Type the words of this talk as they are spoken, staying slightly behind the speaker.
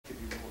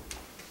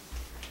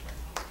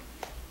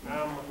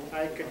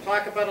I could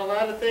talk about a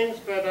lot of things,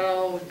 but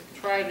I'll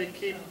try to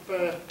keep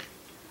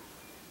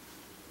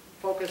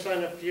focus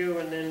on a few,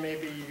 and then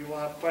maybe you will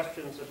have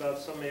questions about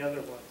some of the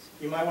other ones.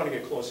 You might want to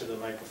get closer to the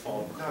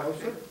microphone.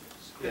 Closer?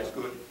 That's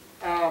good.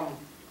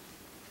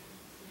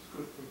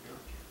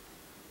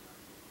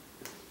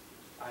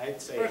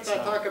 I'd say First,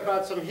 I'll talk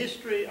about some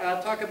history.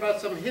 I'll talk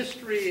about some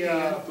history You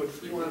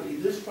want to be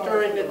this far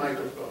during from the the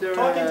microphone.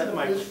 Talk into the This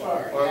microphone.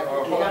 far.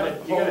 Or You gotta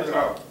hold it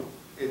talk. up.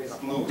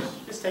 It's loose.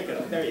 Just take it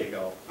up. There you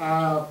go.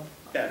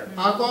 Better.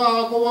 I'll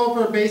go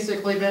over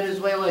basically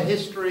Venezuela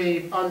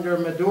history under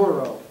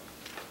Maduro,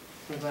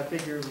 because I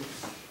figure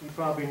you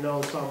probably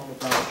know something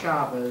about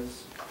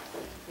Chavez.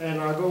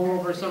 And I'll go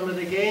over some of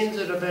the gains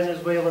of the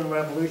Venezuelan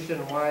Revolution,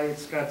 why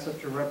it's got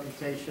such a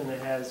reputation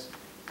it has.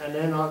 And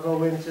then I'll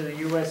go into the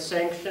U.S.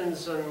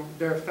 sanctions and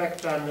their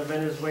effect on the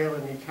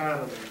Venezuelan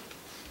economy.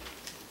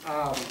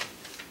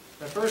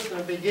 But first, in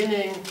the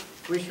beginning,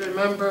 we should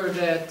remember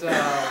that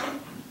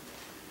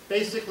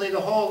basically the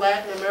whole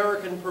Latin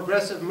American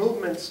progressive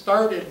movement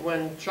started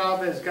when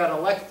Chavez got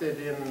elected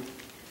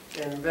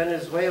in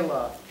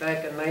Venezuela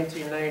back in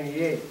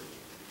 1998.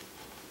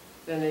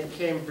 Then it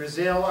came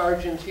Brazil,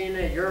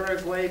 Argentina,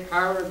 Uruguay,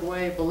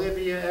 Paraguay,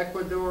 Bolivia,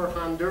 Ecuador,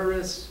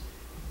 Honduras,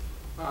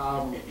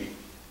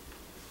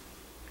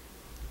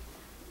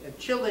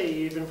 Chile,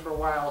 even for a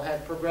while,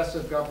 had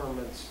progressive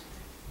governments.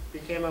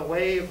 Became a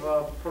wave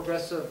of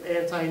progressive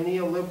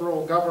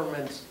anti-neoliberal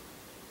governments.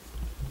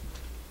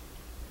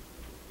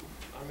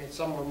 I mean,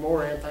 some were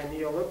more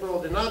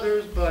anti-neoliberal than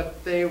others,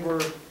 but they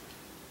were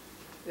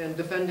in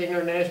defending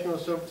their national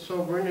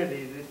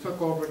sovereignty. They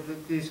took over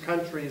these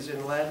countries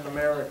in Latin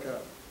America.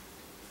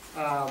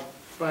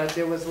 But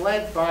it was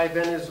led by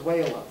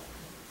Venezuela.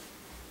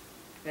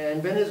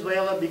 And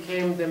Venezuela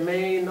became the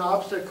main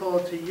obstacle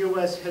to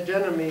U.S.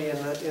 hegemony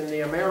in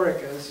the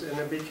Americas, and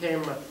it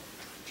became,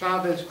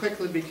 Chavez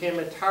quickly became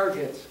a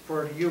target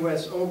for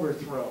U.S.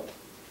 overthrow.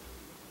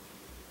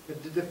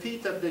 The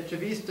defeat of the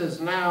Chavistas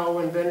now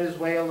in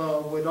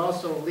Venezuela would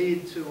also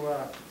lead to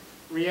a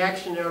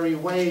reactionary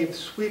wave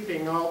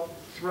sweeping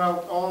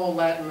throughout all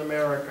Latin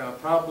America,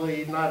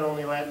 probably not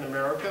only Latin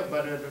America,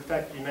 but it would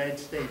affect the United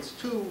States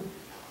too,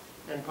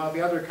 and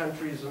probably other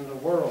countries in the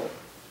world.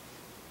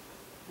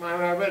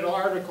 I read an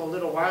article a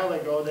little while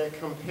ago that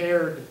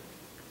compared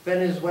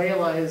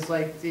Venezuela as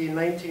like the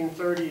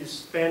 1930s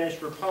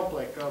Spanish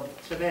Republic of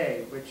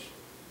today, which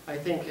I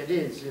think it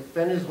is. If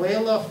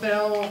Venezuela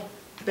fell,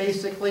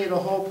 basically the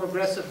whole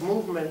progressive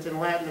movement in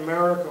Latin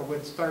America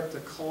would start to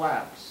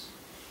collapse.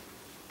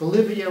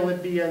 Bolivia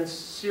would be in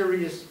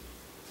serious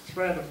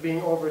threat of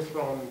being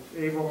overthrown.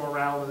 Evo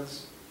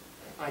Morales.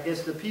 I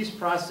guess the peace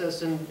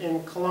process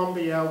in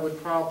Colombia would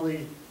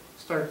probably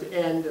start to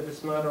end if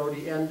it's not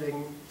already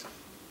ending.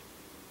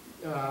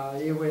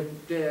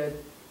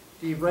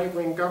 The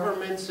right-wing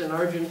governments in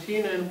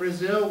Argentina and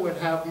Brazil would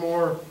have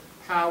more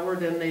power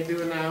than they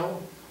do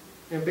now,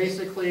 and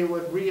basically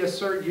would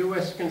reassert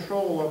U.S.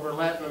 control over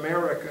Latin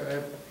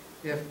America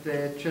if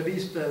the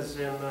Chavistas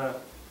in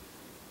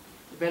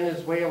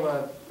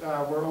Venezuela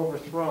were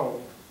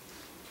overthrown.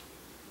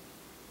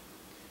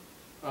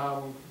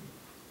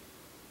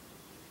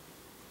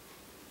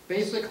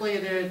 Basically,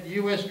 the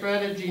U.S.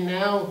 strategy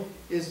now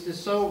is to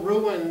so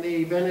ruin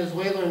the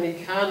Venezuelan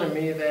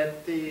economy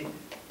that the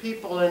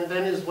people in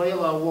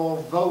Venezuela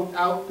will vote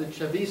out the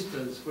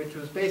Chavistas, which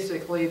was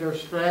basically their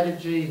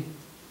strategy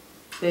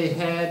they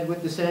had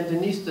with the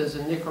Sandinistas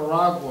in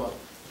Nicaragua.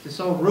 To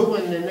so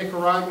ruin the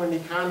Nicaraguan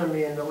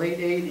economy in the late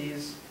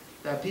 80s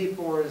that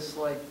people were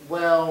like,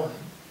 well,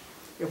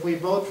 if we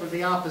vote for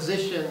the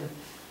opposition,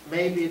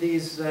 maybe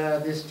this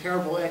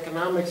terrible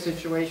economic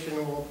situation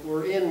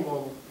we're in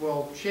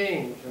will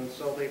change. And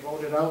so they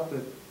voted out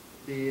the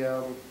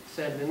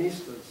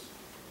Sandinistas.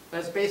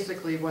 That's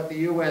basically what the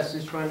U.S.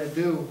 is trying to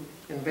do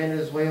in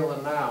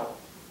Venezuela now,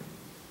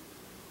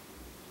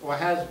 or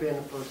has been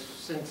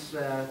since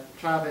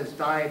Chavez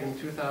died in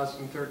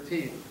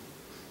 2013.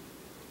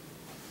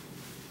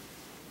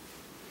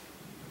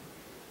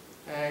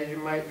 As you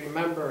might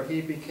remember,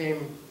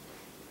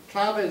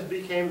 Chavez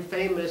became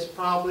famous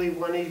probably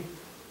when he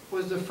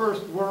was the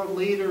first world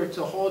leader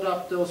to hold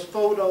up those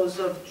photos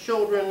of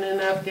children in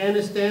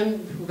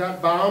Afghanistan who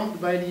got bombed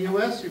by the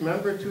U.S.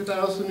 Remember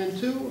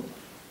 2002?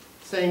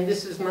 Saying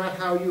this is not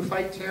how you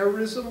fight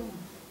terrorism.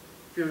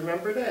 If you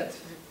remember that,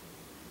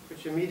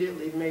 which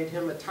immediately made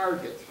him a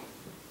target.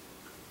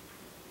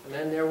 And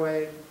then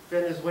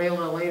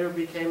Venezuela later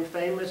became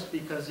famous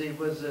because he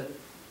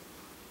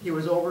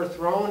was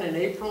overthrown in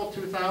April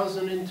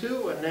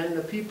 2002, and then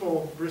the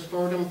people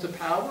restored him to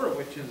power,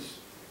 which is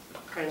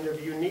kind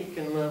of unique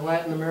in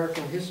Latin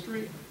American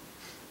history.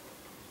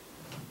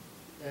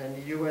 And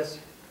the U.S.,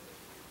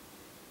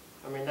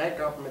 that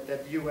government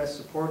that the U.S.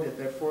 supported,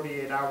 that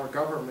 48-hour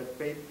government,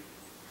 they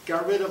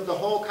got rid of the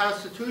whole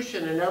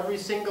Constitution and every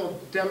single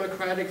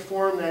democratic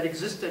form that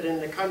existed in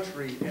the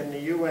country, and the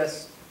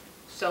U.S.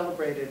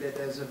 celebrated it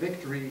as a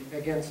victory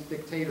against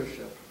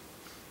dictatorship.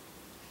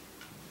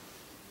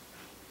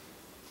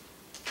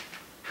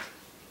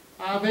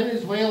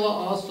 Venezuela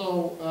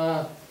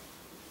also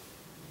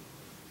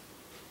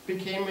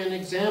became an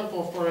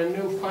example for a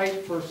new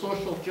fight for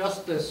social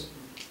justice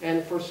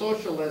and for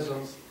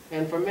socialism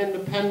and from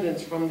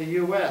independence from the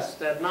U.S.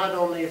 that not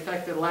only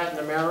affected Latin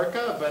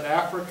America, but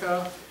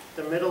Africa,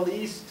 the Middle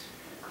East,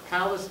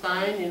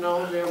 Palestine. You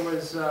know, there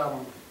was,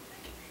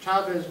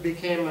 Chavez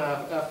became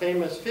a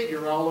famous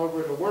figure all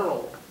over the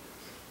world.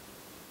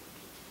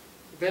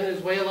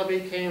 Venezuela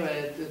became,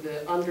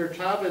 under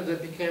Chavez,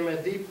 it became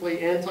a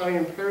deeply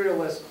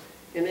anti-imperialist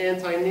and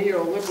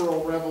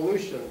anti-neoliberal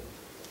revolution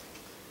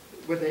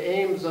with the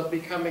aims of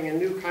becoming a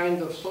new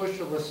kind of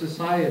socialist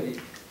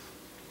society.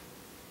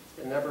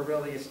 It never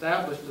really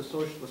established a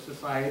socialist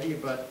society,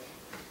 but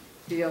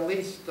he at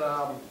least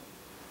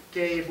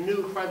gave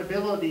new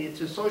credibility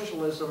to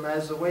socialism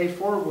as a way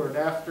forward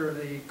after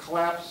the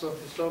collapse of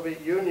the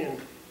Soviet Union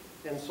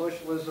and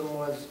socialism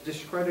was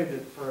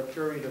discredited for a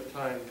period of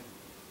time.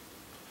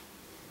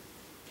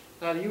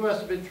 Now, the U.S.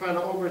 has been trying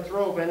to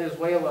overthrow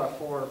Venezuela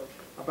for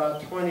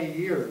about 20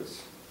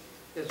 years.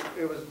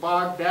 It was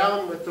bogged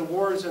down with the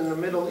wars in the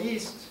Middle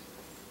East,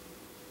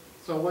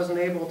 so it wasn't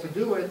able to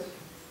do it.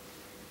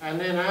 And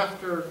then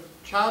after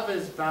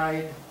Chavez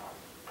died,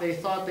 they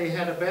thought they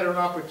had a better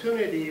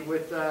opportunity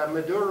with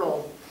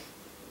Maduro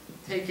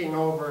taking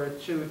over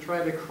to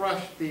try to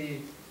crush the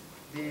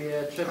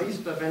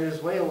Chavista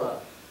Venezuela.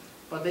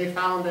 But they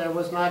found that it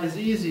was not as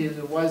easy as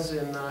it was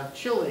in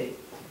Chile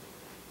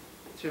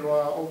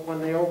when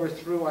they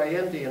overthrew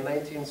Allende in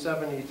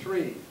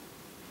 1973.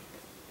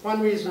 One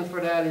reason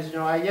for that is, you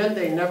know,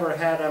 Allende never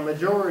had a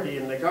majority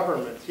in the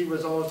government. He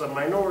was always a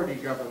minority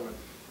government.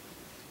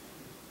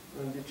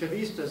 And the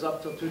Chavistas,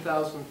 up till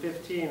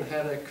 2015,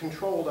 had a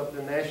control of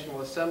the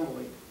National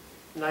Assembly.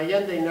 And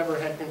Allende never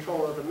had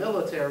control of the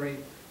military,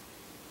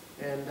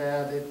 and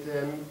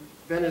the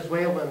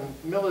Venezuelan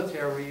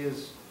military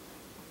was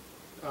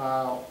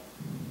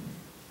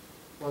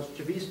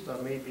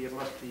Chavista. Maybe it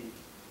must be.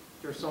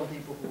 There's some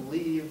people who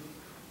leave,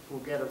 who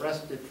get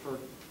arrested for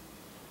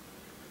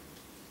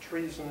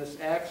treasonous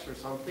acts or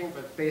something,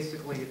 but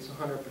basically it's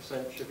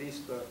 100%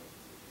 Chavista.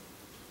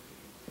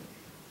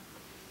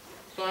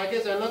 So I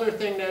guess another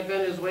thing that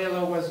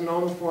Venezuela was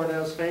known for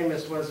that was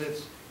famous was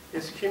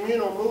its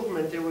communal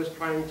movement it was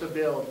trying to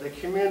build. The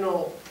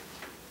communal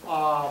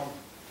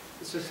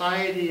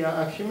society,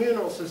 a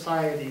communal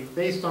society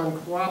based on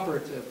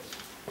cooperatives.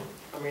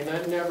 I mean,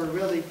 that never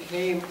really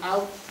came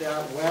out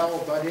that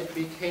well, but it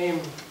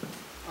became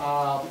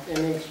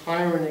an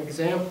inspiring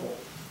example.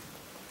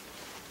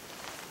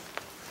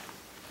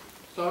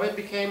 So it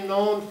became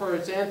known for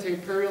its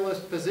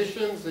anti-imperialist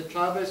positions that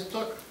Chavez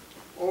took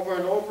over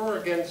and over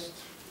against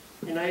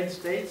the United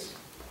States.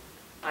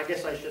 I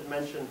guess I should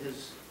mention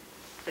his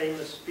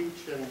famous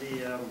speech in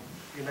the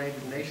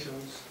United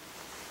Nations,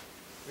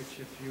 which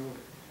if you...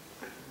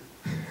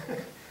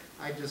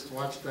 I just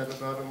watched that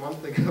about a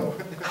month ago.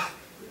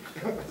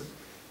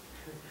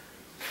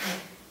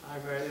 I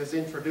was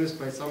introduced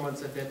by someone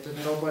said that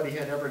nobody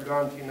had ever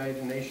gone to the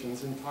United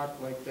Nations and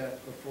talked like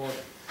that before.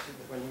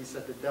 When he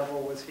said the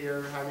devil was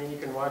here, I mean, you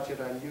can watch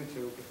it on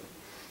YouTube.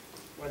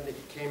 When he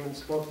came and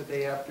spoke the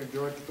day after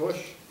George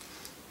Bush.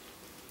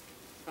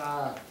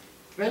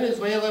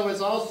 Venezuela was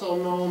also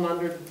known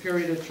under the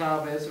period of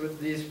Chavez, with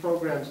these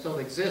programs still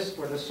exist,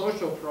 where the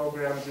social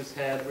programs it's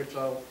had, which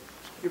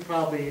you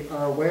probably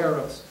are aware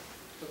of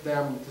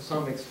them to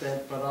some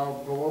extent, but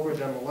I'll go over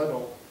them a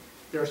little.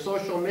 There are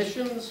social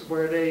missions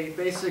where they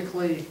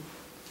basically,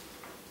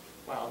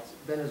 well,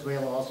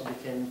 Venezuela also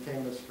became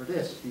famous for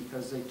this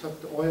because they took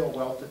the oil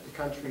wealth that the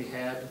country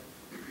had,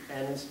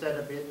 and instead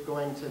of it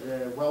going to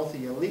the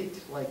wealthy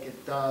elite like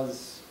it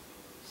does,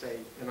 say,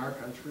 in our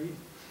country,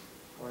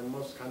 or in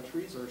most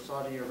countries, or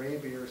Saudi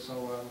Arabia or so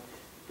on,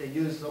 they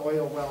used the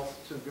oil wealth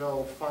to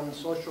go fund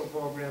social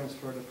programs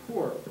for the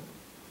poor.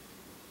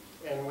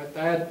 And with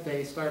that,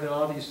 they started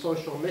all these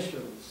social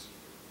missions,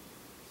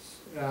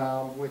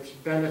 which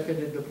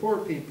benefited the poor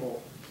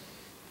people.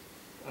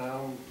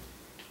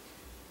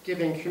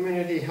 Giving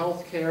community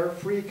health care,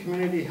 free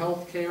community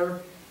health care,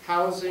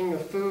 housing,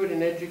 food,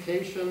 and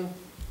education.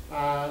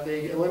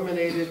 They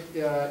eliminated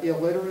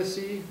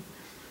illiteracy.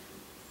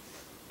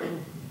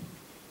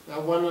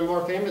 One of the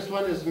more famous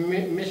ones is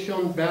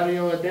Mission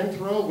Barrio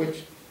Adentro,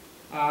 which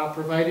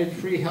provided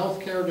free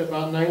health care to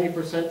about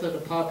 90% of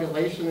the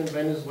population in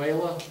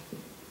Venezuela,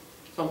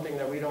 something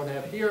that we don't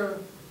have here,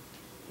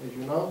 as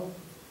you know.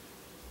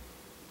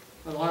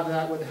 A lot of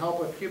that with the help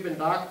of Cuban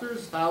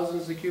doctors,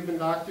 thousands of Cuban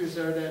doctors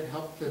there that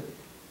helped to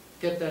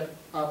get that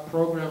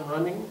program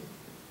running.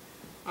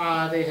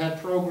 They had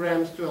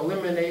programs to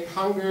eliminate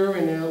hunger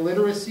and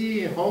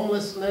illiteracy and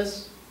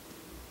homelessness.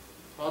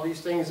 All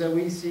these things that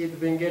we see have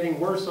been getting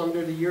worse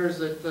under the years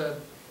that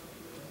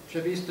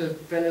Chavista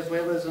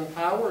Venezuela is in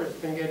power. It's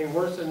been getting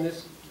worse in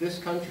this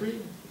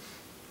country.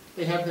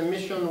 They have the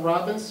Mission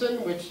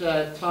Robinson, which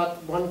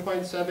taught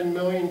 1.7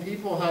 million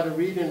people how to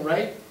read and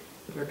write.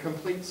 Their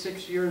complete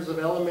 6 years of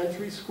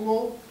elementary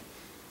school.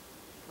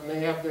 And they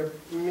have their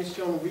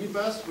Mission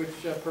Rebus,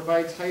 which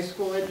provides high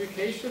school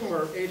education,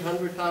 where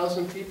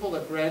 800,000 people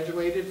have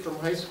graduated from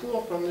high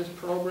school from this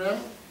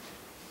program.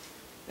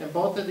 And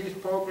both of these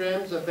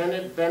programs have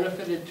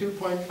benefited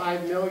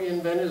 2.5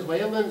 million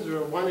Venezuelans,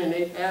 or 1 in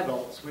 8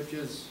 adults, which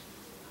is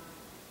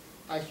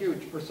a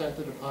huge percent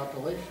of the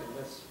population.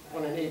 That's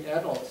 1 in 8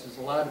 adults is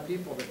a lot of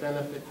people that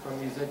benefit from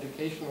these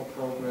educational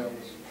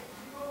programs.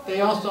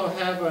 They also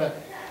have a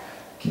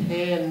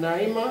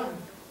Canaima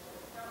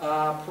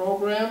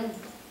program,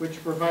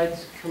 which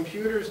provides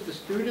computers to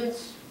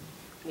students.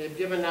 They've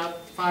given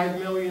out 5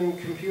 million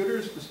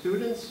computers to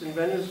students in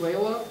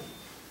Venezuela.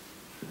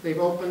 They've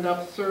opened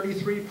up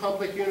 33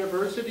 public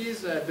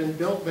universities that have been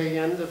built by the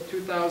end of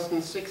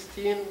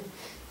 2016,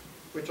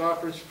 which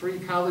offers free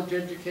college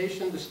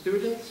education to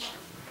students.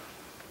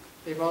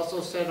 They've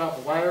also set up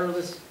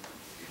wireless,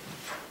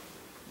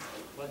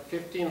 like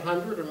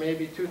 1,500 or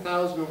maybe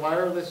 2,000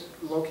 wireless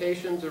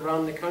locations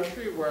around the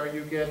country where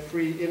you get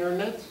free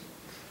internet.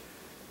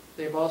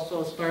 They've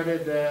also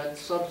started a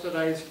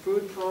subsidized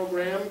food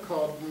program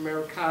called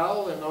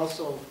Mercal, and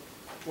also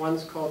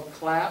ones called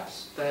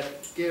CLAPS that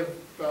give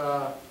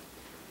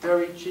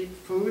very cheap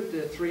food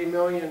to 3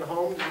 million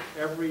homes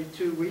every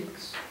 2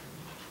 weeks.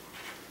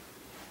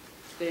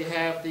 They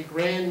have the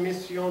Gran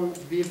Misión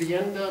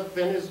Vivienda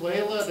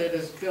Venezuela that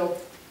has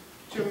built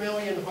 2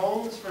 million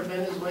homes for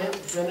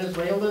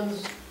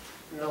Venezuelans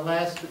in the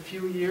last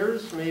few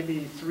years,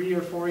 maybe 3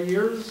 or 4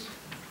 years.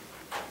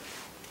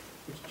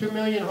 It's 2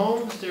 million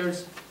homes.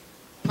 There's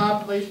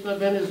population of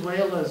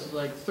Venezuela is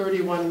like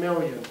 31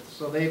 million.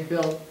 So they've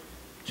built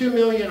 2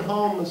 million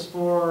homes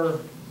for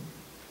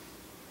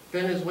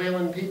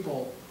Venezuelan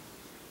people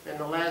in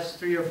the last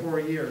 3 or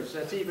 4 years.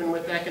 That's even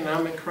with the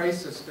economic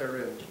crisis they're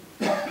in.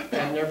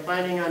 And they're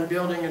planning on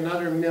building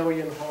another 1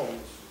 million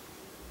homes.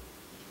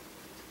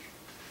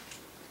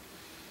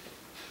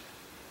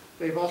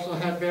 They've also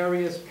had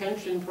various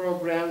pension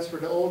programs for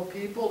the old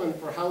people and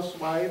for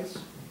housewives.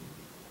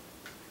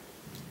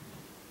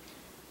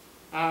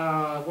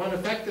 One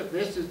effect of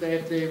this is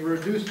that they've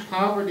reduced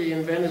poverty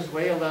in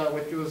Venezuela,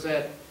 which was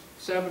at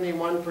 71%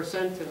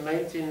 in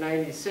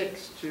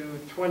 1996 to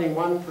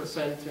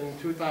 21% in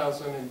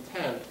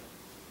 2010.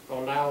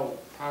 So now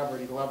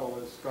poverty level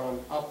has gone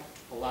up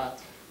a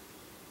lot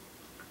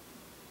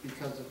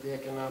because of the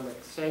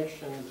economic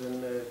sanctions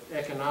and the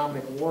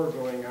economic war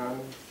going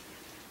on.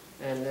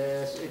 And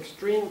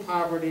extreme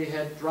poverty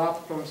had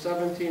dropped from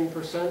 17%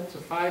 to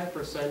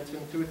 5%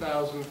 in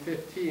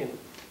 2015.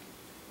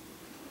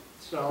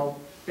 So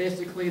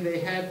basically they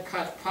had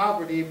cut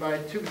poverty by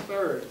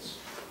 2/3,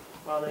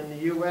 while in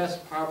the US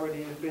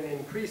poverty has been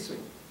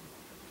increasing.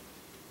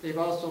 They've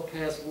also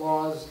passed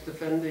laws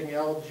defending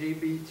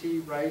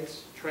LGBT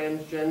rights,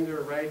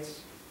 transgender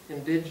rights,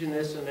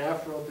 indigenous and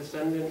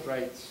Afro-descendant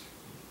rights.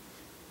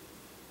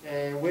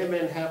 And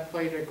women have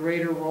played a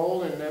greater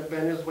role in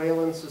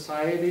Venezuelan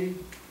society.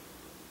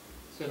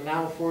 So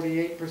now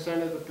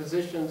 48% of the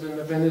positions in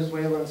the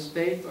Venezuelan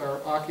state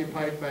are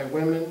occupied by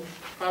women.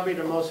 Probably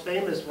the most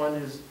famous one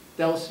is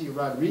Delcy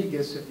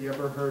Rodriguez, if you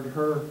ever heard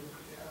her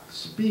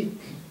speak.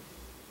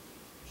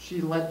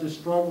 She led the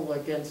struggle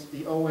against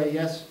the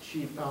OAS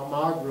chief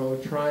Almagro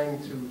trying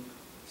to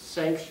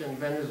sanction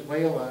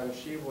Venezuela, and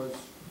she was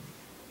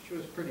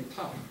pretty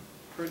tough,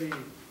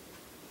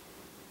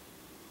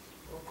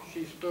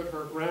 she stood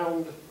her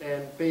ground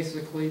and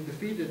basically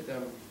defeated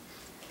them.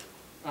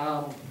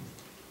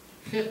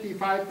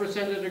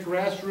 55% of the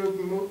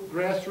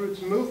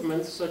grassroots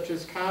movements, such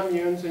as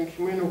communes and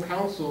communal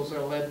councils,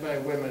 are led by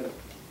women.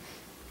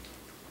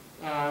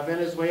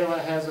 Venezuela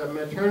has a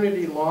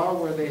maternity law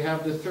where they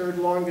have the 3rd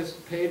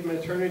longest paid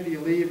maternity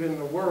leave in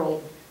the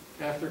world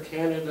after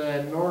Canada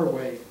and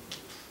Norway.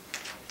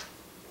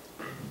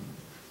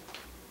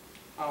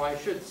 Oh, I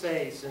should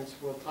say, since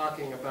we're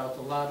talking about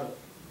a lot of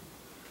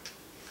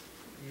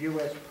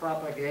U.S.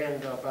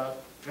 propaganda about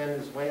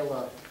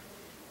Venezuela,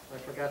 I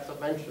forgot to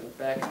mention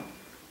back.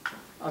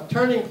 A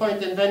turning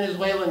point in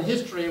Venezuelan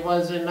history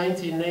was in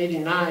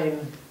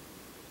 1989,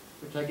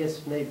 which I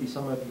guess maybe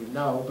some of you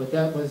know, but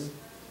that was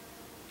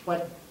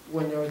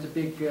when there was a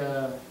big,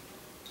 that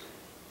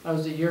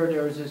was the year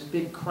there was this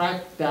big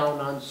crackdown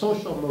on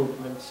social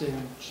movements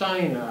in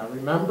China,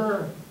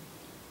 remember?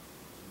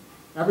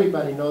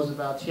 Everybody knows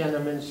about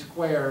Tiananmen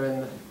Square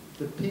and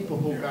the people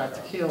who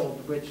got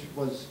killed, which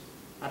was,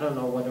 I don't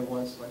know what it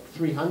was, like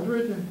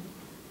 300?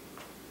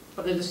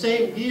 But in the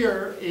same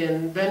year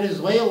in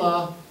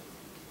Venezuela,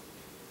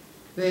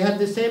 they had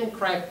the same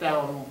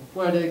crackdown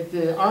where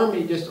the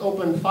army just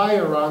opened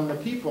fire on the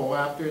people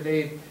after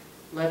they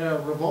led a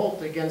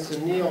revolt against the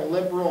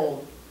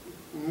neoliberal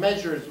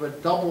measures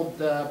which doubled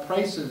the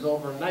prices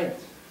overnight.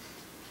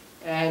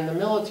 And the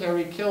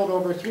military killed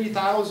over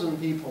 3,000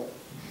 people.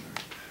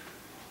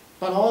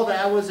 But all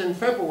that was in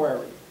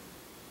February.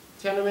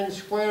 Tiananmen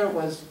Square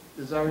was,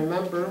 as I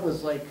remember,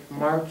 was like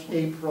March,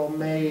 April,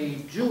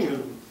 May,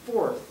 June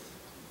 4th.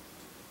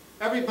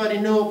 Everybody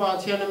knew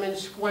about Tiananmen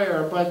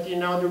Square, but you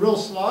know, the real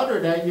slaughter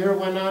that year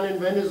went on in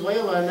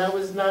Venezuela, and that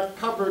was not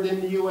covered in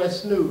the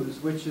U.S.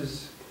 news, which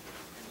is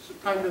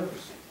kind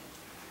of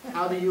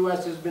how the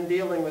U.S. has been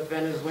dealing with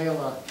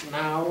Venezuela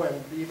now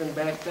and even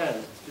back then.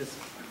 It's just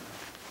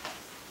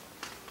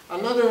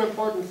Another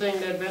important thing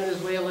that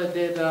Venezuela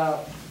did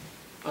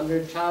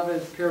under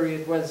Chavez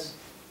period was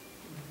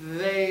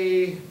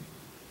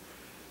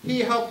he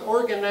helped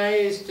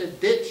organize to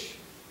ditch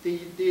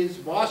these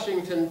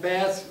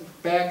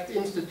Washington-backed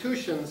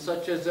institutions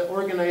such as the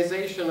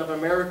Organization of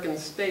American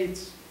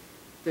States,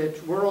 the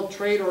World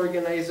Trade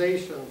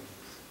Organization,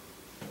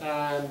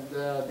 and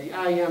the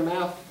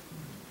IMF.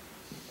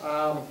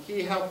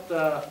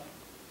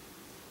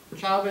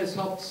 Chavez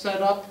helped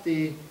set up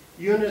the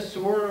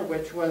UNISUR,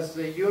 which was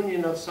the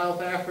Union of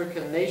South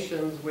African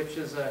Nations, which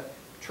is a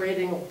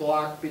trading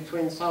bloc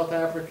between South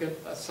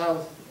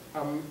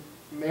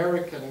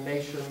American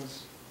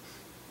nations,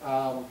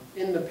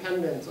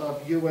 independent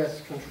of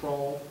U.S.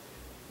 control.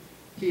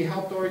 He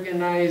helped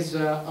organize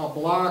a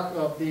bloc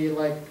of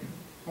the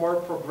more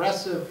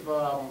progressive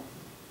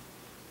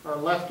or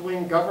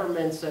left-wing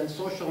governments and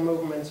social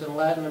movements in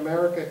Latin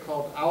America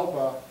called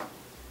ALBA,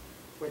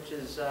 which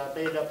is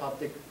made up of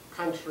the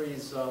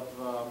countries of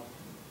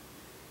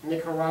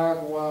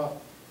Nicaragua,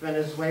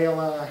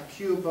 Venezuela,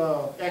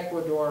 Cuba,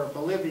 Ecuador,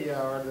 Bolivia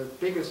are the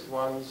biggest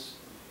ones.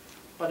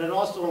 But it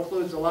also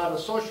includes a lot of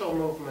social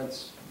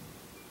movements,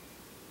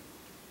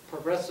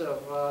 progressive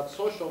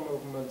social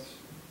movements.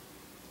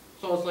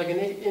 So it's like an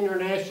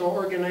international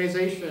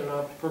organization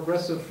of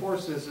progressive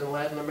forces in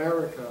Latin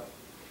America.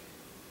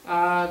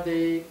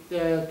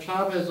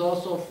 Chavez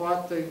also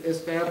fought to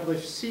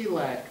establish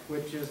CELAC,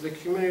 which is the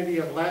Community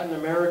of Latin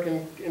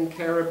American and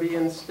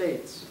Caribbean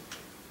States,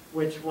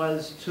 which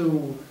was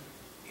to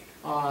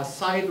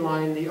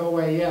sideline the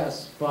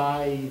OAS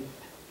by,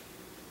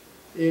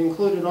 it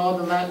included all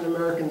the Latin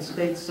American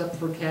states except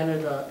for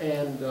Canada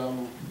and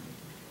the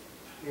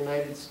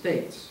United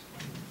States.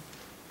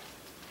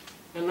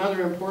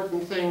 Another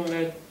important thing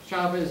that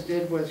Chavez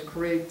did was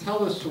create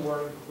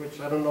Telesur, which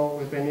I don't know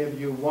if any of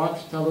you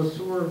watch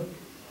Telesur.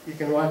 You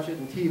can watch it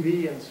in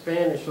TV in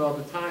Spanish all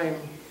the time,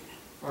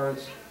 or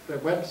it's the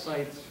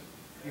websites.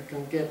 You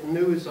can get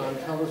news on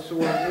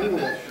Telesur in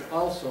English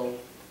also.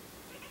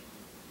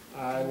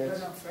 And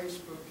it's on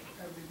Facebook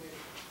every day.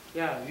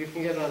 Yeah, you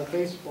can get it on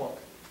Facebook.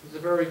 It's a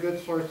very good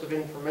source of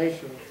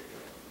information.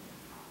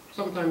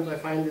 Sometimes I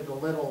find it a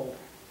little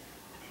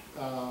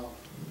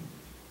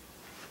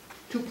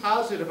too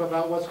positive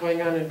about what's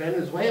going on in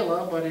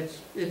Venezuela, but it's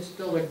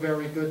still a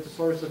very good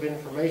source of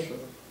information.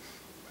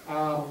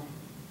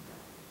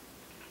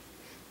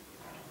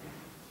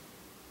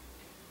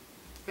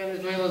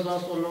 Venezuela is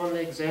also known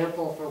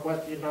example for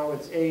what,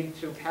 its aid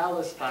to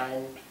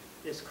Palestine.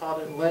 It's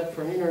called, it led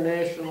for an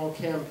international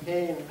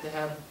campaign to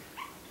have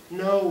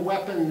no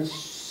weapons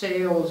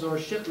sales or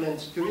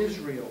shipments to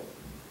Israel.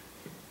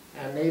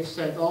 And they've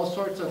sent all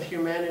sorts of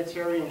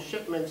humanitarian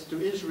shipments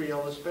to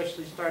Israel,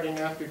 especially starting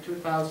after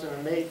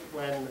 2008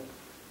 when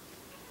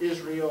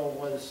Israel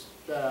was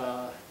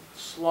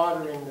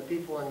slaughtering the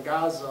people in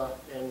Gaza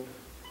and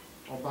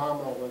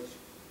Obama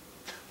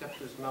kept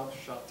his mouth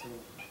shut. And,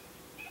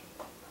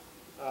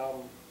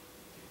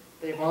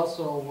 they've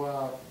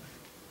also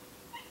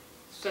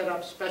set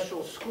up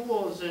special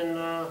schools in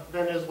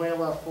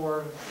Venezuela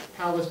for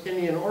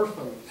Palestinian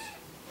orphans.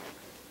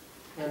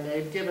 And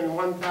they've given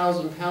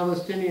 1,000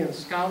 Palestinian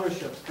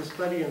scholarships to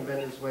study in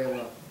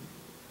Venezuela.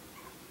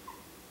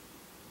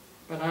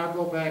 But I'll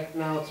go back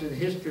now to the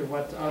history of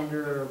what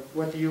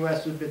the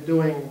U.S. has been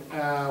doing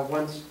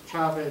once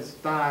Chavez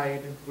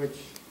died, which,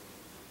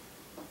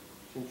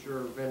 since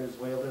you're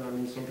Venezuelan, I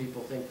mean, some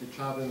people think that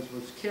Chavez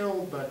was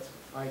killed, but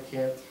I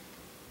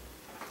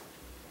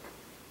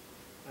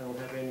don't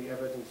have any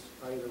evidence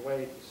either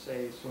way to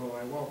say, so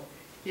I won't.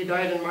 He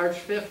died on March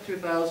 5th,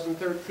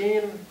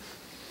 2013.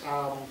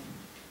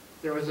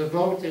 There was a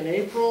vote in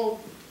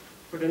April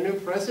for the new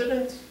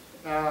president.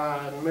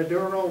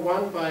 Maduro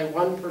won by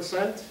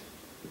 1%.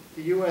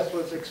 The U.S.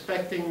 was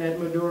expecting that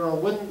Maduro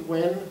wouldn't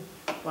win,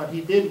 but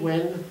he did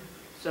win.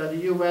 So the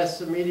U.S.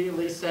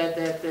 immediately said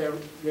that the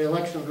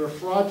elections were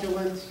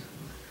fraudulent,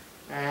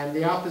 and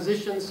the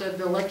opposition said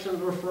the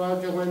elections were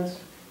fraudulent,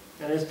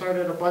 and it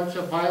started a bunch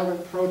of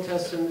violent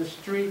protests in the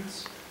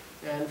streets,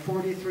 and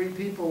 43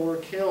 people were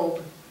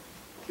killed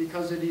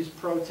because of these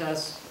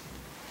protests.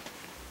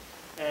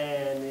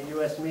 And the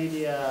U.S.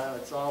 media,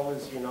 it's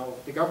always,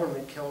 the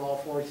government killed all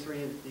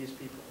 43 of these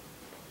people.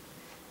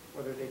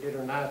 Whether they did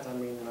or not, I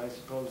mean, I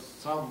suppose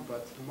some,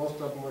 but most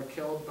of them were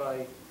killed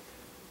by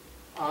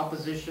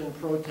opposition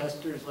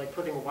protesters, like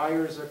putting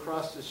wires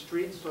across the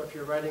street. So if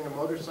you're riding a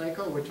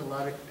motorcycle, which a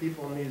lot of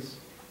people in these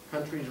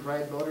countries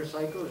ride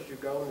motorcycles, you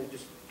go and they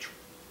just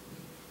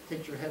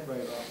take your head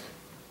right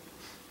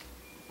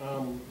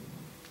off.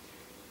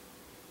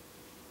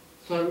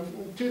 So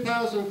in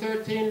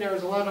 2013, there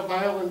was a lot of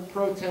violent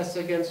protests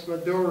against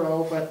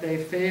Maduro, but they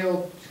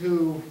failed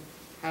to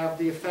have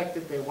the effect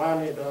that they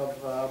wanted of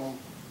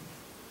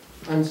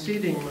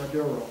unseating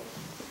Maduro.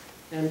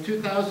 In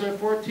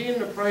 2014,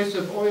 the price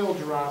of oil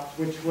dropped,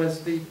 which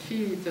was the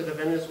key to the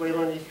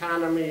Venezuelan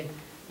economy.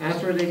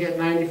 That's where they get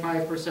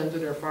 95%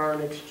 of their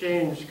foreign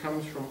exchange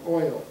comes from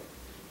oil.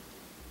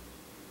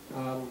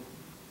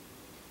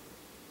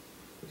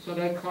 So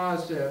that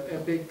caused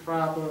a big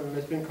problem, and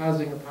it's been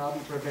causing a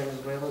problem for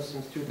Venezuela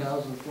since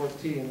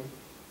 2014.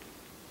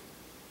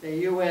 The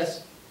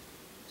U.S.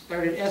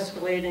 started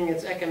escalating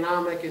its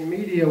economic and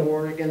media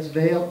war against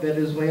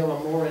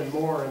Venezuela more and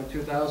more in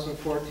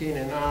 2014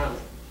 and on.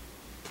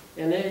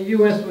 And the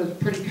U.S. was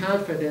pretty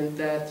confident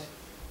that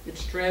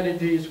its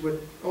strategies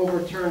would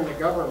overturn the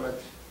government.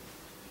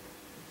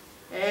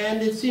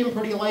 And it seemed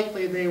pretty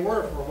likely they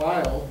were for a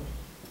while.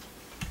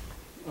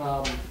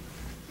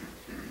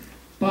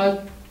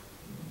 But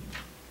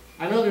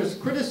I know there's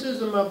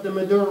criticism of the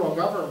Maduro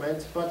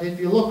government, but if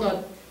you look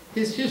at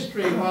his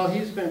history while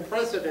he's been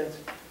president,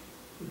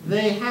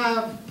 they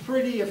have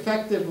pretty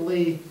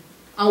effectively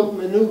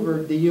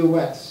outmaneuvered the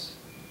U.S.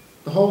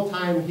 the whole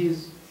time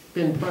he's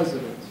been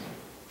president.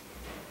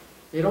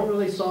 They don't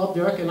really solve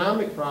their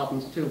economic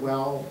problems too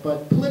well,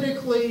 but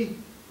politically,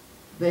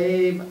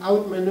 they've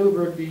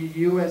outmaneuvered the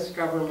U.S.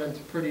 government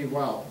pretty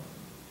well.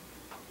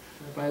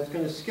 If I was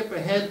going to skip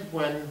ahead,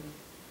 when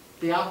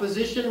the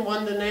opposition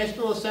won the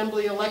National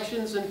Assembly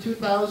elections in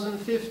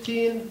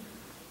 2015,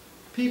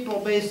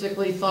 people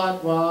basically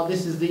thought, well,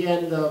 this is the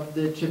end of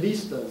the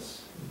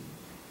Chavistas.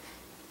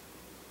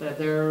 That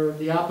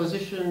the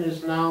opposition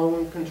is now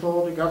in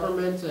control of the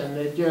government, and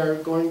that they're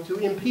going to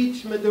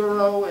impeach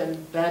Maduro, and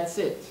that's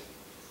it.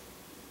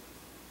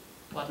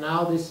 But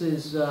now this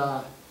is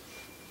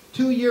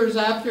 2 years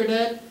after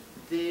that.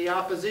 The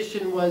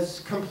opposition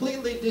was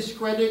completely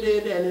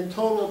discredited and in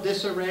total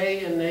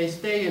disarray, and they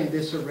stay in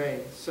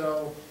disarray.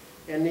 So,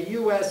 and the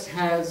U.S.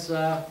 has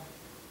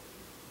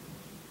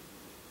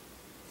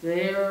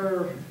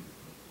their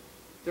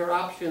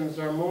options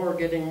are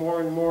getting more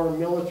and more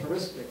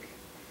militaristic.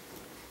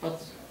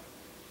 But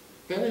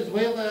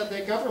Venezuela,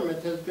 the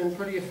government has been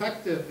pretty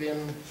effective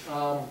in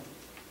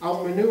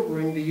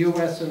outmaneuvering the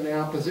U.S. and the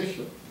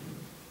opposition.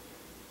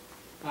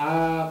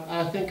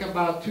 I think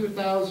about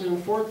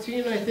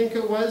 2014, I think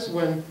it was,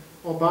 when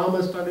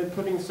Obama started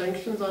putting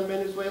sanctions on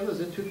Venezuela. Is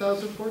it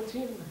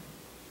 2014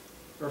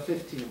 or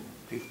 15?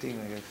 15, I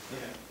guess.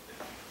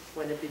 Yeah.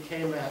 When it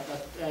became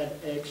an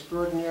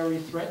extraordinary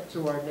threat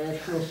to our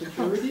national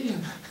security,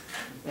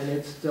 and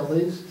it still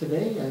is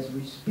today as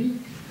we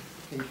speak,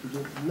 in case you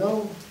didn't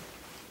know.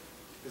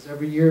 Because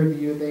every year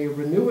they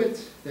renew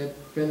it, that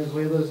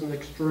Venezuela is an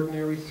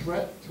extraordinary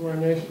threat to our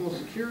national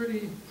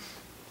security.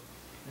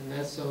 And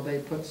that's so they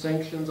put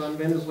sanctions on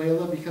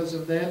Venezuela because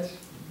of that.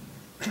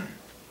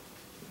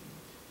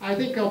 I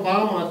think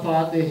Obama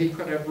thought that he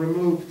could have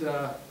removed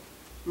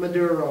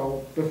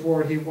Maduro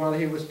while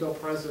he was still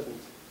president.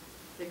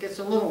 It gets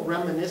a little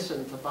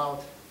reminiscent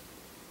about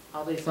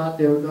how they thought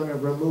they were going to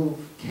remove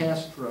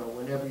Castro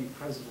whenever he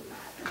president.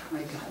 Oh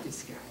my God,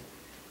 this guy.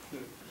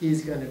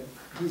 He's going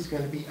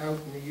to be out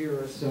in a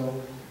year or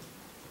so.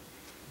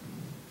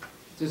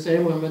 It's the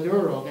same with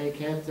Maduro. They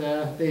can't.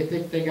 They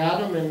think they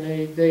got him, and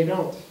they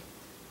don't.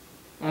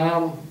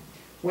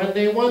 When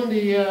they won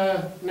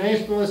the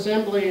National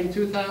Assembly in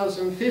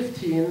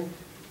 2015,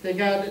 they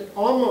got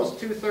almost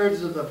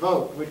 2/3 of the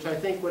vote, which I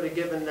think would have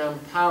given them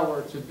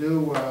power to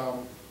do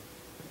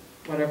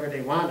whatever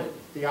they wanted,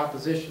 the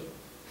opposition.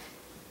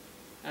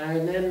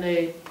 And then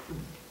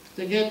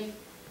to get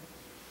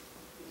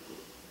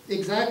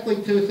exactly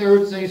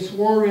 2/3, they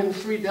swore in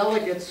 3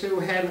 delegates who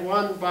had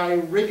won by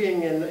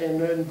rigging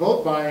and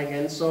vote buying.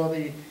 And so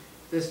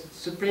the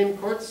Supreme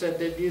Court said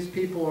that these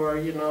people are,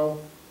 you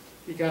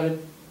got to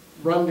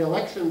run the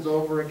elections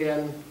over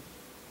again.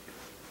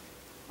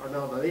 Or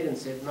no, they didn't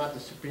say it, not the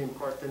Supreme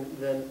Court.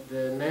 The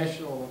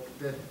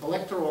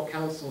Electoral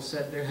Council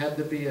said there had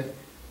to be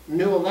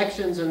new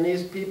elections, and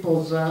these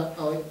people's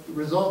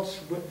results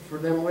for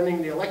them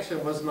winning the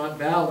election was not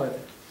valid.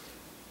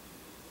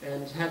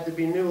 And had to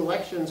be new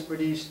elections for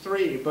these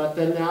 3. But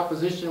then the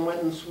opposition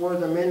went and swore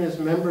them in as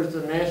members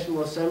of the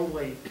National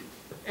Assembly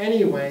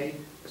anyway.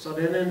 So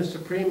then the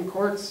Supreme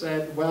Court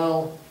said,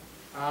 well,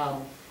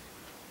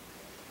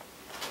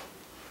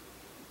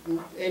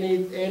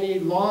 any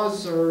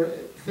laws or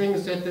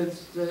things that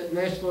the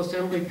National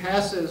Assembly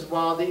passes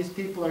while these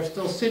people are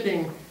still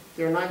sitting,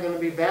 they're not going to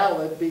be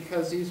valid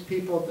because these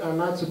people are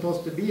not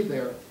supposed to be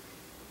there.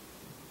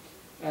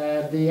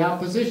 The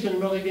opposition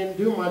really didn't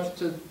do much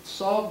to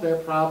solve their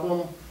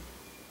problem,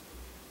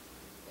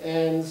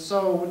 and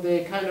so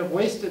they kind of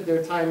wasted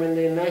their time in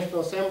the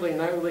National Assembly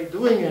not really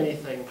doing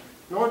anything,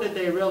 nor did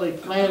they really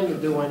plan to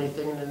do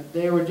anything. And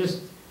they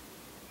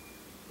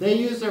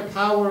used their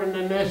power in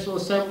the National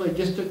Assembly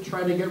just to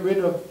try to get rid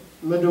of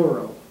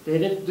Maduro. They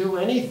didn't do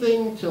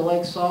anything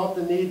to solve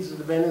the needs of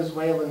the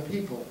Venezuelan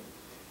people.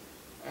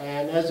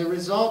 And as a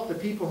result, the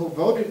people who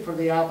voted for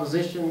the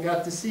opposition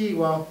got to see,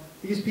 well,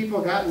 these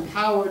people got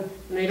empowered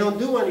and they don't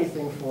do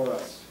anything for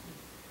us.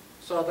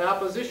 So the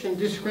opposition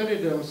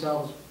discredited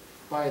themselves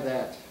by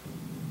that.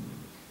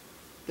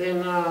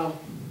 Then,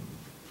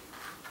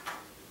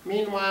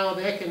 meanwhile,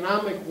 the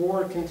economic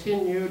war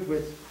continued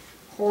with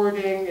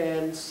hoarding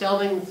and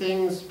selling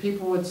things.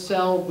 People would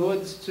sell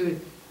goods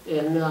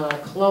in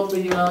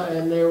Colombia,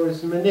 and there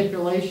was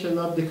manipulation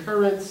of the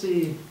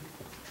currency,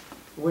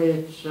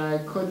 which I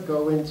could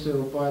go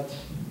into, but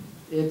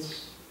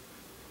it's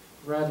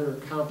rather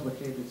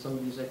complicated, some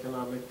of these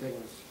economic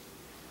things.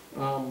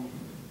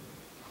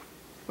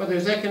 But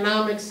there's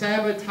economic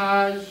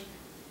sabotage.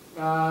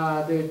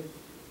 The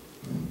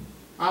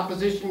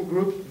opposition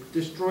group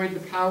destroyed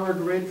the power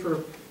grid for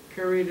a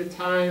period of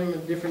time,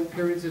 at different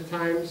periods of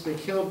times. They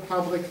killed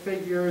public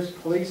figures,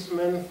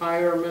 policemen,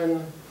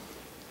 firemen.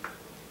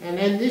 And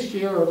then this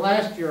year, or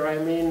last year, I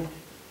mean,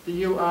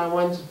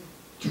 once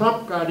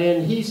Trump got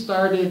in, he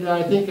started,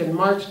 I think in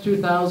March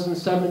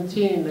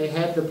 2017, they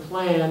had the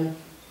plan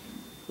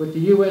with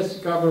the U.S.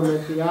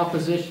 government, the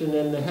opposition,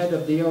 and the head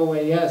of the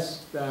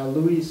OAS,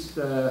 Luis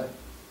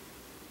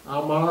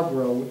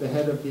Almagro, the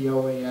head of the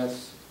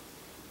OAS,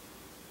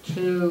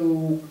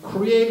 to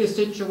create a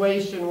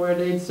situation where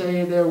they'd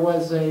say there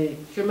was a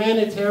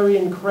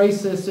humanitarian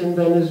crisis in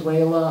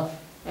Venezuela,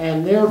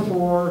 and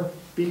therefore,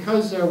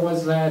 because there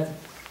was that,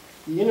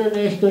 the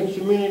international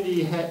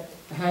community had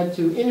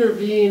to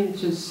intervene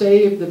to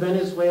save the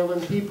Venezuelan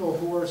people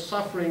who were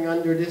suffering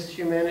under this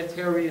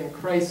humanitarian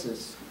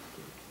crisis.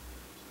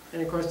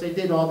 And of course, they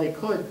did all they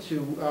could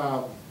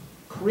to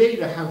create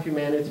a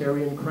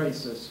humanitarian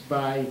crisis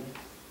by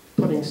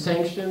putting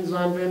sanctions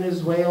on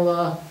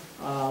Venezuela,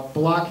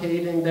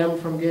 blockading them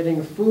from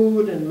getting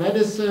food and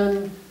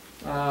medicine,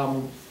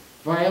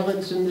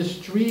 violence in the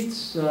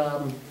streets,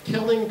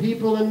 killing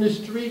people in the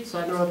streets.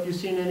 I don't know if you've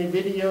seen any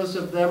videos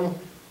of them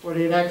where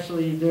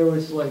there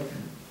was like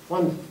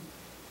one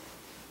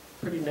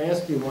pretty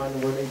nasty one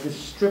where they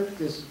just stripped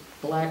this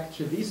black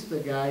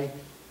Chavista guy,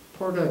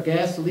 poured a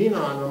gasoline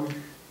on him,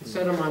 and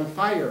set him on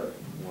fire.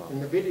 In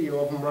the video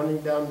of him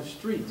running down the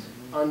street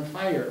on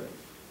fire,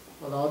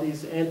 with all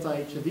these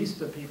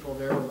anti-Chavista people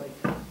there like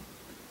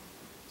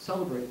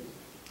celebrating.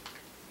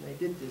 And they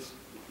did this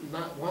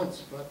not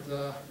once, but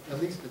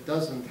at least a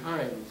dozen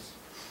times.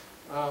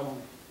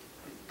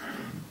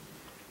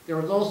 There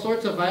was all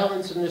sorts of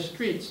violence in the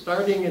streets,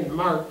 starting in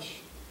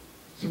March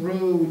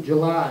through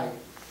July,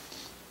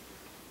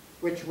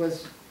 which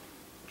was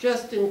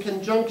just in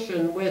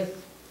conjunction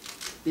with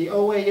the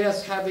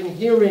OAS having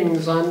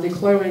hearings on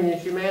declaring a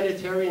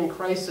humanitarian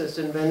crisis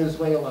in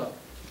Venezuela.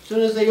 As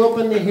soon as they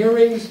opened the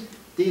hearings,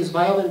 these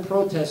violent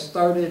protests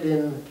started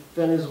in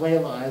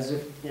Venezuela, as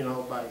if,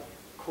 by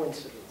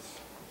coincidence.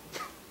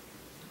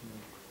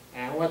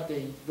 And what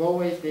the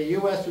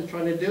U.S. was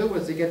trying to do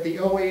was to get the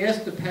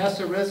OAS to pass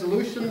a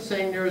resolution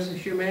saying there is a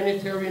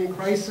humanitarian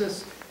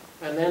crisis,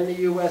 and then the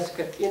U.S.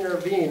 could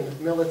intervene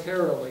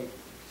militarily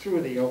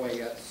through the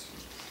OAS.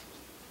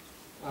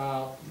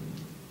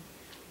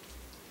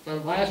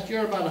 And last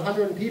year, about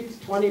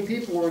 120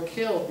 people were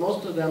killed,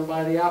 most of them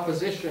by the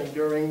opposition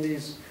during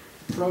these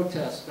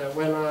protests that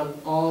went on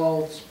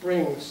all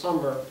spring,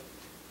 summer.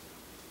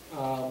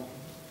 But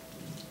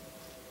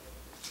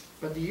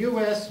the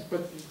U.S.,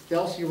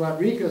 Delcy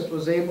Rodriguez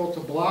was able to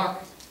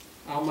block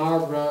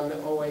Almagro and the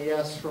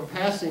OAS from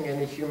passing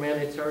any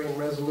humanitarian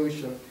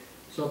resolution.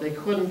 So they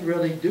couldn't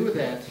really do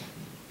that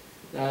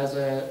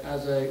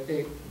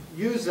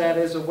use that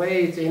as a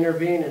way to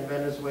intervene in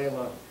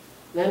Venezuela.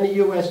 Then the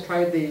U.S.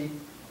 tried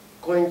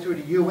going through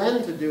the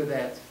UN to do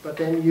that, but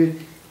then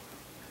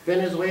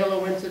Venezuela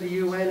went to the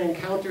UN and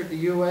countered the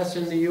U.S.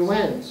 in the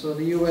UN, so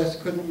the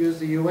U.S. couldn't use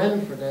the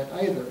UN for that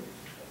either.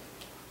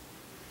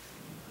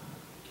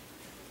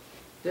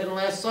 Then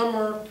last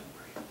summer,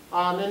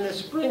 in the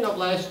spring of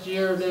last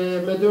year,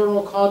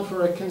 Maduro called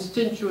for a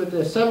constituent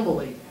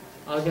assembly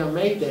on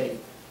May Day,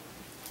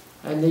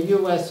 and the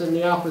U.S. and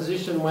the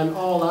opposition went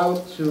all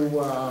out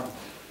to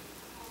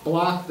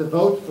block the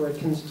vote for a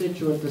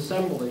constituent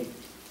assembly.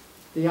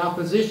 The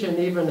opposition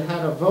even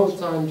had a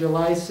vote on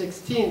July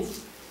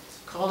 16th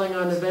calling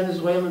on the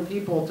Venezuelan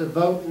people to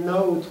vote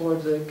no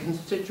towards a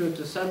constituent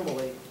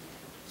assembly.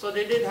 So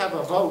they did have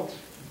a vote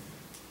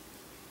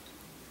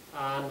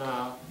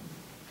on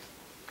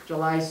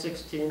July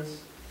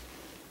 16th,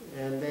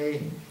 and the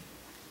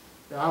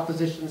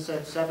opposition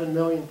said 7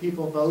 million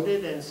people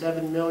voted, and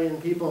 7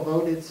 million people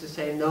voted to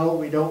say no,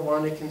 we don't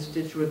want a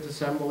constituent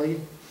assembly.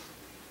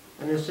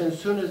 And as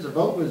soon as the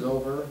vote was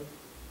over,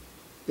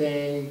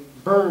 they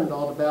burned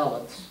all the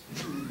ballots.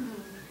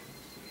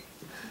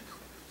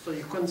 So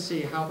you couldn't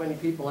see how many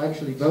people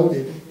actually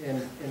voted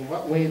and in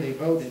what way they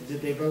voted.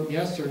 Did they vote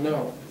yes or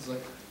no? It's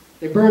like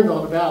they burned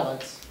all the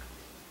ballots.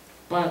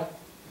 But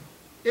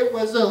it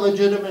was a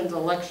legitimate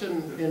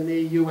election in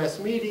the U.S.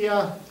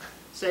 media,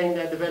 saying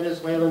that the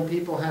Venezuelan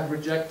people had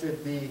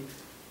rejected the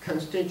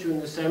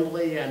Constituent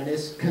Assembly, and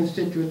this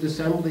Constituent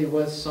Assembly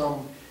was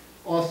some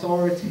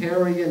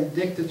authoritarian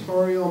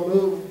dictatorial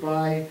move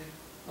by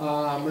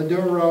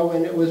Maduro,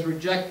 and it was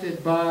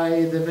rejected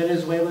by the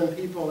Venezuelan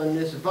people in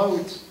this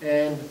vote,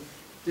 and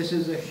this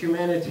is a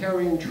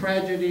humanitarian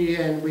tragedy,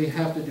 and we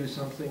have to do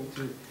something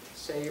to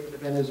save the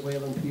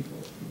Venezuelan people.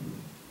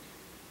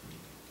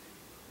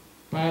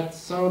 But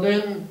so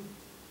then,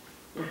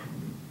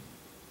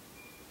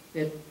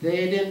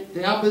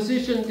 the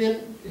opposition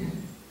didn't,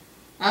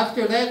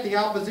 after that the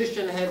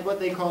opposition had what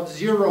they called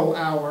 0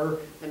 hour,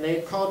 and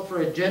they called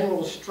for a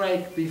general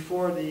strike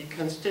before the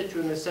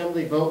Constituent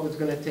Assembly vote was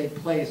going to take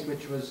place,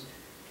 which was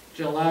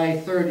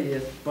July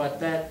 30th, but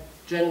that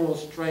general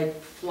strike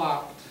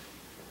flopped.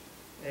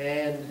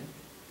 And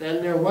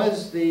then there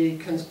was the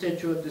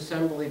Constituent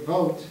Assembly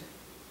vote,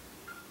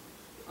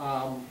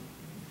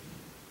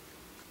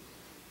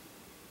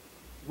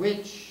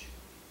 which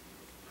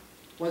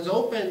was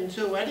open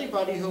to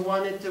anybody who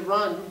wanted to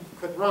run,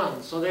 could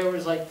run. So there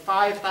was like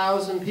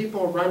 5,000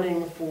 people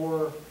running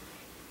for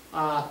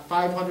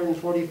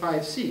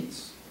 545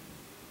 seats.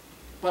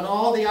 But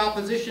all the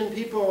opposition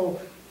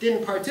people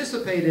didn't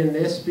participate in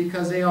this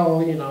because they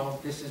all, you know,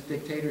 this is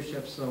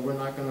dictatorship, so we're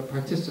not going to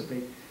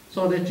participate.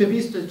 So the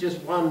Chavistas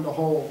just won the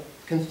whole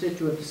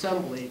Constituent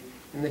Assembly,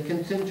 and the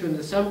Constituent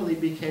Assembly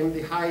became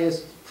the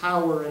highest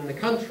power in the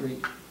country.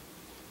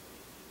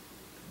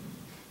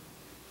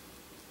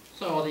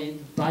 So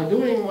by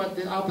doing what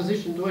the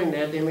opposition doing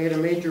that, they made a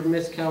major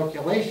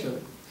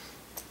miscalculation,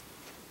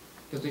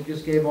 because they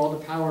just gave all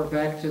the power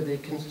back to the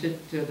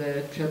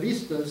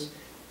Chavistas,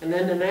 and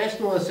then the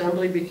National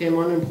Assembly became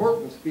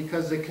unimportant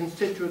because the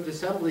Constituent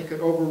Assembly could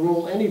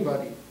overrule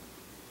anybody.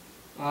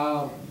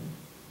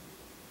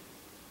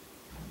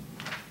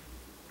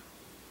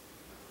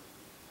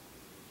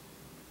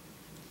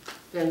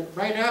 Then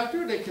right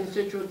after the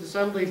Constituent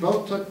Assembly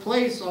vote took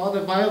place, all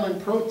the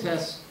violent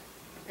protests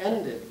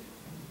ended.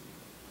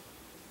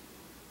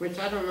 Which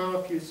I don't know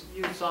if you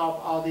saw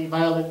all the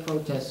violent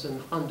protests in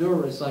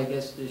Honduras, I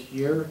guess, this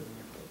year.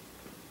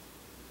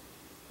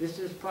 This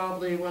is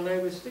probably when I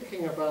was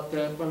thinking about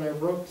that, when I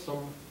wrote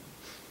some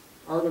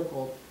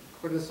article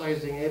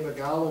criticizing Eva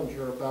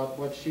Gallinger about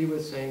what she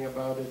was saying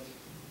about it.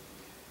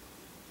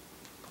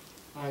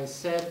 I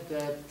said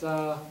that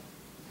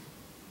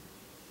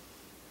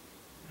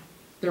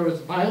there was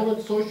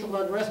violent social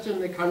unrest in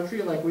the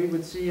country like we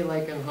would see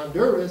like in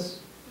Honduras,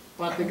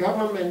 but the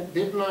government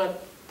did not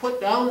put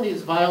down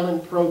these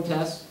violent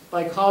protests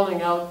by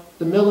calling out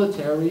the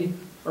military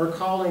or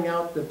calling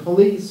out the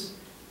police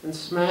and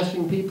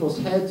smashing people's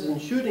heads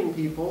and shooting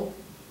people.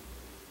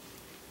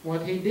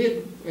 What he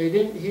did, he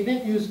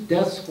didn't use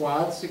death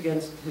squads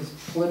against his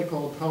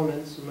political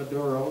opponents,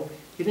 Maduro.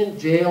 He didn't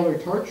jail or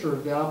torture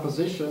the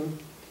opposition.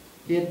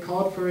 He had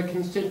called for a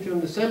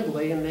Constituent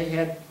Assembly, and they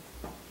had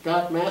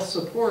got mass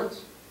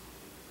support,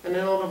 and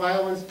then all the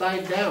violence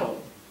died down.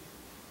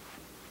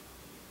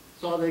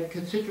 So the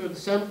Constituent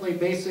Assembly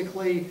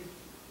basically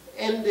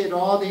ended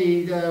all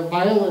the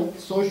violent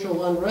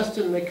social unrest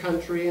in the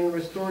country and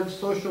restored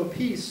social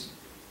peace,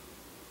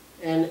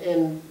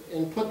 and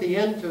put the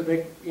end to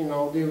the, you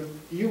know, the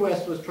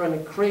U.S. was trying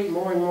to create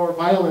more and more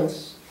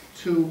violence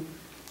to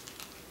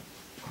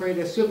create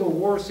a civil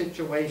war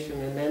situation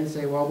and then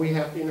say, well, we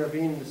have to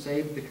intervene to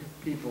save the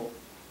people.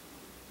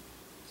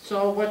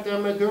 So what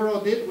Maduro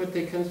did with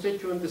the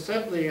Constituent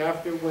Assembly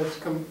after was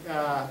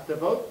the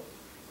vote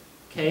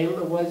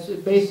came was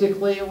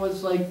basically, it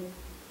was like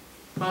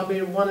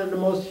probably one of the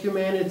most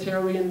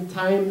humanitarian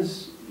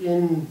times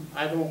in,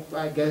 I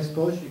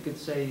suppose you could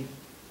say,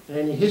 in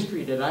any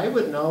history that I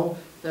would know,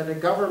 that a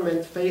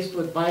government faced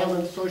with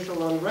violent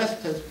social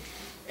unrest has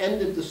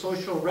ended the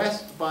social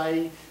unrest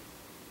by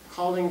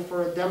calling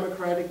for a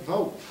democratic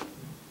vote.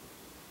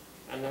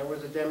 And there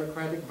was a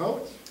democratic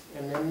vote.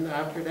 And then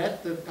after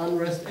that, the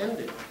unrest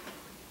ended.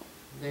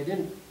 They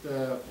didn't,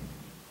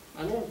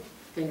 I don't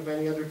think of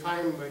any other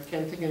time, I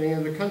can't think of any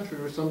other country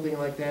where something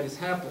like that has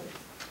happened.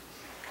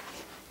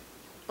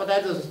 But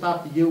that doesn't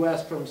stop the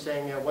U.S. from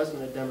saying it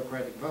wasn't a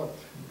democratic vote.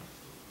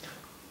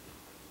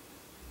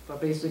 But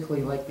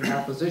basically, like the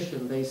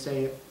opposition, they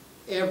say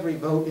every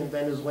vote in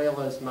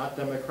Venezuela is not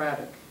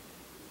democratic.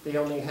 They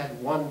only had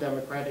one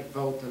democratic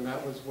vote, and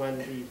that was when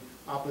the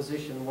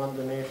opposition won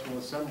the National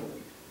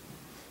Assembly.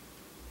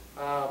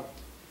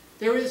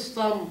 There is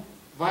some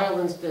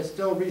violence that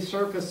still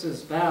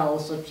resurfaces now,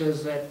 such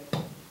as that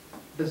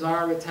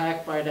bizarre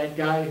attack by that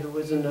guy who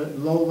was a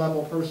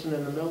low-level person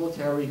in the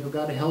military who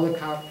got a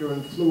helicopter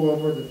and flew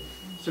over the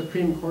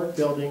Supreme Court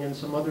building and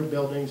some other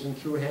buildings and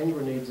threw hand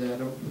grenades at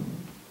him,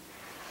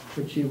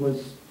 which he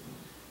was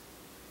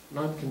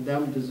not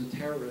condemned as a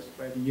terrorist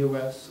by the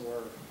U.S.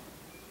 or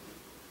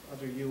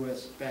other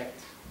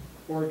U.S.-backed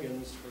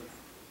organs.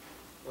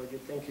 Or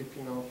you'd think if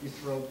you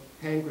throw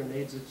hand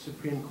grenades at the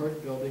Supreme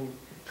Court building,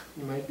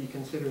 you might be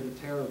considered a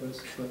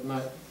terrorist, but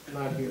not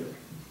here.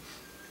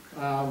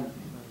 Not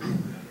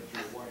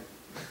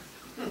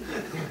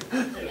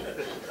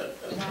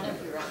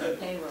if you're on the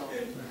payroll.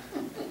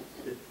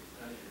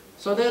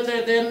 So then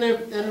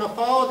in the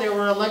fall, there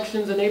were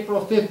elections on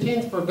April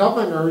 15th for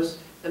governors,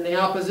 and the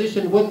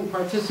opposition wouldn't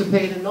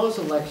participate in those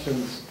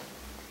elections.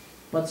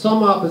 But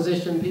some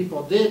opposition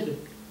people did.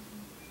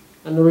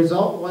 And the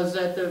result was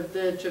that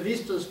the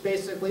Chavistas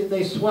basically,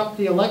 they swept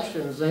the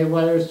elections.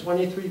 There's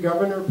 23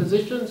 governor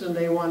positions, and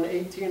they won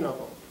 18 of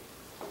them.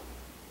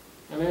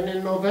 And then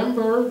in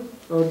November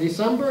or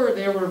December,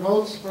 there were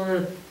votes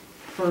for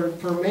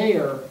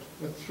mayor,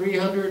 with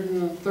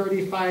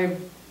 335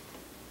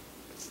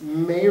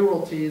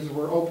 mayoralties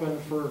were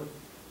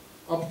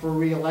up for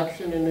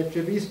re-election, and the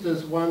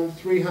Chavistas won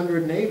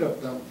 308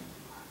 of them.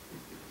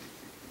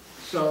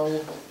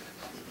 So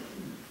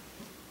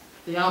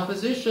the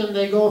opposition,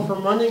 they go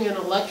from running in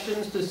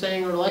elections to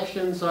saying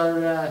elections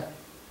are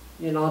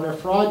you know, they're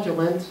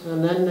fraudulent,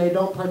 and then they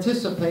don't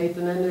participate,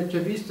 and then the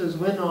Chavistas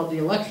win all the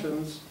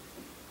elections.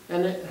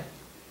 And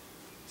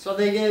so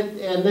they get,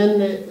 and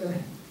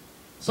then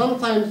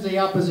sometimes the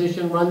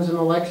opposition runs in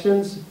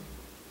elections,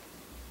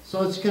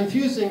 so it's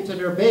confusing to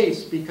their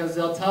base because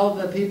they'll tell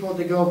the people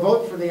to go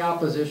vote for the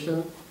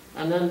opposition,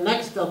 and then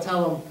next they'll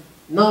tell them,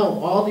 no,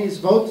 all these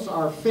votes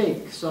are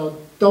fake, so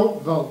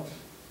don't vote.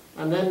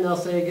 And then they'll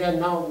say again,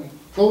 no,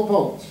 go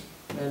vote,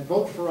 and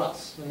vote for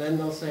us. And then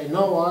they'll say,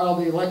 no, all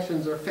the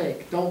elections are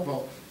fake, don't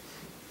vote.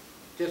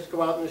 Just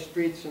go out in the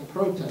streets and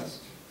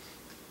protest.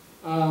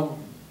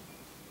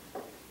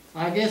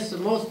 I guess the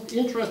most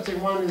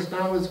interesting one is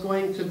now is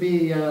going to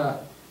be,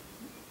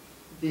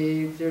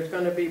 there's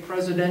going to be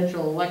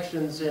presidential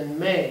elections in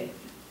May.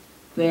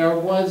 There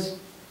was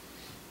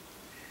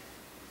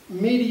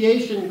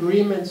mediation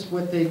agreements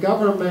with the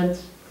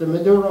government, the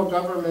Maduro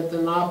government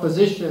and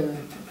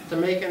opposition, to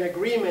make an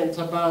agreement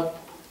about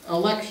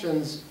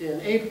elections in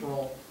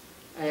April.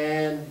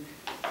 And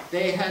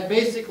they had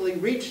basically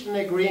reached an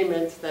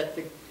agreement that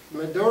the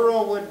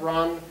Maduro would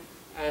run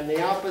and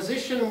the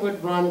opposition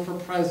would run for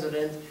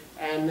president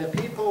and the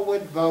people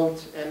would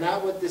vote and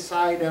that would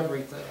decide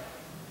everything.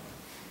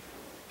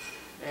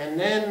 And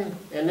then,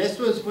 and this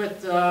was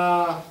with,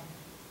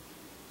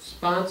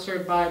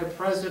 sponsored by the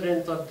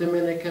president of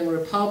Dominican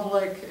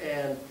Republic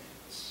and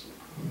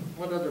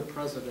what other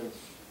presidents?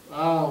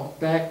 Oh,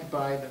 backed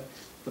by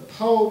the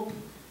Pope.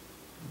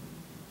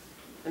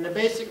 And they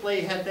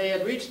basically they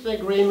had reached an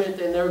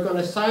agreement and they were going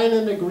to sign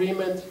an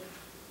agreement,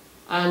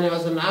 and it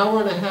was an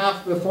hour and a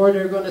half before they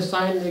were going to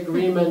sign the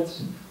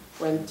agreement.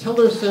 When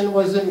Tillerson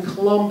was in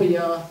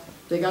Colombia,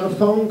 they got a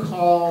phone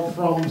call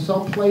from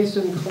someplace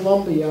in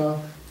Colombia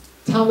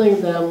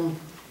telling them,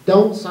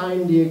 don't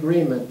sign the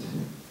agreement.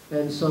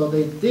 And so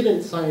they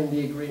didn't sign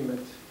the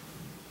agreement.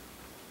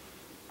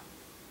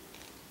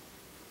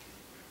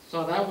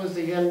 So that was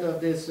the end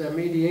of this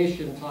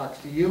mediation talks.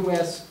 The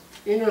U.S.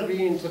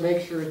 intervened to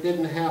make sure it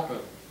didn't happen.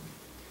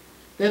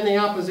 Then the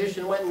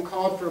opposition went and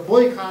called for a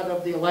boycott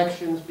of the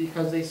elections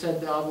because they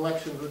said the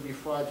elections would be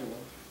fraudulent,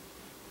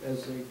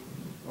 as they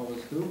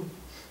always do,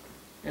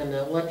 and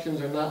the elections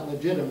are not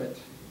legitimate.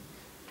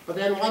 But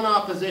then one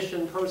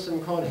opposition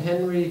person called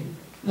Henry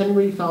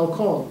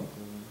Falcon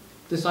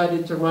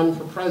decided to run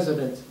for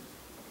president,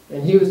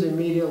 and he was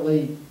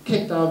immediately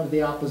kicked out of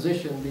the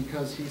opposition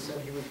because he said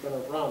he was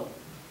going to run.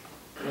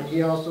 And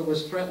he also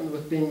was threatened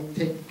with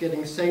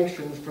getting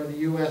sanctions for the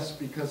U.S.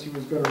 because he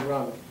was going to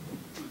run.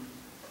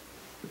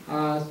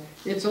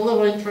 It's a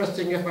little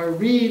interesting if I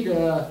read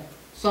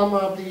some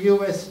of the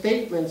U.S.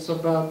 statements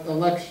about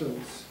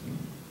elections.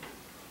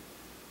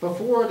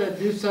 Before the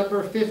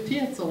December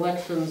 15th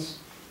elections,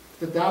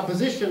 the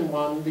opposition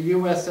won, the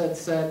U.S. had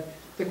said,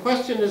 the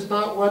question is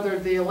not whether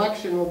the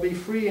election will be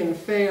free and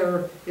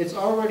fair. It's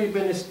already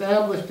been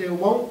established it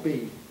won't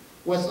be.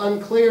 What's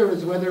unclear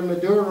is whether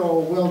Maduro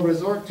will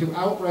resort to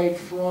outright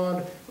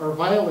fraud or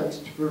violence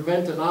to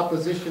prevent an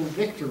opposition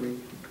victory.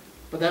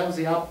 But that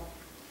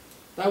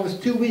was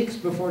 2 weeks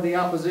before the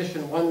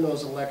opposition won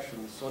those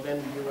elections. So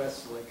then the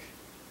U.S.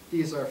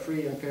 these are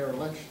free and fair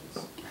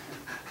elections.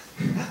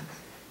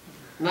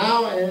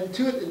 Now,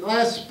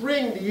 last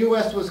spring, the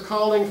U.S. was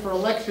calling for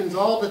elections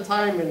all the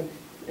time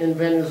in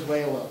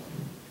Venezuela,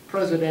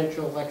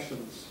 presidential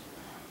elections,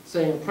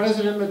 saying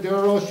President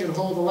Maduro should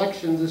hold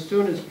elections as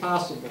soon as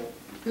possible.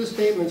 This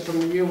statement's from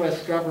the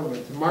U.S.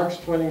 government, March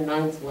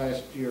 29th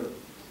last year.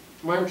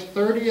 March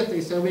 30th,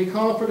 they said, we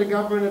call for the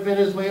government of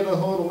Venezuela to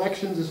hold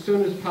elections as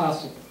soon as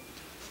possible.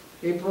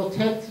 April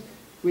 10th,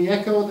 we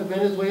echo the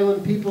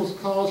Venezuelan people's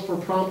calls for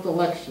prompt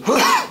elections.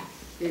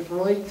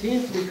 April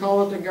 18th, we call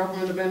on the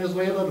government of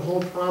Venezuela to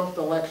hold prompt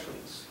elections.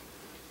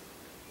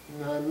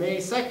 May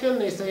 2nd,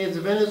 they say it's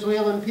the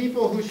Venezuelan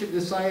people who should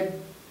decide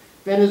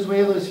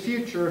Venezuela's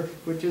future,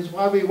 which is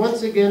why we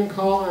once again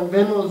call on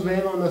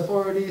Venezuelan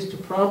authorities to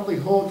promptly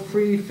hold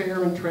free,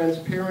 fair, and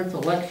transparent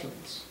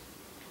elections.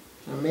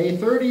 On May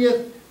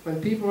 30th, when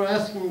people are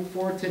asking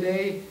for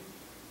today,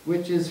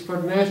 which is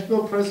for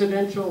national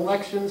presidential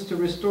elections to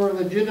restore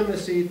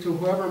legitimacy to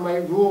whoever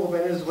might rule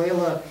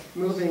Venezuela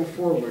moving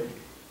forward.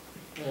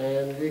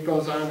 And it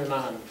goes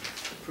on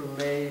from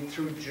May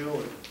through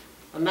June.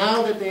 And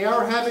now that they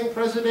are having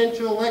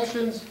presidential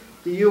elections,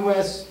 the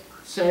U.S.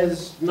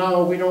 says,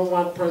 no, we don't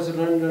want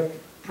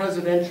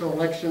presidential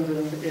elections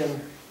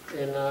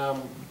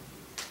in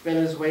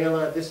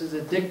Venezuela. This is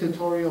a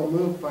dictatorial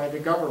move by the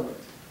government.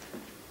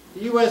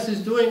 The U.S.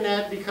 is doing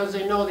that because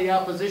they know the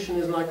opposition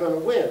is not going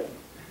to win.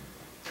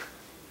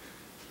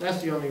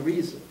 That's the only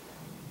reason.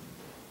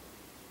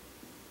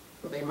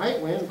 Well, they might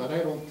win, but I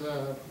don't...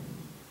 the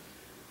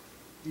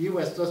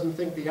U.S. doesn't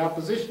think the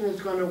opposition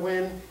is going to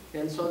win,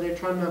 and so they're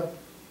trying to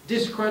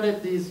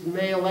discredit these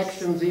May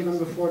elections even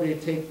before they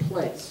take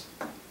place.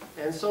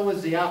 And so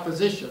is the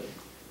opposition,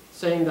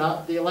 saying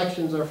that the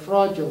elections are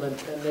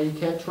fraudulent and they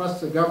can't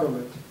trust the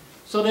government.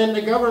 So then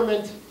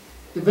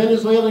the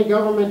Venezuelan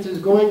government is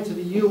going to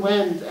the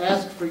UN to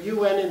ask for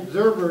UN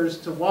observers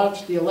to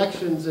watch the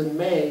elections in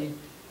May,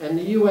 And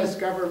the US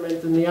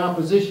government and the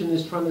opposition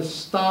is trying to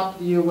stop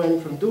the UN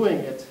from doing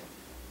it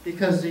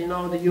because they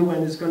know the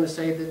UN is going to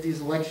say that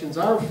these elections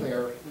are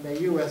fair, and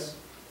the US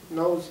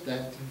knows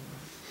that.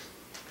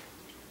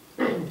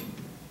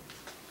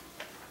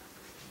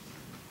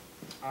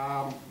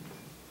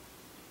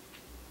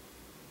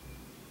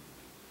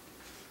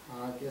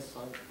 I guess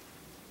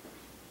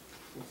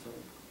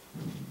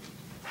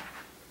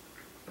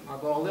I'll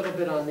go a little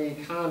bit on the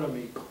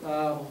economy.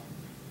 Like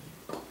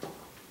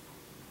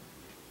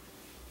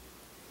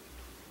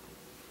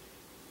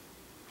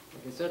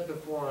I said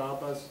before,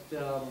 almost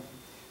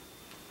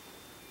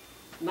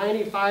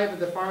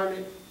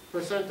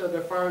 95% of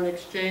the foreign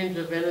exchange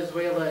that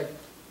Venezuela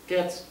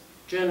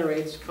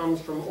generates comes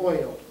from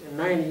oil, and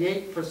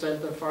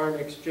 98% of foreign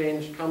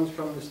exchange comes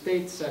from the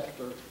state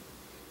sector.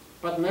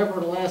 But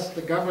nevertheless,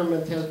 the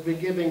government has been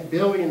giving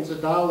billions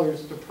of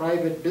dollars to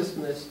private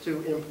business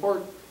to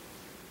import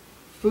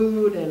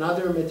food and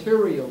other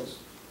materials.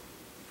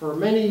 For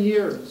many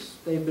years,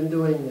 they've been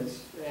doing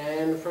this.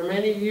 And for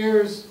many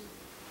years,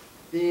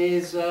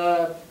 these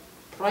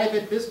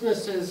private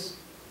businesses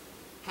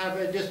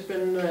have just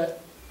been, the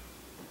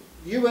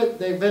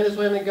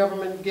Venezuelan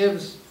government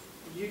gives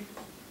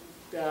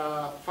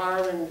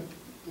foreign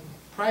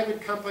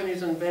private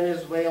companies in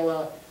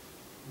Venezuela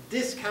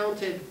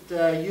discounted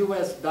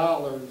US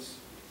dollars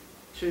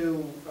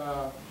to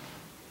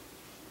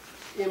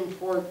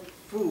import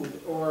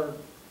food or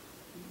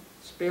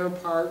spare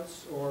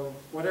parts or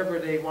whatever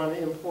they want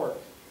to import.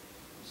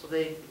 So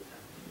they,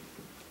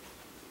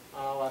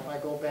 if I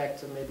go back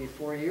to maybe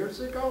 4 years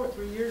ago or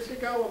 3 years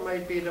ago, it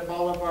might be the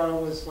bolivar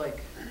was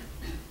like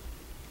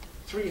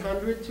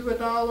 300 to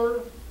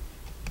 $1,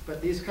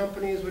 but these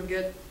companies would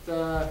get,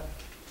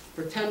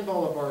 for 10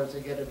 bolivars,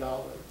 they get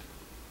 $1.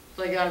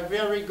 So they got a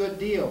very good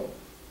deal.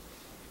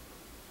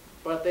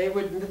 But they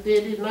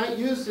did not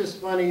use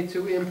this money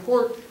to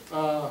import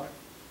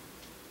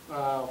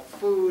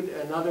food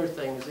and other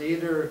things. They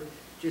either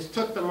just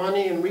took the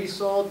money and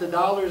resold the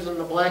dollars in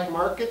the black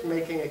market,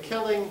 making a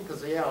killing,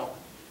 because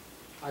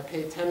I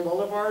pay 10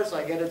 bolivars,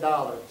 I get $1.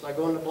 So I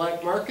go in the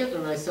black market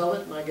and I sell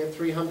it and I get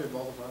 300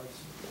 bolivars.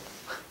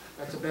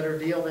 That's a better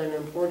deal than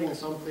importing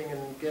something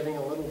and getting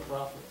a little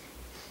profit.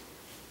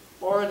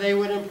 Or they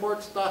would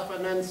import stuff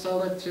and then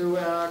sell it to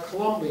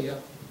Colombia.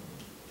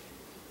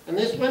 And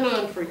this went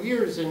on for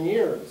years and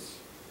years.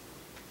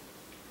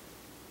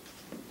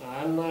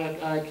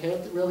 I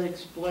can't really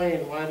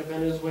explain why the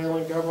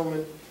Venezuelan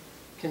government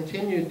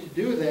continued to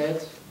do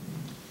that,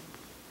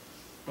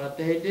 but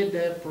they did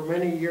that for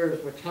many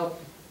years, which helped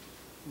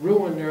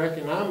ruin their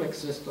economic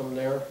system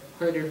there,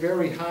 created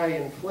very high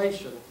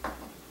inflation.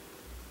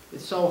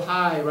 It's so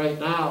high right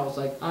now. It's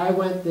like I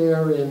went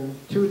there in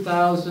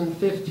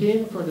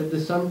 2015 for the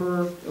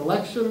December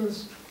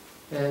elections,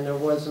 and it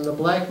was in the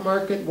black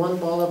market.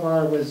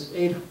 $1 was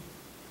 $8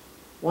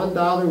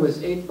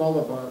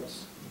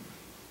 bolivars.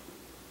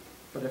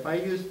 But if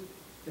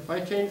I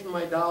changed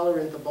my dollar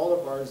into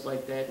bolivars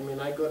like that, I mean,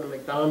 I go to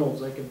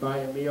McDonald's, I could buy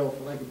a meal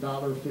for like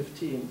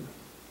 $1.15.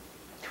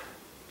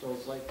 So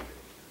it's like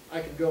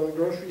I could go in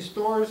grocery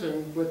stores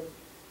and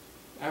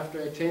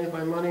after I changed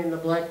my money in the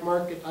black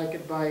market, I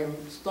could buy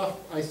stuff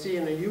I see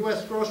in the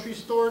U.S. grocery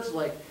stores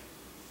like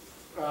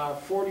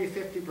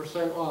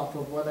 40–50% off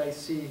of what I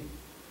see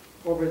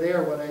over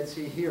there, what I'd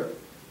see here.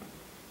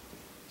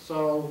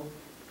 So,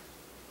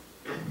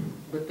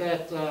 with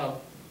that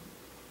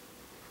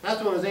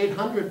when it was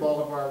 800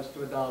 bolivars to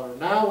 $1.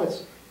 Now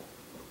it's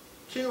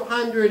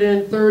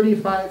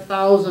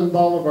 235,000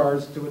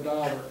 bolivars to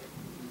 $1.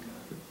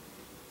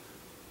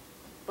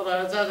 But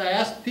as I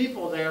asked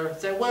people there,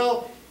 say,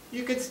 well,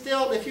 you could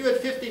still, if you had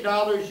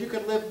 $50, you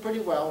could live pretty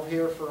well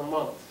here for a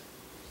month.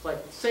 It's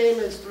like the same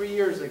as 3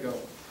 years ago.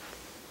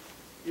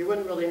 You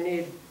wouldn't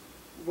really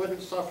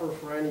wouldn't suffer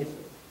for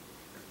anything.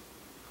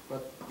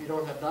 But if you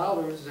don't have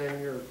dollars,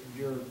 then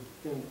you're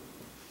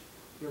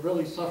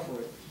really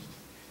suffering.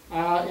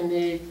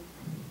 The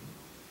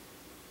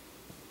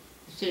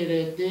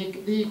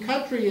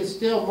country is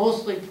still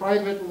mostly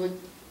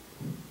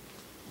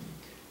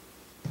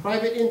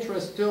private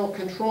interests still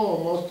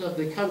control most of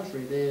the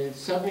country.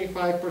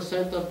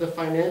 75% of the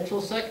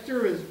financial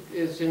sector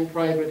is in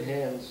private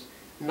hands.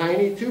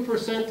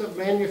 92% of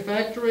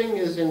manufacturing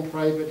is in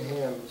private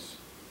hands.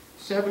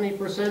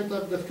 70%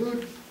 of the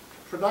food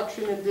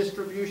production and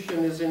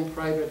distribution is in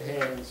private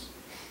hands.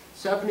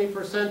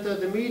 70%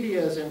 of the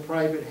media is in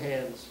private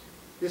hands.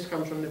 This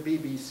comes from the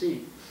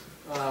BBC.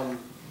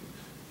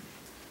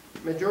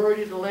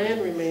 Majority of the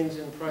land remains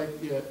in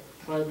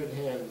private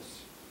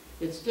hands.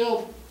 It's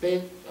still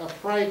a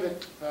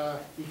private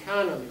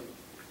economy.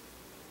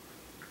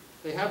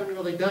 They haven't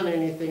really done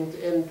anything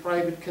in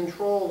private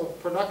control of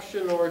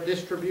production or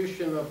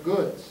distribution of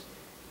goods.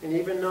 And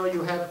even though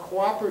you have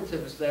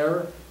cooperatives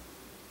there,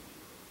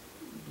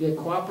 the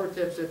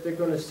cooperatives, if they're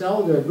going to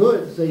sell their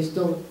goods, they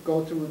still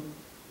go to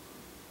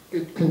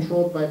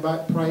controlled by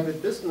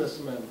private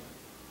businessmen.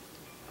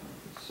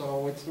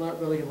 So it's not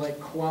really like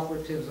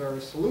cooperatives are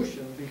a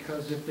solution,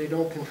 because if they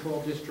don't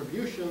control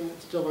distribution,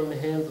 it's still in the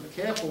hands of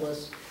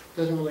capitalists,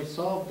 doesn't really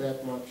solve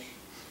that much.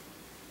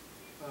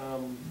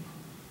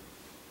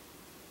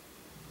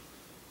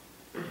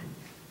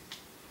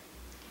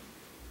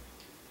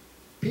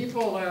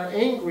 People are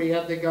angry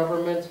at the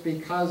government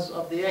because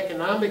of the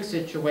economic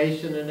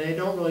situation, and they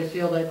don't really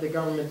feel like the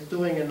government's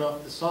doing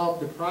enough to solve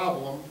the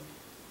problem.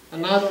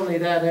 And not only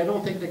that, I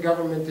don't think the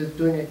government is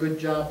doing a good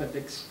job of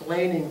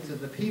explaining to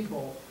the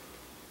people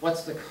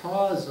what's the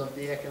cause of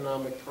the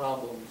economic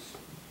problems.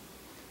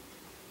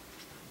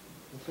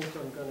 I think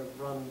I'm going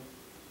to run,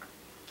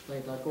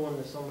 like I'll go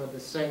into some of the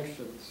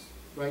sanctions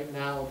right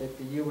now that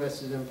the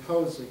U.S. is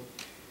imposing.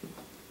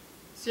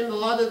 See, a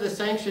lot of the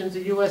sanctions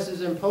the U.S.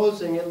 is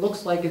imposing, it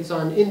looks like it's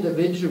on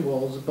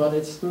individuals, but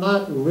it's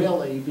not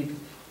really. Because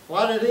a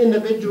lot of the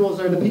individuals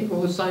are the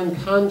people who sign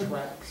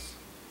contracts.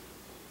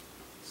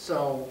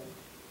 So,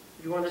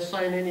 if you want to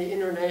sign any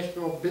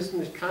international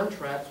business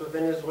contracts with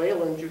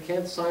Venezuelans, you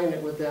can't sign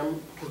it with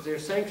them because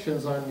there's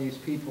sanctions on these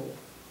people.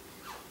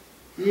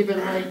 Even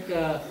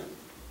like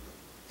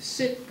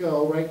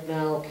Citgo right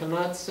now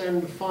cannot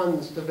send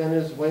funds to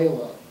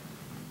Venezuela.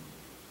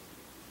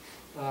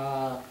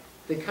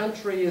 The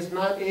country is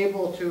not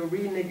able to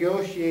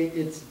renegotiate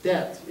its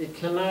debt. It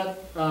cannot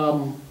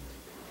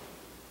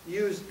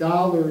use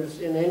dollars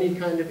in any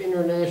kind of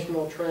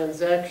international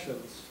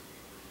transactions.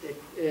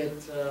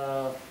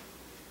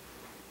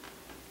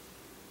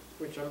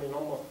 Which I mean,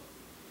 almost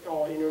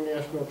all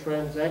international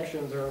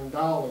transactions are in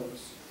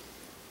dollars.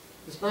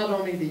 It's not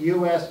only the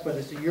U.S., but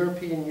it's the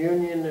European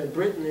Union and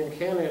Britain and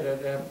Canada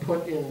that have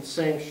put in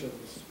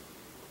sanctions.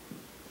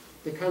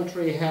 The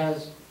country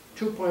has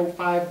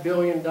 $2.5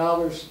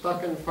 billion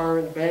stuck in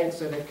foreign banks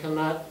that it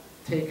cannot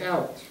take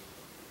out.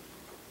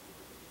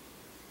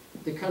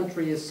 The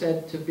country is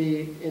said to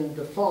be in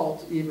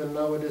default, even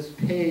though it has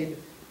paid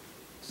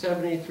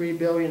 $73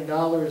 billion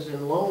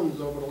in loans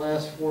over the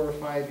last 4 or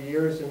 5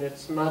 years, and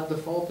it's not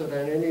defaulted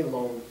on any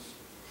loans.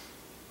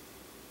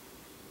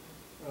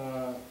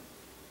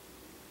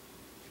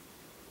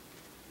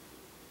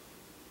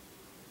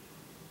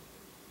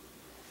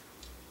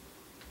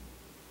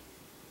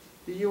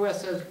 The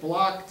U.S. has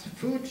blocked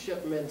food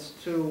shipments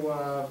to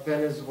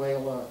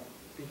Venezuela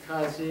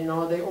because, you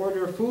know, they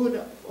order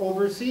food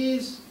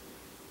overseas.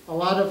 A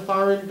lot of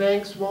foreign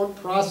banks won't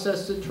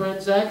process the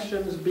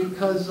transactions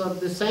because of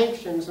the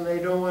sanctions, and they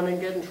don't want to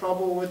get in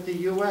trouble with the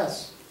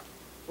U.S.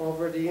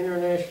 over the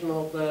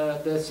international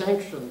the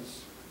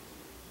sanctions.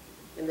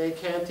 And they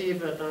can't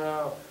even,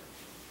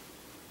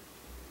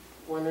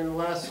 when in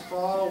last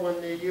fall, when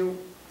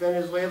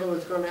Venezuela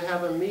was going to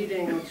have a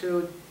meeting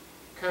to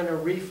kind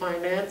of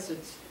refinance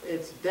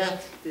its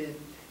debt, the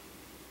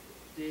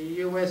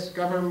U.S.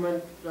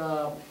 government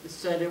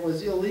said it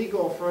was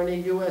illegal for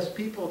any U.S.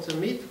 people to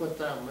meet with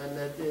them, and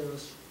that it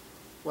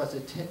was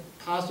a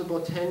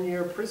possible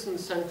 10-year prison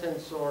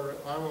sentence or,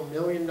 I don't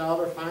know, $1 million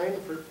fine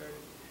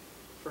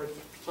for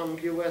some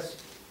U.S.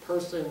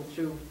 person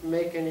to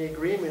make any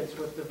agreements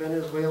with the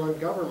Venezuelan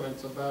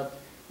government about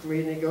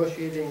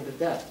renegotiating the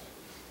debt.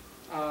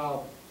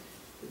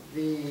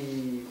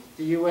 The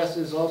U.S.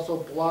 has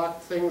also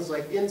blocked things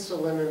like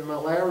insulin and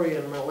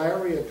malaria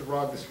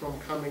drugs from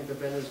coming to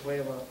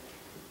Venezuela.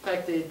 In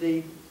fact,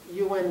 the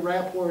UN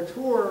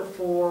rapporteur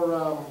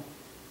for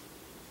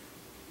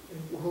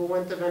who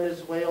went to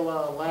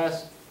Venezuela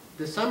last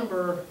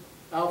December,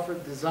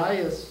 Alfred de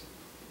Zayas,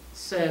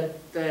 said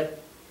that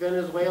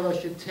Venezuela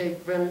should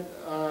take the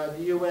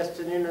U.S.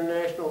 to the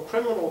International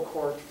Criminal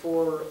Court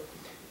for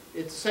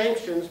its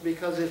sanctions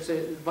because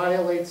it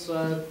violates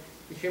the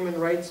human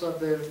rights of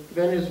the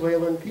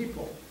Venezuelan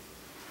people.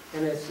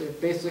 And it's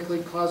basically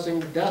causing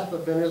the death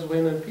of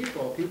Venezuelan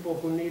people. People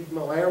who need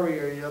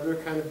malaria or other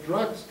kind of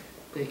drugs,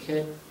 they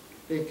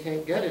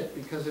can't get it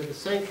because of the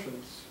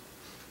sanctions.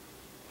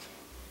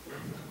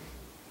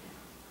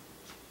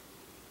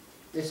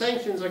 The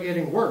sanctions are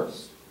getting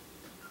worse,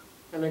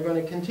 and they're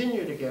going to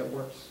continue to get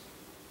worse.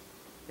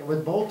 And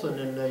with Bolton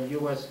in the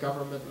U.S.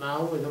 government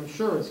now, and I'm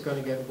sure it's going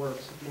to get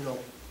worse. You know,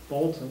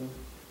 Bolton,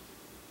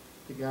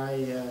 the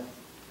guy,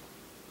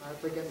 I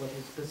forget what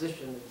his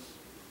position is.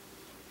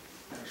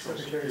 National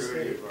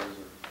Security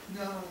Advisor.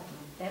 No.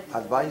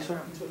 Advisor?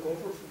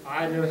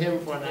 I knew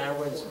him when I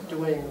was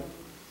doing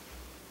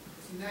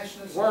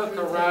National work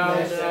Security around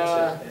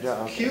Advisor.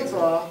 Yeah, okay.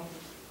 Cuba.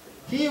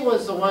 He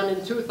was the one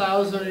in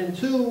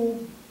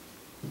 2002,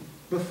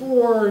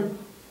 before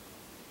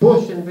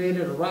Bush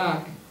invaded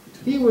Iraq,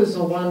 he was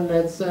the one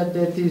that said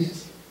that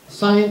these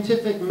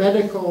scientific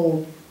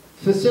medical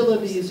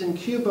facilities in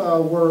Cuba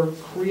were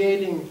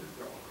creating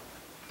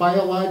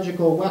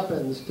biological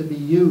weapons to be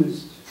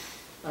used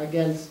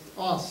against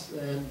us,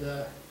 and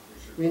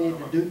we need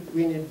to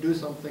do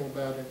something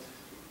about it.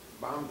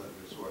 Bomb them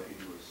is what he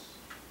was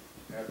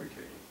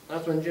advocating.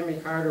 That's when Jimmy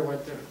Carter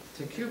went to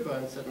Cuba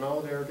and said,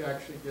 no, they're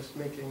actually just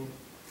making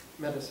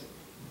medicine.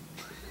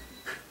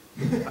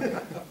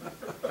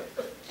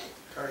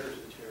 Carter's a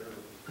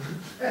terrorist.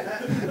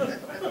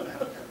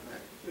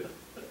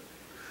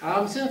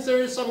 Since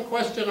there is some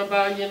question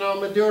about, you know,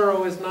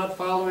 Maduro is not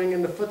following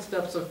in the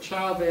footsteps of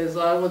Chavez,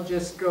 I will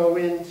just go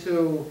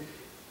into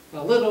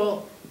a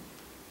little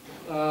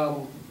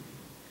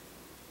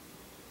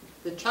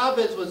that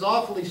Chavez was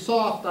awfully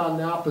soft on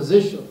the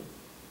opposition.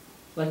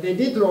 Like they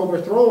did to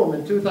overthrow him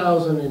in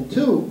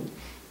 2002.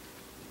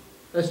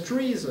 That's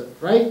treason,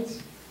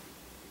 right?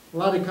 A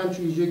lot of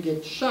countries you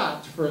get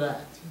shot for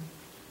that.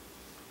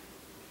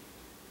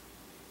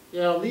 You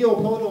know,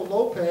 Leopoldo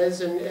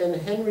Lopez and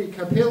Enrique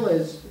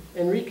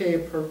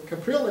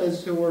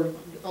Capriles, who were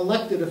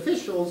elected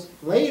officials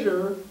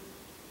later,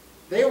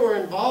 they were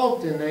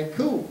involved in that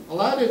coup. A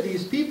lot of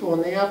these people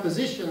in the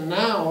opposition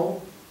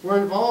now were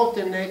involved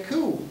in that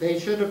coup. They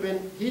should have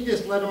been, he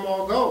just let them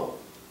all go,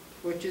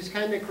 which is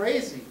kind of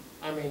crazy.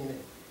 I mean,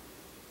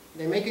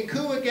 they make a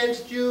coup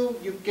against you,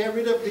 you get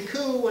rid of the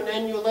coup, and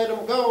then you let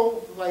them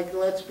go, like,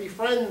 let's be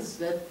friends.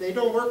 They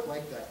don't work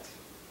like that.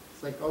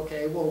 It's like,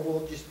 okay, well,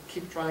 we'll just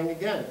keep trying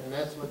again. And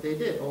that's what they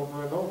did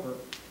over and over.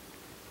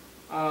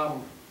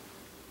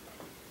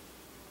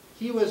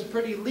 He was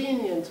pretty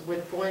lenient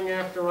with going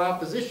after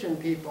opposition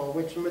people,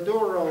 which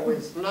Maduro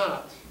is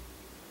not.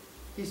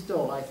 He's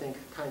still, I think,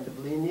 kind of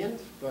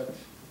lenient, but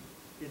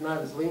he's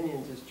not as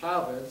lenient as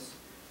Chavez.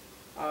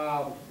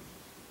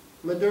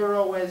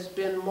 Maduro has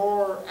been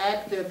more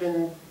active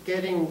in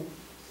getting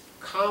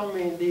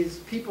these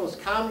people's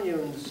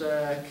communes,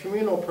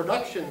 communal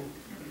production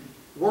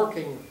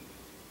working.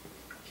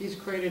 He's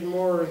created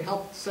more,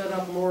 helped set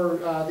up more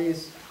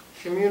these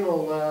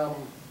communal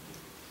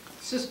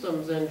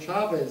systems than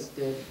Chavez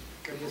did.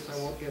 I guess I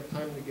won't get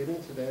time to get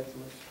into that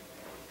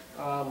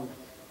much.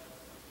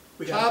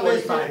 We got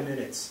Chavez 45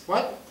 minutes.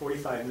 What?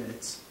 45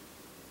 minutes.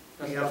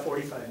 We That's got what-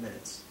 45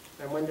 minutes.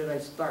 And when did I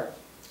start?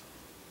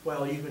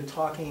 Well, you've been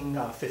talking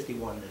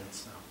 51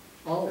 minutes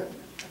now. Oh.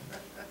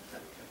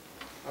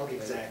 Okay.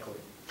 Exactly.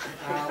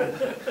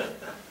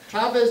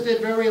 Chavez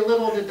did very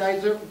little to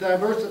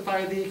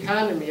diversify the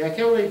economy. I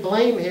can't really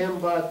blame him,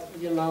 but,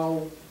 you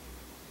know,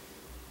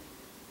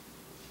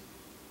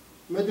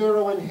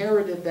 Maduro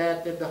inherited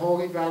that the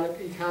whole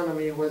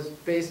economy was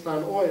based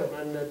on oil,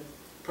 and the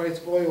price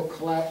of oil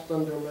collapsed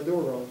under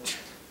Maduro.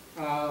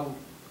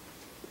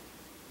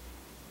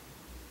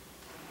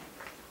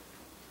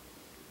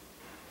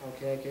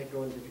 Okay, I can't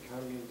go into the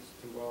communists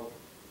too well.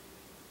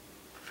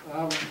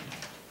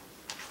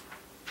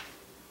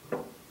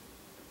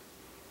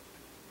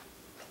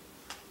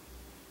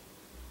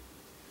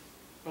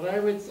 But I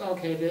would,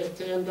 okay,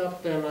 to end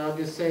up then, I'll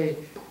just say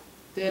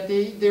that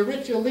the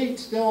rich elite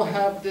still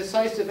have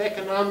decisive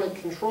economic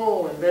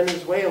control in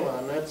Venezuela,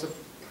 and that's a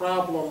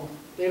problem.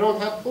 They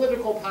don't have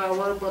political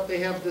power, but they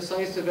have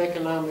decisive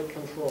economic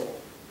control.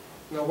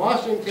 Now,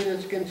 Washington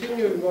is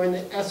continuing going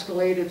to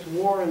escalate its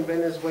war in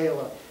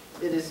Venezuela.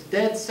 It is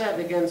dead set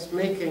against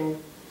letting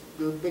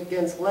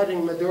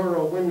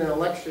Maduro win the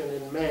election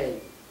in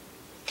May.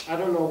 I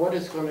don't know what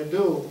it's going to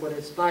do, but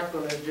it's not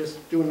going to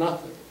just do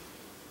nothing.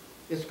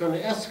 It's going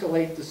to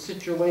escalate the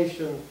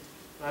situation.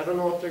 I don't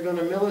know if they're going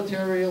to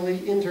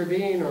militarily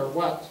intervene or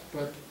what,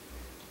 but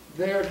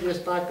they're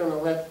just not going to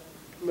let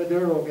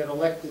Maduro get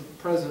elected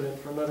president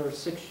for another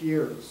 6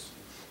 years.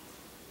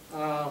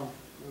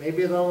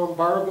 Maybe they'll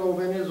embargo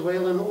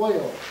Venezuelan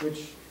oil,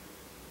 which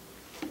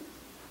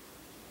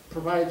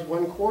provides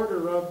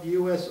 1/4 of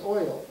U.S.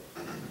 oil.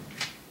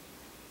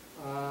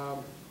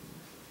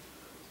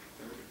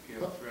 If you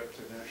have a threat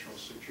to national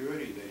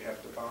security, they have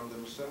to bomb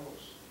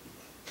themselves.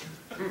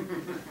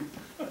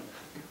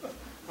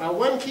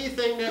 One key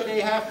thing that they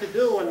have to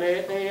do, and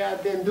they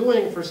have been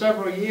doing for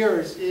several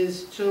years,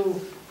 is to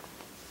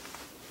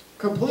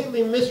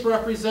completely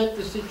misrepresent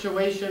the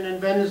situation in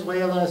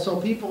Venezuela so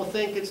people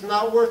think it's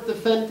not worth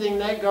defending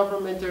that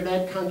government or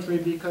that country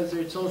because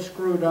they're so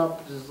screwed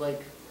up. It's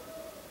like,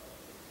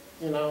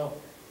 you know,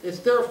 it's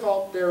their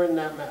fault they're in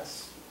that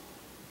mess.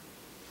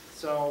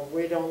 So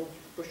we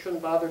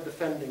shouldn't bother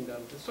defending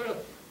them. It's sort of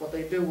what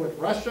they do with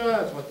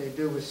Russia, it's what they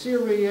do with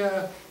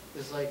Syria.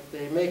 It's like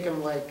they make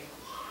them like,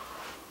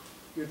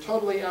 you're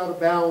totally out of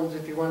bounds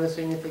if you want to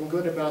say anything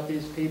good about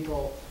these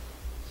people.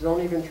 So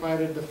don't even try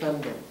to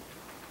defend them.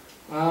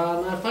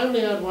 Now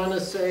finally I'd want to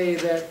say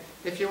that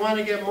if you want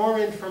to get more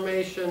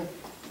information,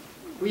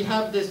 we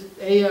have this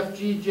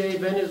AFGJ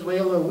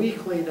Venezuela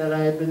Weekly that I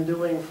have been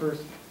doing for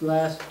the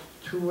last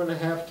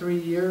 2.5, 3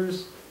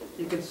 years.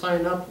 You can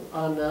sign up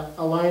on the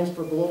Alliance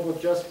for Global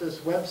Justice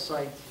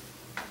website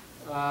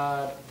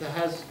that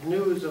has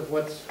news of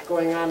what's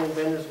going on in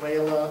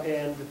Venezuela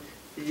and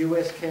the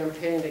U.S.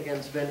 campaign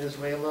against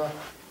Venezuela.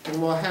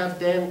 And we'll have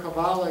Dan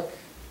Kovalik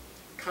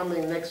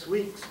coming next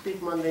week,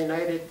 speak Monday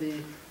night at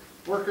the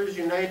Workers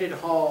United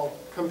Hall,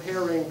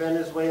 comparing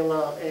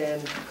Venezuela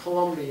and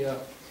Colombia.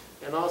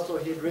 And also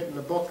he'd written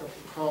a book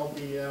called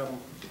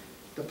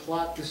The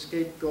Plot to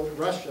Scapegoat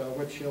Russia,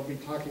 which he'll be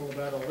talking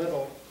about a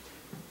little.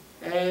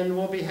 And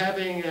we'll be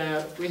having,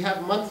 we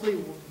have monthly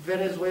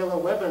Venezuela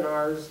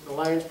webinars, the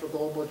Alliance for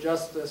Global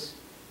Justice,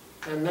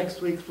 and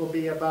next week's will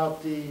be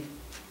about the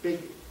big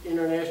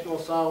International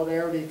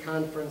Solidarity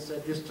Conference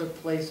that just took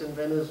place in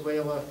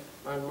Venezuela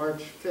on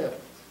March 5th.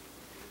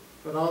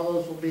 But all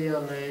those will be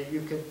on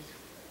you could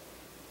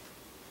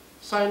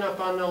sign up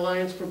on the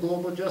Alliance for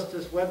Global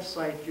Justice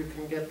website, you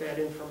can get that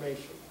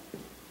information.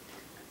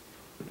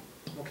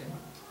 Okay.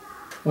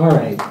 All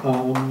right,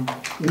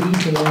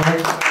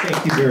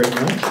 thank you very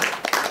much.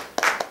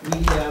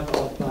 We have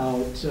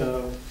about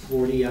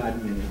 40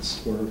 odd minutes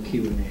for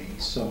Q&A,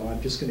 so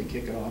I'm just going to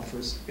kick it off for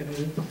a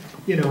second.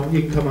 You know,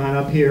 you can come on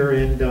up here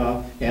and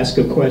ask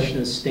a question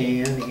of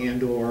Stan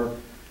and or,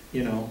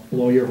 you know,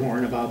 blow your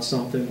horn about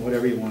something,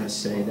 whatever you want to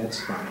say,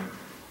 that's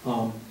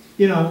fine.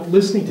 You know,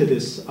 listening to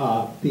this,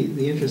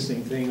 the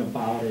interesting thing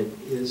about it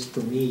is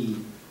for me,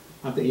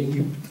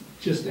 you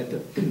just at the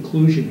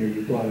conclusion here,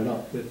 you brought it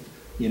up with,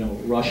 you know,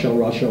 Russia,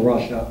 Russia,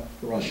 Russia,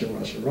 Russia,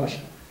 Russia,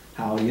 Russia.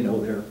 How, you know,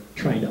 they're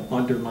trying to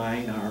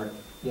undermine our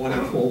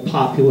wonderful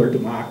popular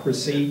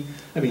democracy.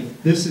 I mean,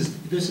 this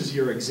is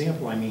your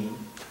example. I mean,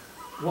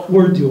 what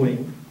we're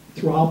doing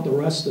throughout the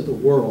rest of the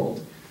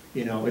world,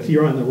 you know, if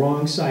you're on the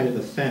wrong side of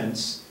the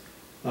fence,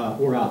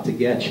 we're out to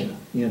get you.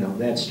 You know,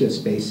 that's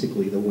just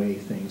basically the way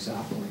things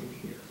operate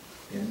here.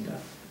 And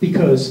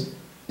because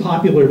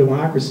popular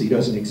democracy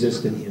doesn't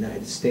exist in the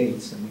United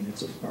States. I mean,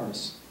 it's a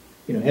farce.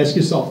 You know, ask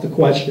yourself the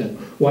question,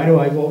 why do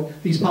I vote?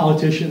 These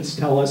politicians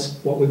tell us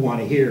what we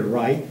want to hear,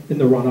 right, in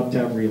the run-up to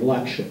every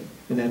election.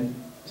 And then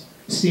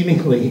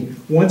seemingly,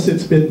 once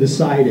it's been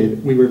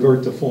decided, we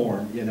revert to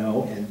form, you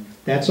know, and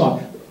that's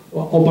off.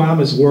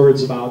 Obama's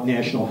words about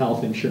national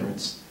health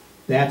insurance,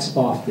 that's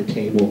off the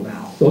table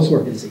now. Those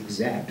were his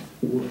exact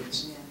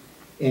words.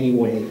 Yeah.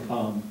 Anyway,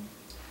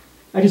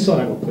 I just thought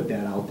I would put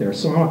that out there.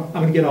 So I'm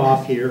going to get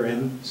off here,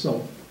 and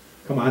so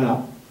come on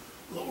up.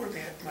 Lower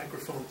that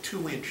microphone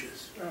 2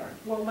 inches. All right.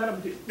 Well, let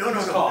him do. No,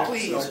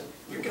 please. So,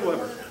 You're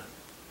whoever. gonna-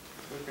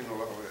 We can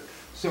allow it.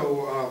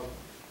 So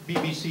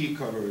BBC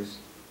covers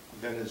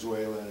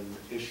Venezuelan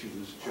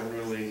issues,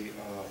 generally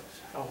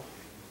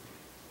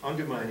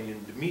undermining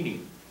and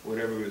demeaning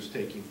whatever is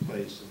taking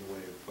place in the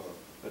way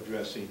of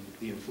addressing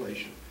the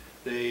inflation.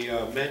 They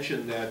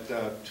mentioned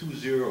that 2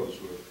 zeros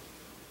were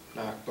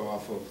knocked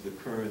off of the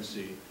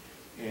currency,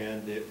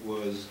 and it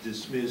was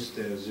dismissed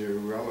as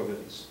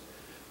irrelevance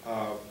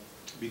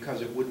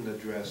because it wouldn't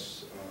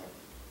address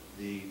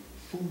the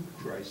food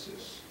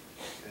crisis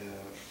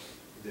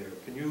there.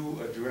 Can you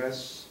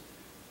address,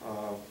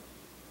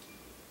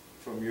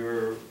 from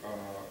your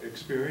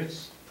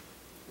experience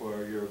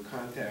or your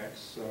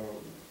contacts,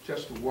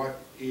 just what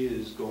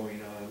is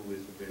going on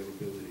with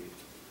availability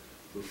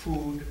for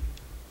food,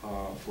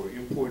 for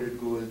imported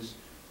goods,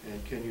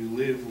 and can you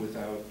live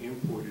without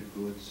imported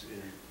goods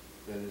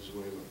in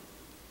Venezuela?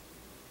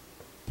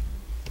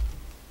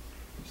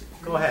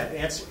 Go ahead,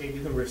 answer. You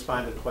can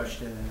respond to the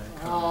question. And then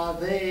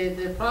comment.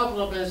 The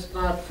problem is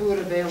not food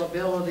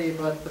availability,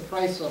 but the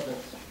price of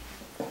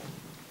it.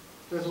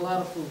 There's a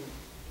lot of food.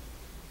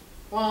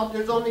 Well,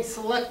 there's only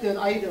selected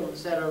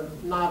items that are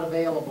not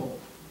available,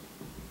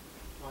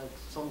 like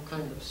some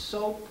kind of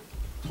soap,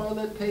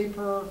 toilet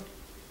paper,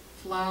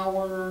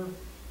 flour,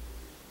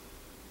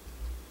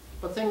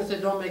 but things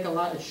that don't make a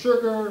lot of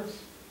sugar.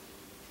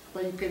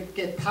 But you could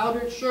get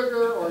powdered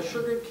sugar or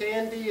sugared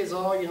candy is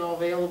all, you know,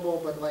 available,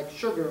 but like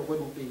sugar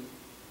wouldn't be.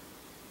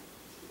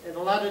 And a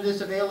lot of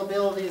this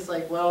availability is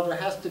like, well, there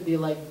has to be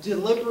like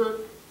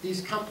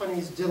these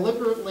companies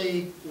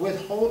deliberately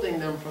withholding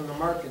them from the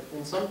market.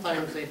 And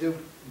sometimes they do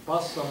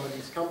bust some of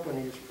these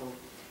companies from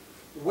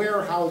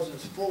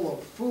warehouses full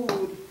of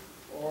food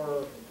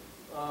or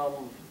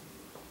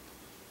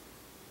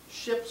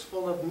ships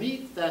full of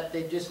meat that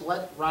they just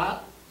let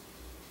rot.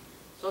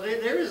 So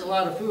there is a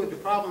lot of food. The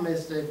problem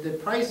is the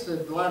price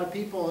of a lot of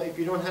people, if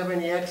you don't have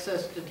any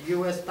access to the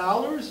US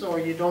dollars or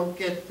you don't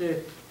get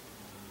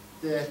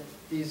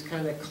these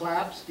kind of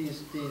claps,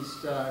 these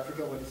I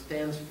forget what it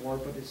stands for,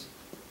 but it's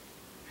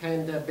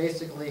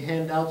basically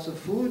handouts of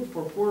food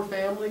for poor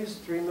families,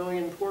 3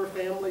 million poor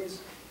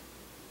families,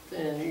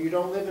 and you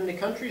don't live in the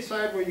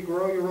countryside where you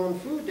grow your own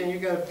food, then you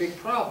got a big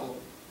problem.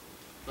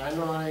 I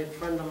know a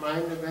friend of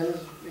mine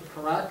in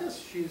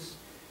Caracas,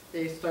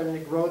 they're starting to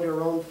grow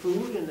their own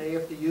food, and they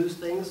have to use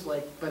things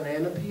like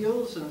banana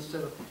peels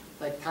instead of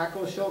like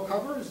taco shell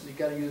covers. You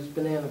got to use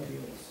banana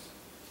peels.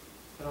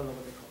 I don't know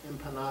what they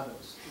call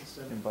empanadas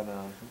instead of.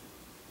 Empanada.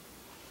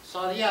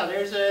 So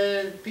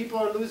yeah, people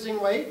are losing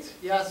weight.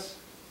 Yes,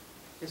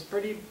 it's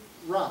pretty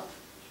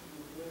rough,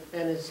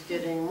 and it's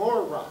getting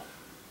more rough.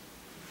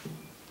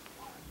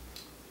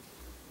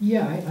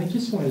 Yeah, I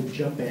just want to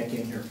jump back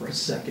in here for a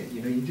second.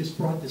 You know, you just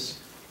brought this,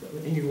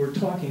 and you were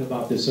talking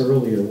about this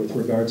earlier with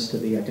regards to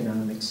the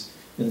economics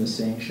and the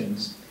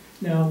sanctions.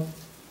 Now,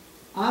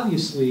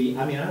 obviously,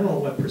 I mean, I don't know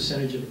what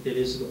percentage of it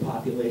is of the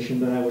population,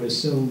 but I would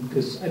assume,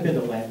 because I've been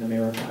to Latin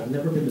America, I've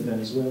never been to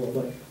Venezuela,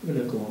 but I've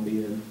been to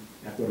Colombia and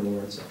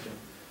Ecuador, etc.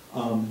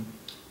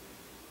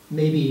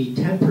 Maybe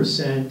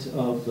 10%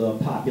 of the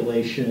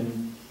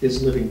population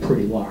is living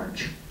pretty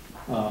large.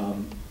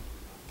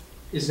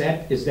 Is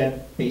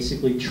that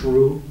basically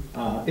true?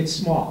 It's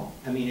small.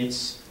 I mean,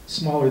 it's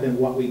smaller than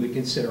what we would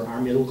consider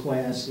our middle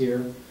class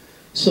here.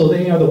 So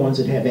they are the ones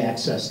that have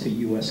access to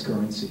U.S.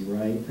 currency,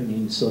 right? I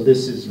mean, so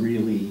this is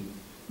really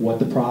what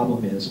the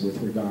problem is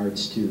with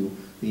regards to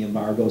the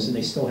embargoes. And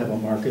they still have a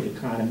market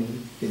economy.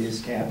 It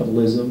is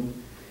capitalism.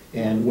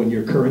 And when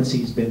your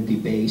currency's been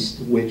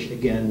debased, which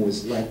again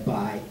was led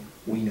by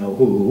we know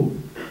who.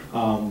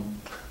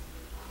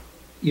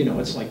 You know,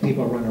 it's like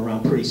people running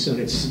around pretty soon.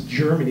 It's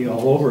Germany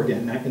all over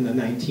again in the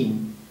late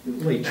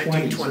 20s,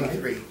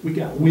 1923. right? We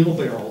got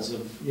wheelbarrows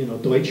of, you know,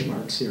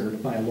 Deutschmarks here to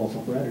buy a loaf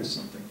of bread or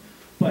something.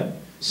 But,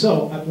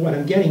 so what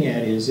I'm getting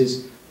at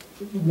is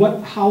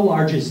how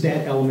large is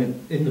that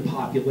element in the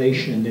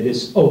population that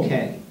is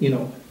okay, you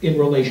know, in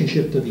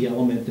relationship to the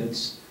element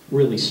that's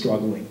really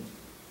struggling?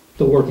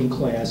 The working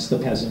class, the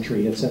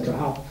peasantry, et cetera.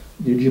 How,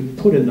 did you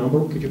put a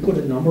number, could you put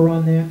a number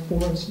on that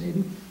for us,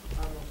 maybe?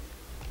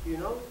 You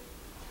know?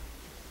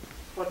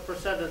 What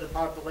percent of the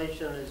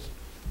population is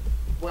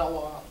well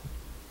off?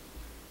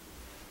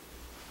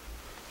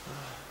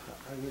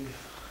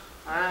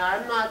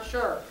 I'm not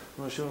sure.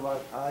 Not sure,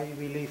 but I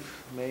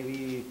believe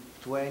maybe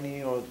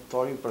 20 or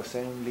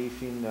 30%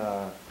 live in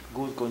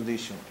good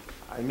condition.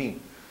 I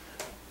mean,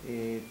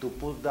 to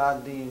put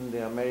that in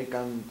the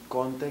American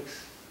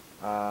context,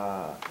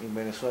 in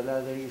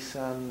Venezuela there is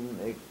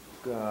an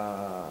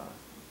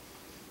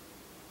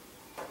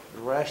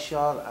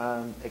racial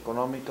and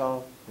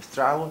economical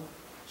struggle.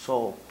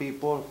 So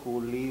people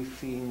who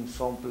live in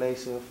some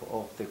places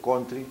of the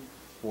country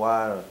who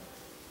are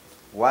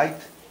white,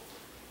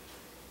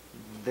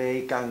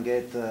 they can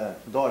get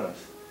dollars.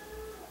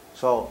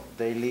 So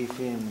they live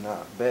in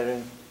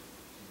better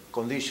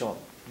condition.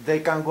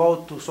 They can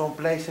go to some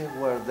places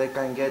where they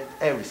can get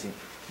everything,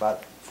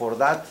 but for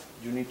that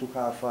you need to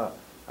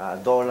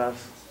have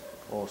dollars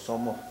or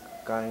some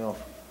kind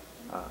of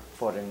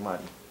foreign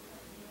money.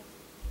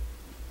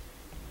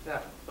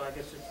 Yeah, so I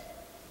guess it's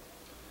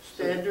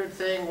standard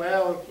thing,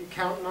 well, you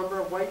count number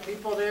of white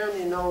people there and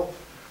you know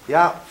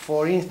Yeah,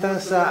 for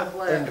instance,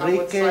 what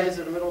Enrique size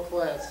of the middle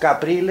class.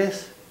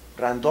 Capriles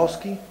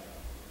Randowski,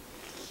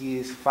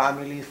 his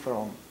family is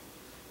from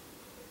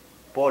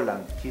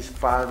Poland. He's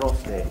part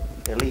of the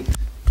elite.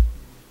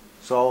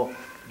 So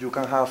you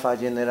can have a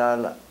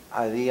general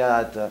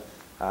idea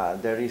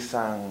that there is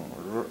some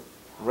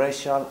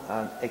racial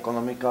and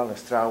economical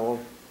struggle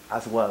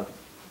as well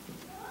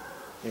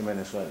in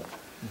Venezuela.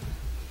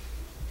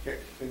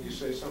 Can you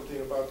say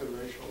something about the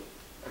racial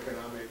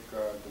economic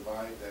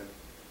divide that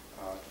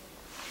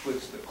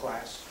splits the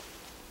class?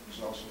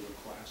 There's also the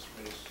class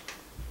base.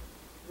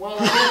 Well,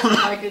 I guess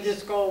if I could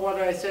just go what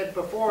I said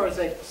before, is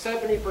like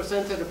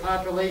 70% of the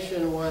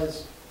population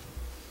was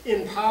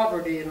in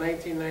poverty in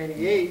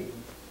 1998.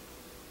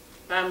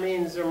 That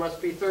means there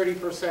must be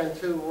 30%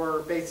 who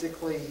were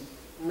basically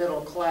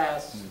middle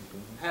class,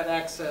 had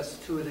access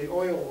to the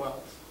oil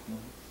wells.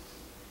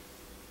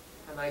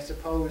 And I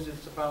suppose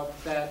it's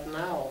about that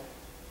now.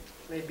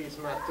 Maybe it's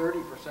not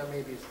 30%,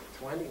 maybe it's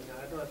 20,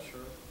 I'm not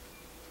sure.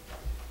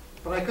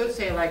 But I could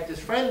say, like this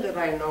friend that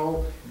I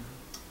know,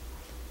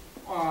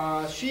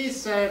 she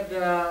said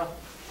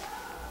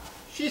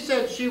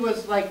she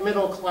was like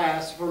middle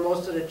class for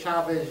most of the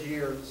Chavez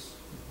years.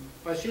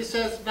 But she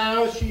says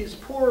now she's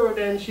poorer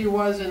than she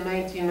was in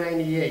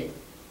 1998.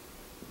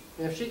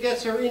 And if she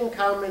gets her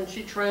income and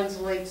she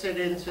translates it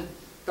into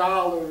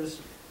dollars,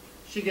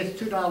 she gets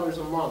 $2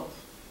 a month.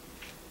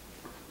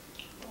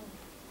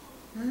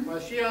 Well,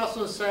 she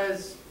also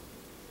says,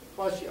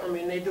 well, I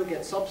mean, they do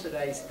get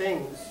subsidized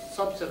things,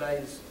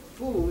 subsidized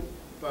food,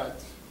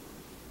 but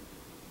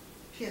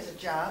She has a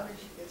job and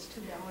she gets $2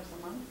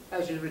 a month?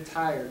 as she's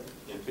retired.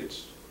 If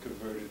it's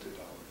converted to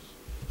dollars.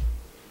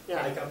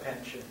 Yeah, Like a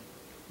pension.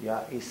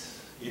 Yeah, it's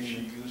If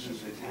she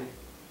uses it,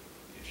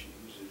 if she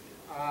uses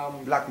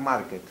it, black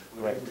market,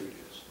 right? whatever it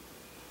is.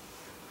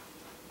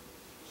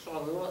 so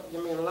I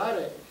mean, a lot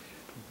of,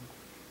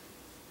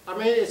 I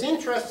mean, it's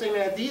interesting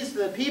that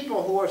the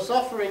people who are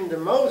suffering the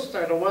most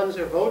are the ones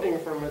who are voting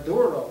for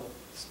Maduro.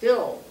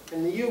 Still,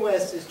 and the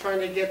U.S. is trying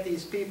to get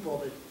these people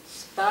to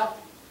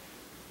stop,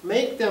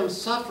 make them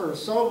suffer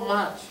so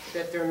much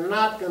that they're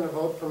not going to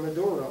vote for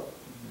Maduro.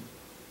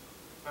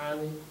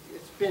 And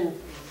it's been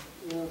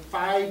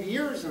 5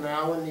 years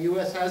now, and the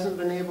U.S. hasn't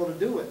been able to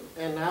do it.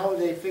 And now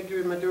they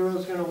figure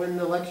Maduro's going to win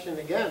the election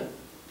again.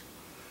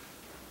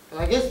 And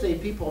I guess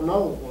people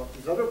know, well, if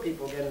these other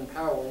people get in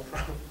power,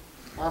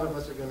 a lot of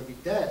us are going to be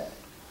dead.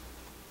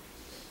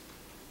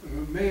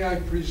 May I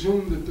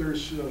presume that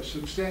there's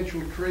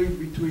substantial trade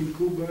between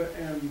Cuba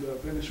and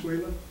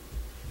Venezuela?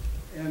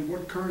 And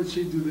what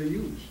currency do they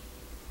use?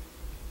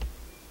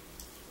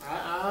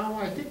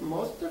 I think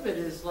most of it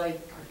is like,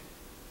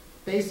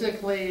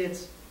 basically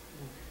it's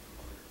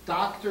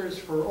doctors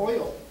for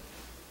oil.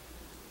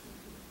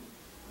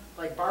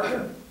 Like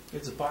barter.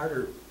 It's a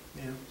barter.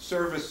 Yeah.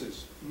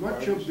 Services.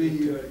 Much of the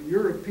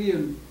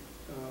European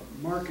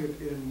market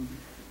in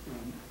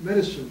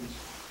medicines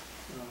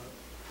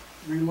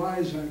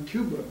relies on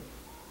Cuba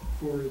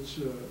for its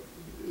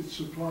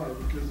supply,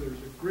 because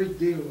there's a great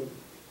deal of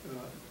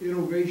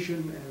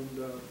innovation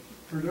and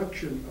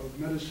production of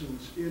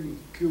medicines in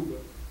Cuba.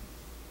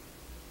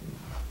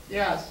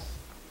 Yes.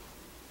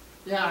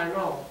 Yeah, I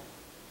know.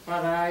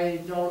 But I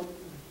don't,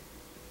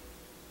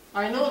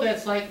 I know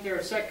that's like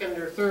their second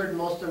or third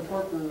most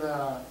important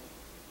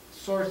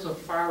source of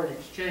foreign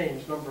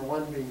exchange, number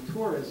one being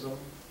tourism.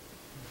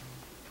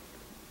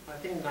 I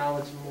think now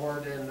it's more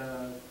than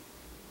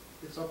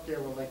It's up there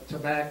with like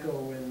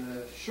tobacco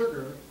and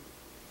sugar.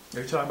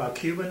 You're talking about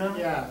Cuba now?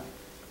 Yeah,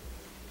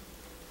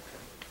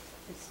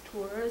 Is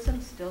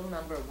tourism still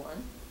number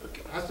one?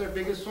 that's their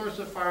biggest source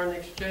of foreign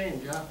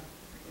exchange, yeah.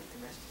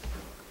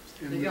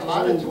 In They the get a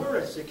lot of cold-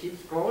 tourists. It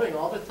keeps growing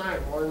all the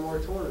time, more and more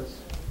tourists.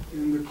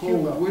 In the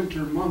Cuba. cold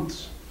winter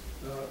months,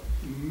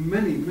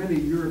 many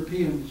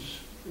Europeans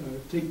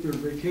take their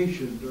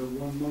vacation, their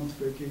 1 month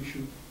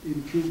vacation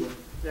in Cuba.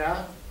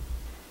 Yeah?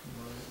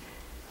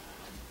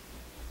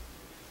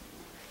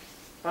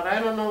 But I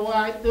don't know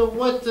why,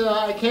 what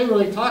I can't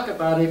really talk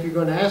about if you're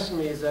going to ask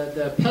me is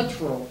that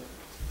petro,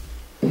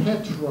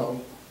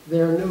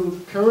 their new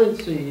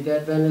currency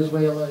that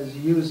Venezuela is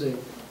using.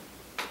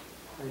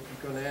 If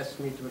you're going to ask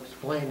me to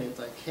explain it,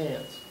 I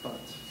can't,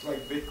 but. It's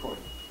like Bitcoin.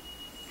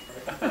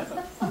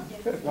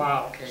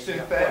 Wow, okay.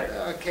 Synthetic.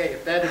 Yeah. Okay,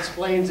 if that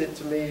explains it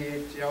to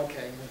me,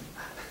 okay.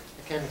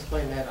 I can't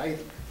explain that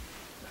either.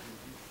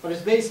 But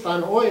it's based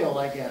on oil,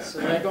 I guess.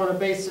 And they're going to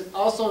base it,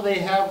 also they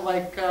have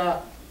like,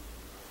 I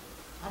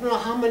don't know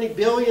how many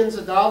billions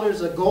of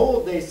dollars of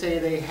gold they say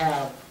they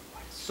have.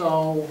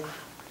 So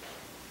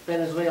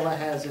Venezuela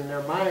has in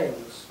their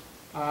mines.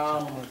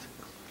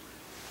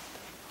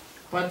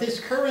 But this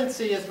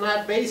currency is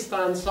not based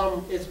on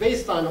it's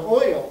based on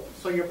oil.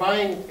 So you're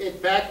buying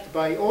it backed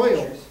by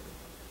oil.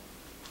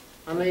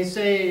 And they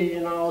say,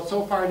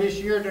 so far this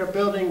year they're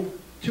building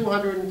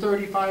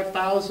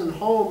 235,000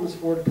 homes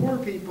for the poor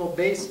people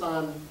based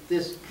on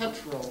this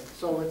petrol.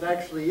 So it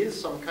actually is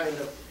some kind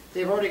of,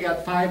 they've already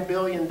got $5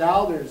 billion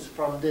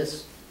from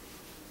this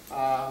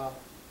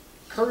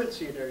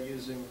currency they're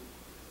using.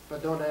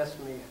 But don't ask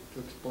me to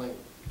explain.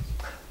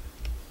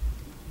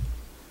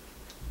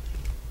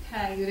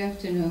 Hi, good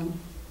afternoon.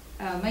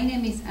 My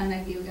name is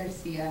Ana Gil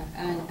Garcia,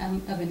 and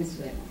I'm a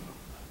Venezuelan.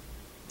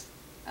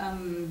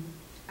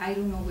 I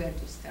don't know where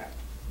to start,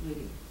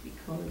 really,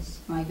 because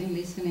I've been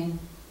listening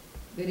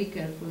very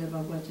carefully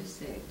about what you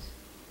said.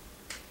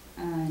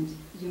 And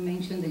you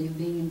mentioned that you've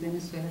been in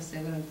Venezuela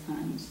several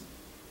times.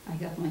 I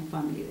have my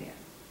family there.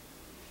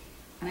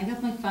 And I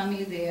have my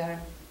family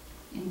there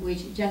in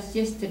which just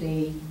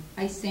yesterday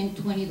I sent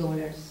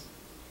 $20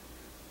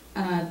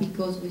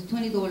 because with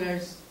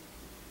 $20,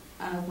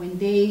 when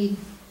they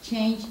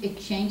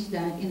exchange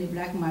that in the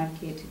black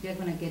market, they're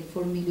going to get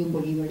 4 million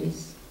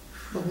bolivares.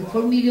 But with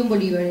 4 million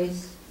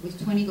bolivares, with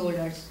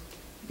 $20,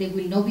 they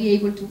will not be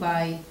able to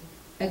buy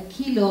a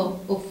kilo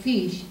of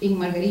fish in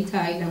Margarita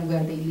Island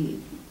where they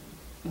live.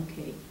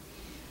 Okay.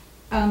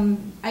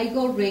 I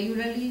go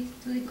regularly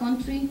to the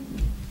country,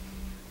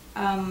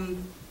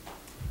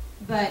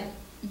 but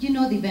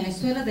the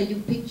Venezuela that you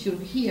picture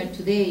here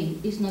today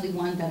is not the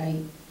one that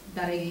I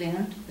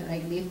learned, that I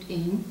lived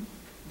in,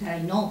 that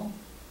I know,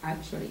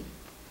 actually.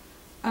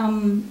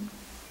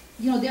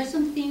 There are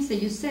some things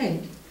that you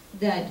said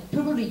that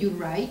probably you're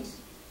right,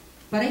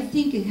 but I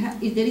think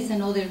there is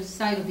another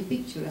side of the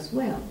picture as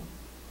well.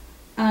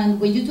 And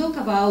when you talk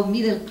about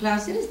middle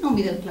class, there is no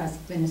middle class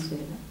in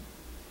Venezuela.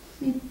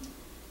 I mean,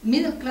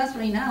 middle class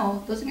right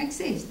now doesn't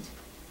exist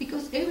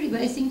because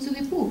everybody seems to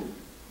be poor.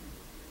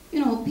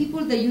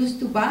 People that used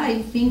to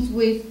buy things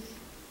with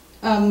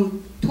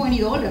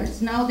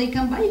 $20, now they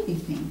can buy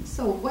anything.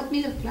 So what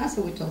middle class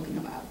are we talking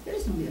about? There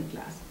is no middle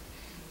class.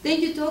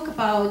 Then you talk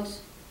about,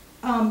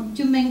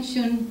 you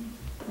mentioned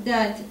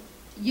that,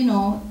 in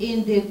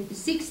the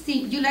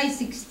July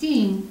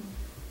 16,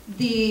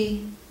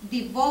 the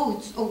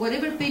votes or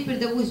whatever paper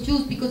that was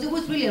used, because it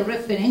was really a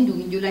referendum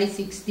in July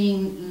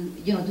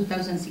 16,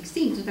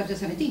 2016,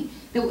 2017.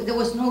 There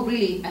was no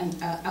really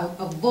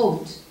a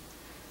vote.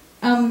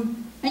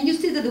 And you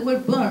said that they were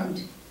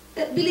burned.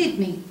 Believe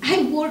me,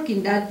 I work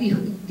in that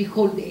the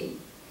whole day.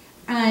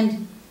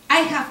 And I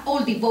have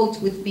all the votes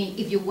with me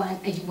if you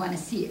want to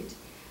see it.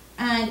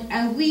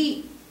 And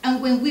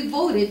when we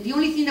voted, the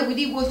only thing that we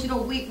did was,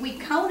 we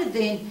counted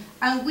them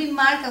and we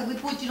marked and we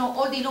put,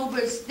 all the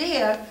numbers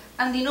there,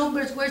 and the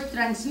numbers were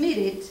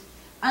transmitted,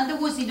 and there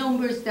was the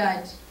numbers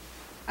that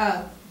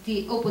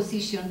the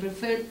opposition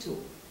referred to.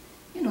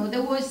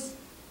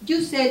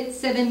 You said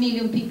 7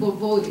 million people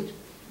voted.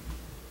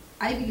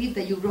 I believe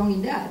that you're wrong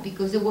in that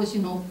because there was,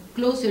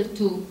 closer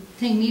to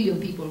 10 million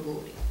people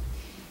voted.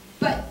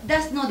 But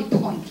that's not the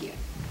point here.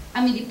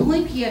 I mean, the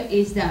point here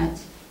is that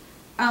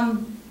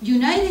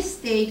United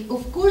States,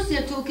 of course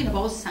they're talking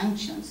about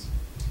sanctions,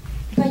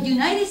 but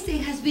United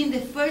States has been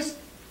the first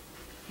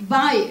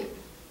buyer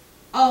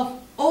of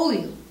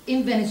oil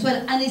in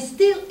Venezuela, and it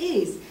still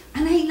is.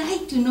 And I'd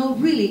like to know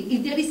really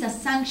if there is a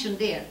sanction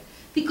there.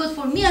 Because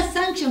for me a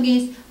sanction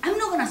is, I'm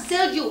not going to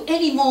sell you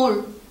any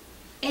oil.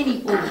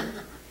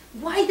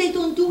 Why they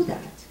don't do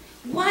that?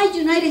 Why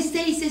United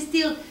States is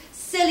still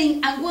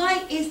selling, and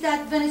why is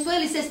that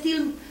Venezuela is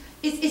still,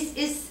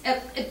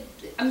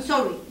 I'm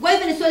sorry, why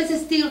Venezuela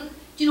is still,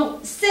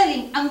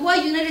 selling, and why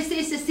United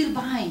States is still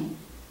buying?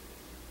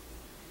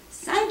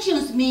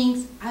 Sanctions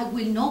means I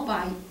will not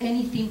buy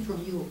anything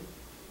from you.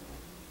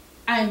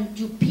 And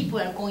you people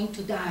are going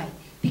to die.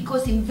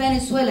 Because in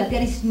Venezuela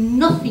there is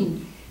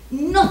nothing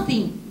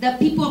that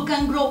people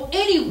can grow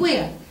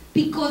anywhere.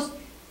 Because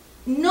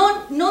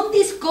not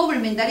this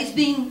government that is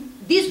being,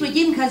 this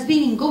regime has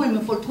been in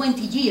government for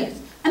 20 years.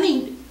 I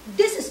mean,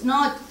 this is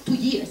not 2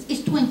 years,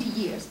 it's 20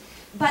 years.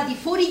 But the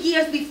 40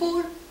 years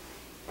before,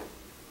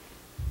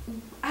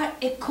 our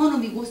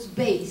economy was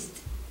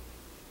based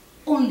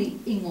only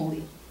in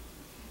oil.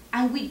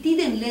 And we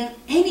didn't learn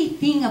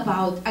anything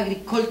about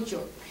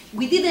agriculture.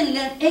 We didn't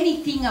learn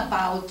anything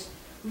about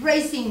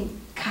raising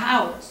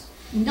cows,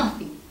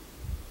 nothing.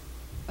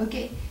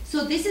 Okay,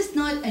 so this is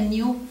not a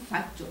new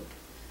factor.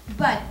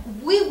 But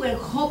we were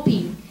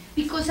hoping,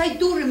 because I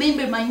do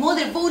remember my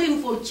mother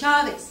voting for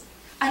Chavez,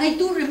 and I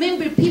do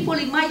remember people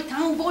in my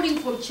town voting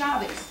for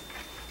Chavez.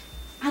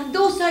 And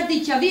those are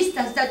the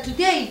Chavistas that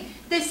today,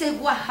 they say,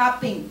 what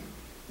happened?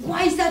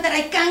 Why is that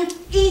I can't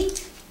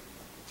eat?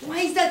 Why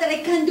is that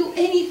I can't do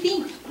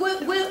anything? Where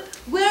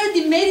are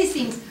the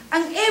medicines?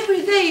 And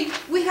every day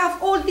we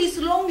have all this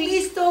long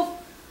list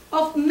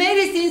of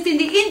medicines in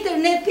the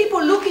internet,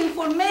 people looking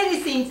for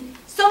medicines.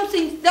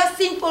 Something that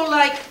simple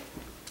like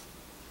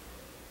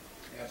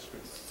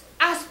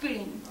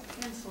aspirin.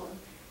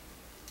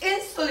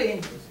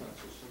 Insulin.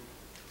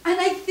 And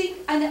I think,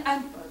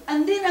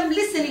 and then I'm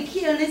listening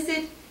here and I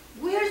said,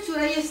 where should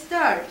I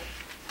start?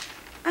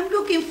 I'm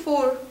looking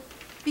for,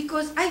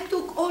 because I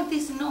took all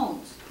these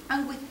notes,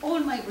 and with all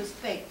my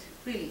respect,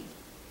 really,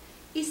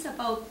 it's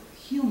about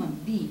human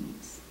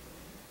beings.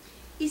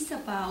 It's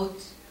about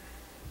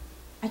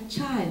a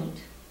child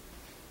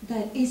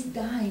that is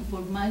dying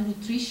for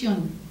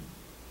malnutrition.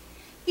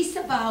 It's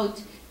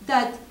about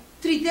that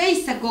 3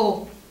 days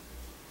ago,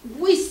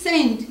 we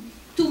sent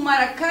to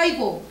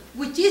Maracaibo,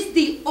 which is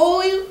the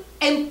oil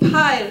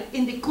empire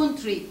in the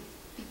country,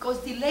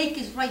 because the lake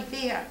is right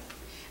there.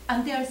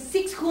 And there are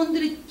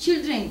 600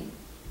 children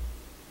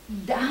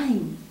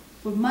dying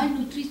for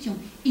malnutrition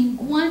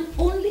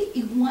only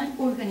in one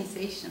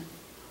organization.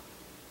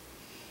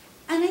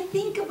 And I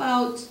think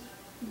about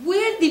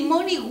where the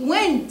money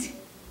went,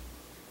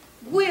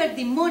 where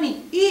the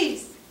money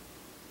is.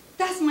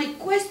 That's my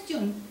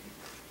question.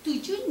 Do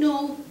you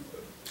know,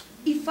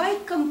 if I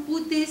can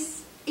put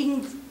this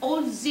in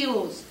all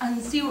zeros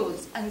and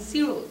zeros and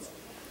zeros,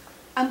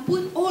 and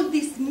put all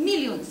these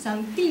millions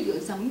and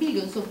billions and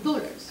millions of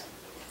dollars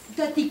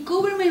that the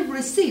government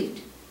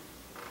received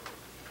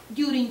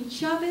during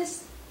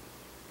Chavez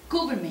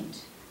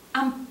government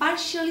and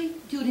partially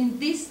during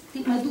this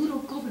Maduro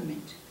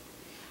government,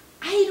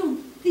 I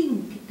don't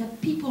think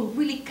that people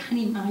really can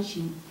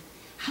imagine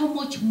how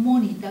much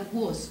money that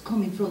was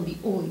coming from the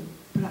oil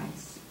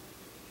price.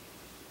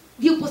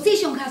 The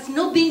opposition has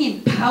not been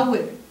in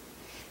power.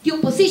 The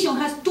opposition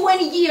has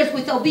 20 years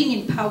without being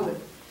in power.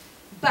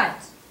 But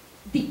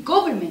the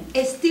government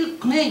is still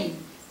claiming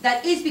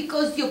that it's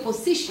because the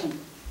opposition,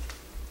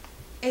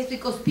 it's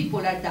because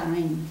people are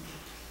dying.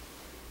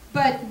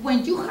 But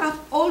when you have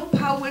all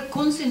power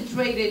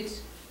concentrated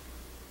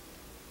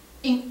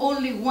in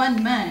only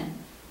one man,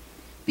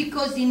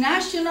 because the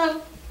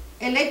National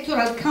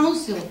Electoral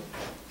Council,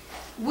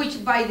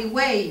 which by the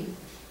way,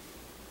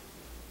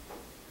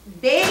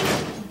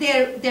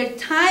 their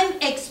time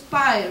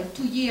expired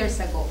 2 years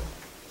ago,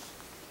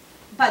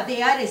 but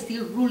they are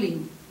still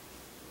ruling.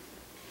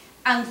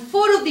 And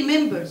 4 of the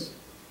members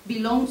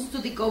belongs to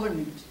the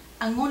government,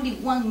 and only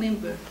 1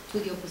 member to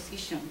the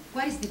opposition.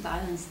 What is the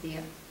balance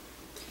there?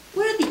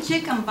 Where are the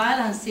check and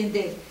balance in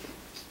the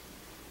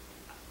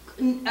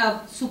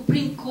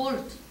Supreme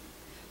Court?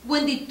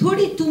 When the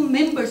 32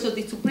 members of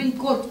the Supreme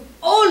Court,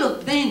 all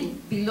of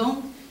them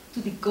belong to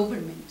the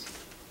government.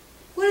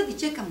 Where are the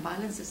check and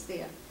balances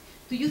there?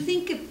 Do you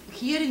think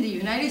here in the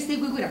United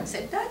States we would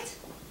accept that?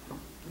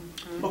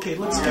 Okay,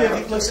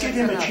 let's give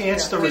him a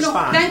chance to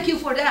respond. Thank you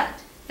for that.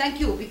 Thank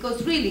you,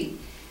 because really,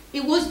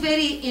 it was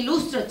very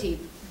illustrative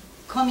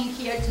coming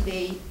here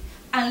today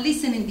and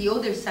listening the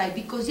other side,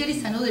 because there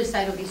is another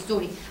side of the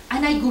story.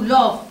 And I would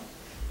love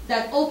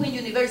that Open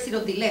University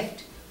of the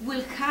Left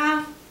will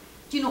have,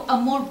 a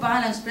more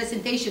balanced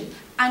presentation.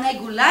 And I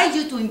would like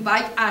you to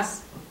invite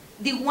us,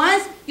 the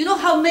ones, you know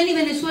how many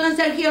Venezuelans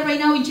are here right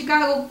now in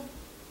Chicago?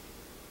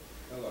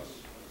 Tell us.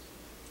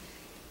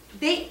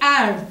 They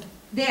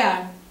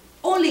are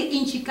only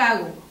in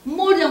Chicago,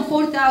 more than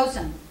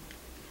 4,000.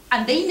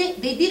 And they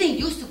didn't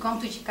used to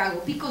come to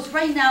Chicago, because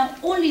right now,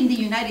 only in the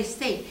United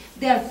States,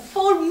 there are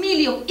 4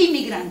 million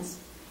immigrants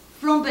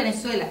from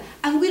Venezuela.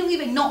 And we don't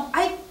even know,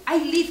 I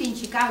live in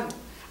Chicago,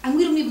 and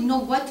we don't even know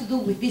what to do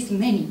with this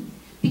many.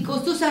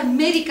 Because those are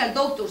medical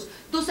doctors,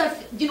 those are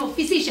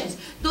physicians,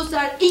 those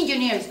are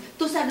engineers,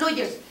 those are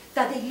lawyers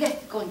that they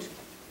left the country.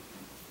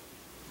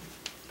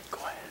 Go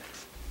ahead.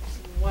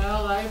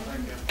 Well, I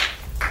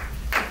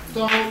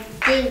don't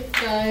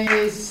think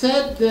I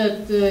said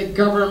that the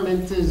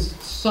government is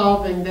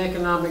solving the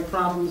economic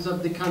problems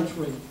of the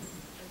country.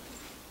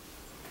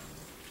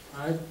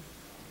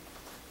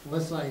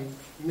 Unless I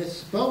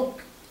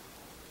misspoke.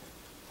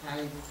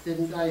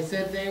 I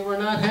said they were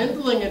not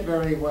handling it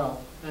very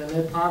well. And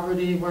that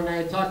poverty, when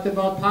I talked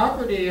about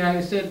poverty,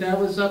 I said that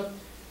was up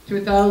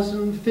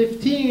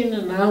 2015,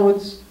 and now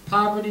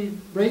poverty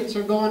rates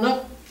are going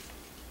up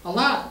a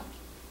lot.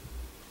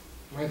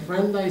 My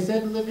friend, I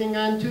said, living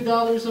on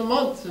 $2 a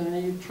month,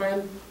 and you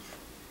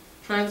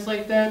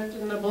translate that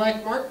in the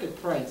black market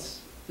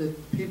price,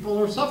 that people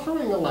are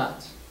suffering a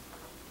lot.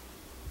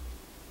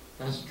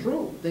 That's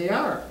true, they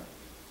are.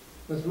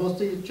 It's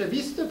mostly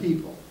Chavista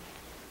people.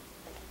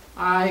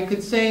 I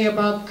could say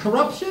about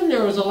corruption,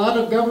 there was a lot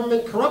of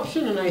government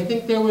corruption, and I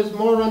think there was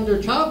more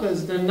under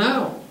Chavez than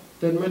now.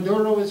 That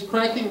Maduro is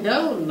cracking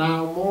down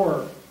now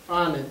more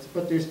on it,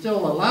 but there's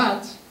still a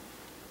lot.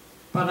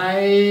 But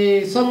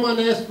someone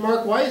asked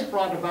Mark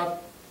Weisbrod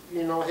about,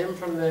 him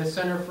from the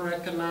Center for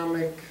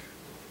Economic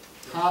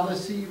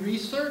Policy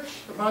Research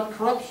about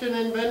corruption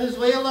in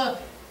Venezuela.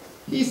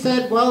 He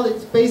said, well,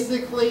 it's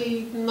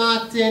basically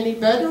not any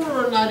better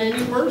or not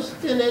any worse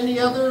than any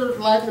other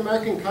Latin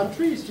American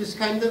country. It's just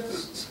kind of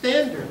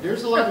standard.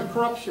 There's a lot of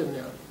corruption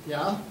there,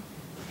 yeah?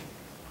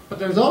 But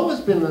there's always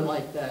been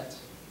like that.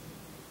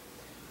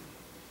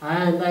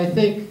 And I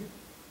think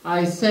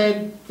I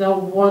said the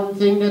one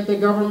thing that the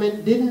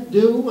government didn't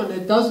do, and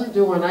it doesn't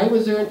do, when I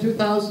was there in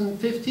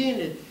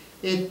 2015,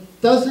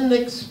 it doesn't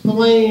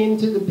explain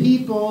to the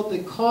people the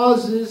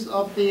causes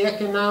of the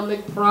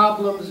economic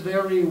problems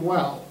very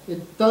well.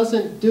 It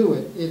doesn't do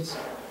it. It's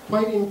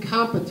quite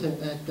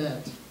incompetent at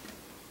that.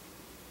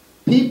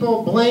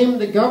 People blame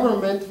the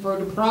government for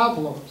the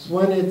problems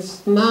when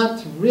it's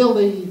not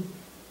really,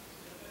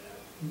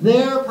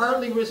 they're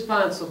partly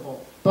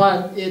responsible,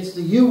 but it's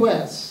the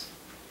U.S.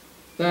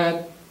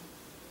 that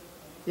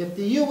if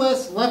the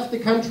U.S. left the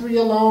country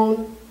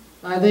alone,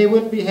 they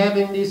wouldn't be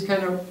having these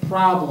kind of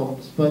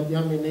problems. But,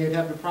 I mean, they would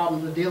have the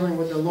problems of dealing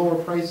with the lower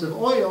price of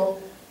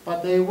oil,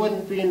 but they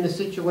wouldn't be in the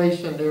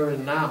situation they're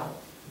in now.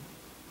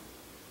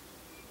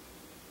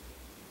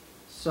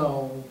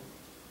 So,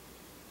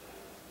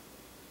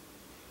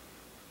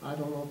 I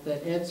don't know if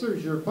that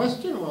answers your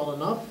question well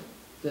enough.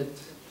 That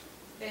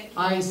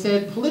I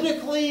said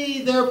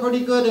politically they're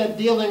pretty good at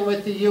dealing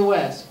with the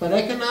U.S., but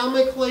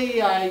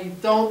economically I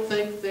don't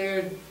think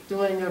they're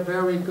doing a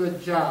very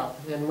good job.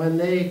 And when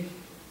they've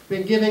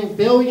been giving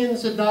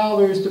billions of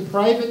dollars to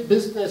private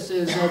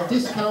businesses at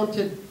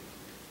discounted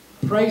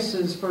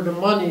prices for the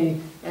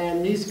money,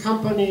 and these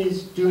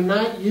companies do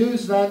not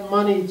use that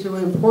money to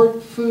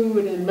import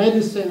food and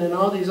medicine and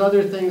all these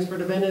other things for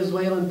the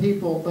Venezuelan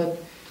people, but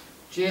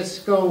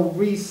just go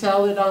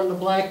resell it on the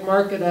black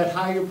market at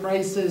higher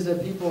prices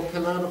that people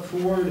cannot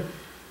afford,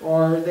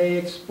 or they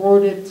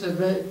export it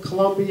to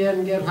Colombia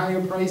and get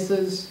higher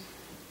prices.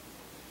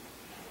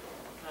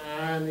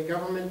 And the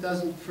government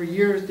for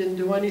years didn't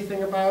do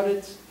anything about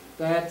it.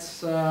 That's,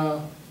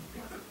 the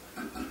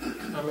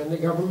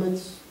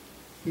government's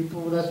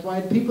people, that's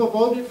why people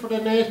voted for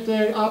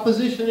the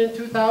opposition in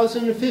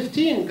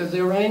 2015, because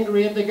they were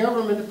angry at the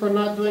government for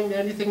not doing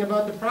anything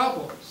about the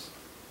problems.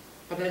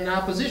 But then the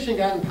opposition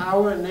got in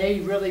power and they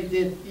really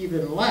did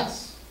even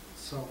less.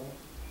 So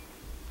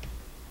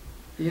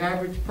the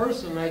average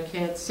person, I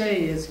can't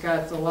say, has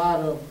got a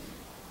lot of,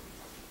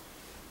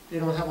 they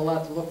don't have a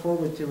lot to look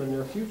forward to in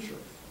their future.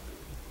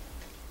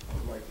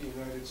 Like the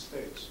United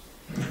States.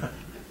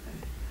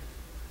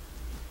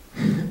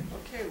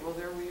 Okay, well,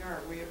 there we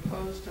are. We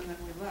opposed and then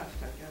we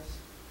left, I guess.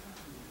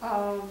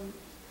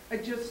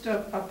 Just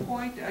a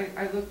point,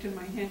 I looked in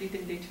my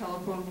handy-dandy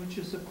telephone, which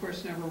is, of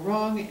course, never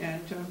wrong,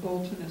 and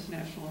Bolton is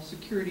National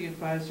Security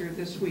Advisor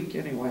this week,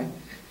 anyway.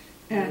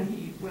 And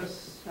he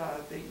was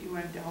the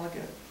UN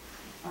delegate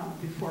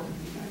before for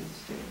the United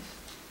States.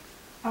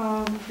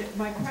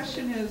 My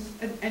question is,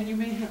 and you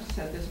may have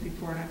said this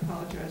before, and I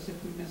apologize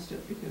if we missed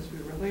it because we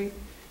were late,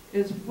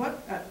 is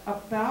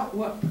about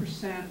what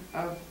percent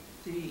of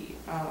the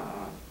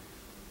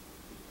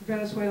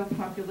Venezuelan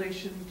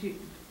population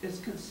is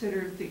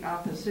considered the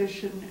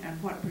opposition, and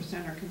what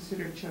percent are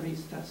considered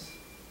Chavistas?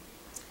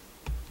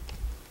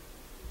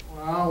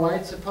 Well,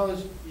 I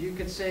suppose you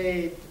could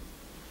say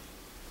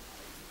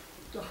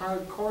the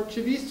hardcore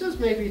Chavistas,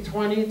 maybe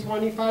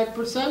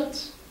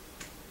 20–25%.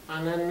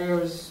 And then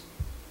there's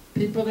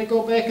people that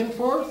go back and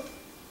forth.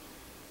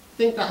 I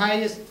think the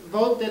highest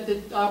vote that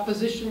the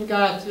opposition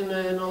got in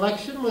an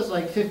election was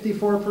like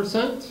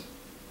 54%.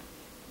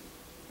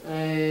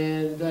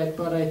 And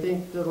but I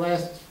think the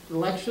last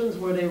elections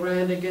where they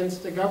ran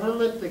against the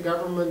government,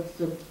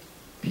 the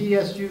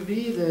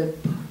PSUV, the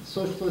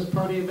Socialist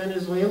Party of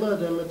Venezuela,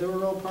 the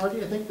Maduro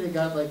Party, I think they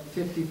got like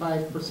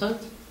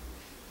 55%.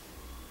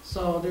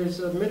 So there's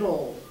a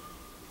middle.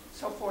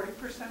 So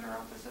 40% are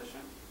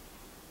opposition?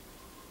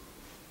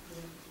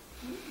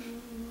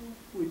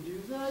 Would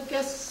you? I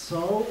guess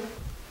so.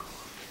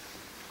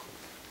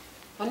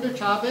 Under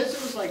Chavez,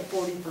 it was like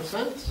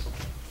 40%.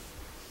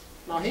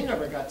 No, he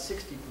never got 60%.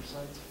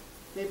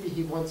 Maybe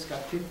he once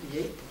got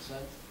 58%.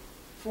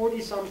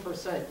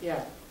 40-some%,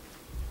 yeah.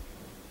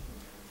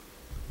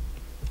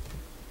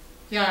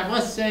 Yeah, I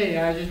must say,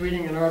 I was just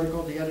reading an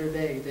article the other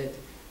day that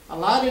a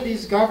lot of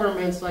these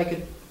governments,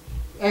 like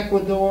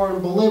Ecuador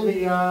and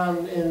Bolivia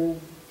and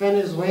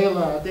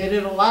Venezuela, they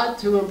did a lot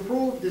to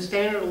improve the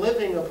standard of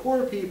living of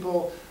poor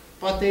people,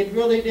 but they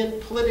really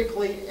didn't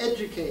politically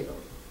educate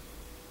them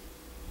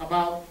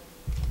about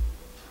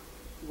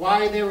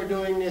why they were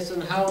doing this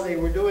and how they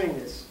were doing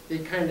this. They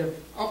kind of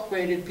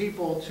upgraded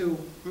people to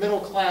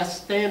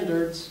middle-class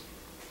standards,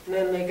 and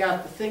then they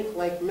got to think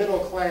like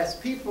middle-class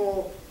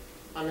people,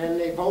 and then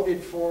they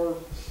voted for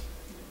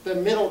the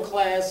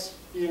middle-class,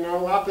 you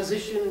know,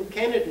 opposition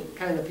candidate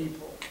kind of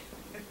people,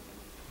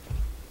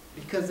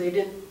 because they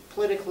didn't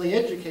politically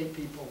educate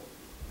people.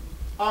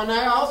 Oh, and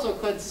I also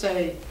could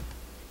say,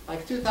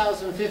 like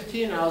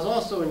 2015, I was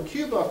also in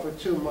Cuba for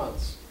 2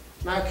 months.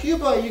 Now,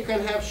 Cuba, you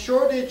can have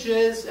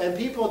shortages, and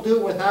people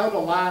do without a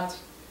lot.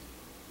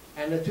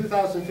 And in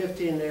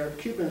 2015, there,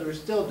 Cubans were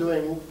still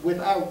doing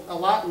without a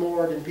lot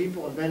more than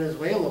people in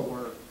Venezuela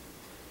were.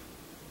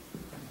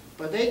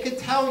 But they could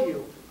tell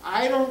you,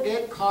 I don't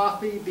get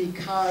coffee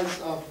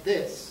because of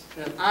this,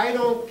 and I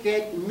don't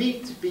get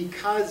meat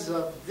because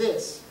of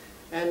this.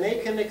 And they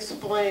can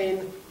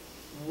explain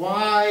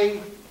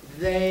why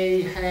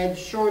they had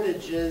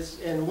shortages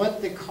and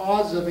what the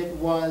cause of it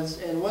was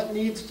and what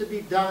needs to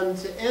be done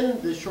to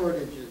end the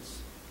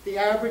shortages. The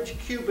average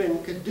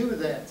Cuban could do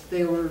that.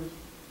 They were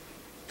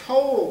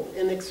told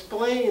and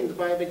explained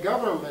by the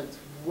government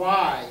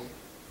why.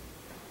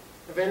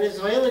 The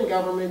Venezuelan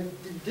government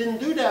didn't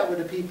do that with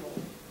the people,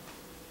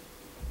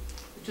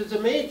 which is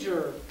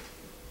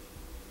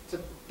it's a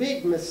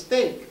big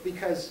mistake,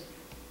 because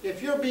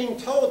if you're being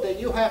told that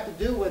you have to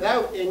do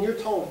without, and you're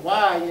told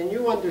why, and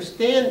you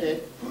understand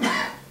it,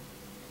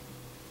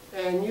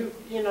 and you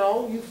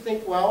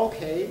think, well,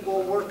 okay,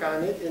 we'll work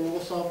on it, and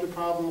we'll solve the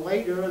problem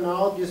later, and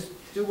I'll just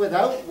do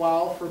without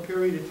while for a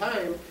period of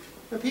time,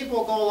 and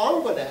people go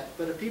along with that.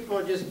 But if people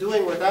are just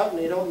doing without and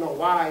they don't know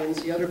why, and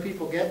see other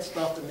people get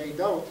stuff and they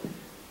don't,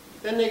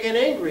 then they get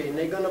angry, and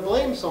they're going to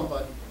blame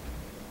somebody.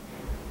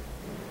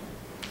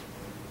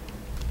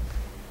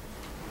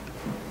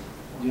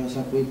 Just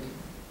a quick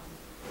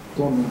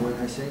comment. When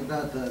I say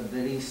that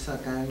there is a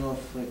kind of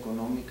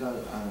economical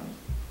and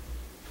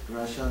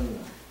racial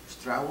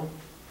struggle,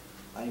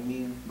 I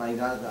mean by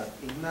that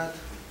it's not,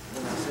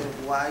 when I say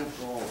white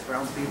or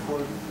brown people,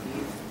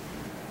 it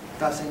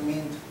doesn't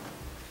mean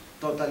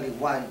totally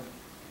white.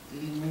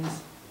 It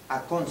means a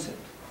concept,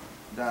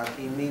 that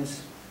it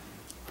means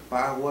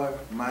power,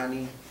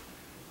 money,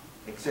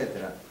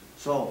 etc.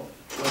 So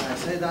when I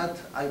say that,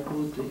 I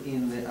put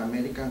in the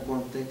American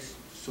context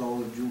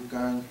so you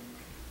can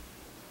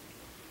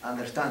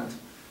understand.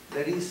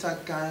 There is a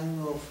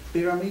kind of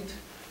pyramid.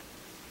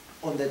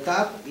 On the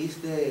top is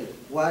the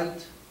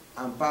white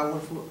and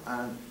powerful,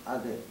 and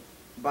at the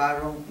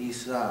bottom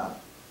is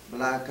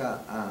black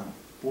and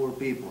poor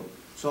people.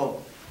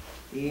 So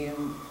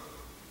in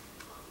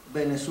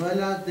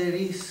Venezuela there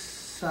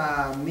is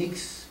a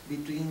mix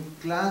between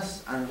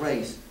class and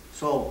race.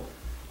 So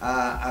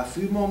a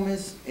few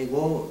moments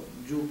ago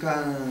you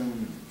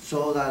can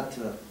saw that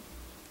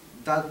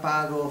that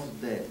part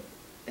of the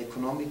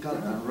economical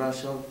and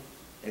racial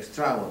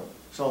struggle.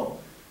 So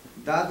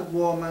that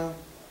woman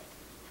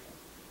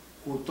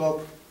who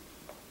talked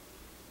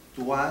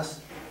to us,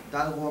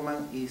 that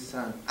woman is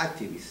an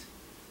activist.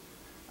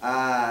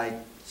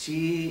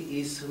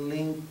 She is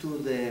linked to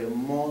the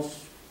most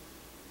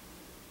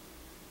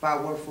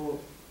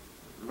powerful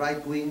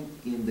right wing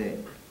in the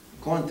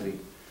country.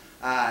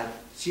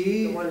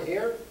 The one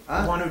here?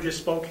 The one who just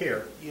spoke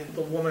here. Yeah.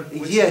 The woman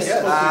who Yes.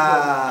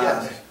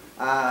 Yes.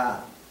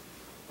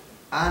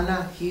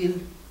 Ana Gil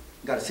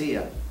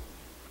Garcia.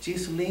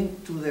 She's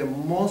linked to the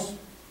most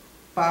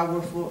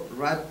powerful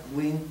right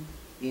wing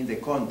in the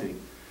country.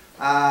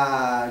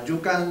 You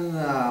can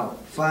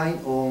find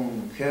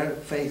on her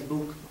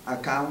Facebook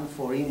account,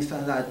 for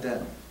instance,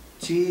 that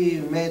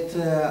she met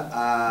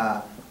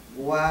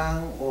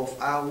one of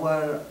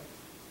our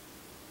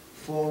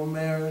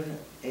former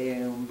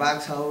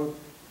ambassador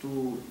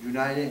to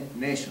United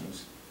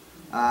Nations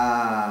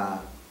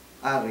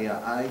area.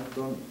 I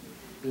don't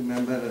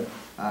remember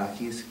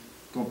his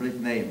complete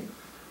name.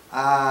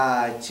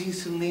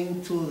 She's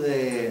linked to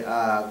the,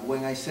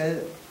 when I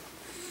said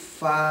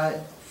far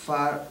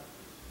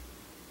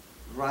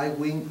right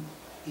wing,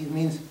 it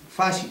means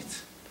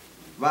fascists.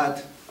 But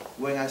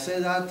when I say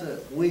that,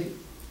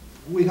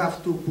 we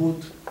have to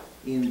put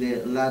in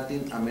the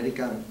Latin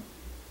American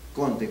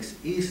context.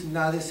 It's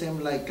not the same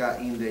like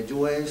in the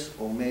US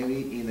or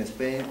maybe in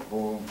Spain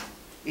or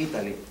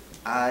Italy.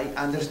 I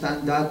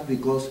understand that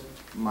because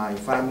my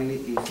family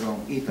is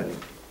from Italy.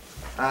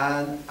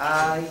 And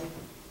I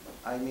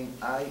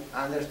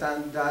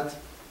understand that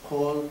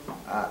whole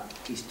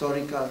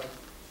historical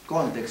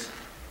context.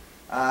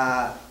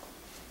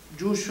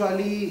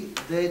 Usually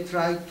they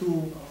try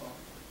to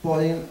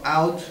point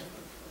out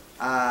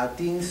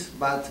things,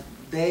 but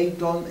they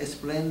don't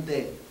explain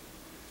the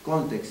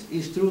context.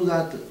 It's true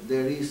that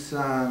there is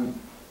an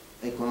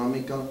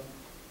economical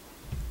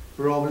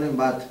problem,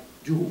 but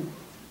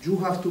you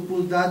have to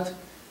put that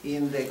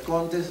in the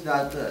context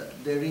that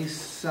there is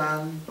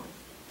some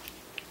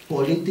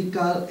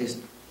political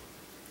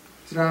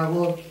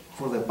struggle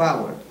for the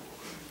power.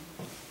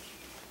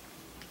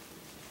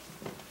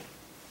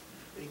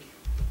 Thank you.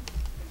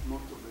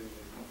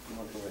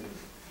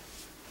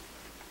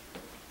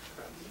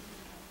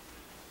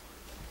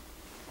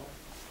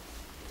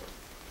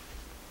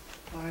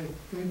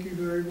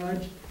 very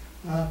much.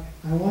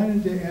 I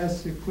wanted to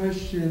ask a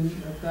question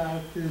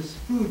about this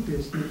food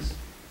business.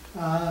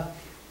 As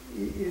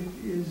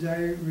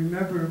I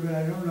remember, but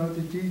I don't know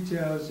the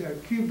details,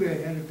 Cuba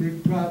had a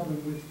big problem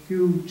with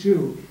food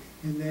too,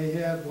 and they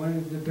have one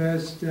of the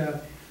best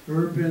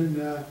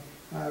urban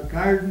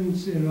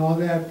gardens and all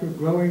that for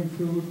growing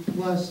food,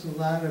 plus a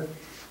lot of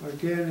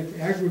organic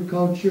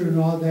agriculture and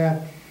all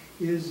that.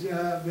 Is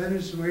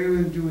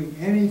Venezuela doing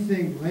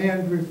anything,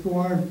 land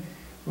reform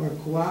or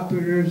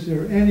cooperatives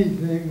or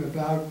anything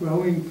about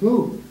growing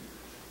food?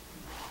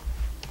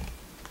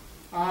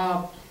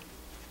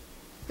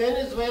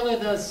 Venezuela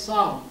does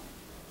some.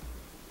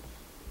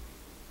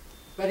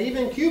 But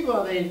even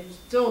Cuba, they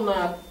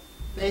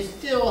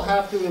still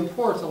have to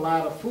import a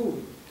lot of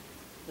food.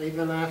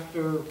 Even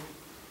after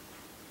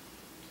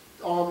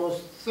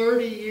almost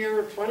 30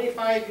 years,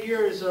 25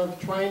 years of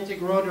trying to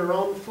grow their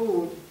own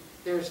food,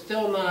 they're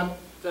still not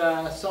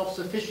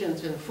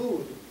self-sufficient in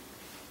food.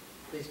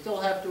 They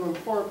still have to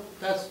import.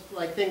 That's,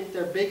 I think,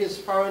 their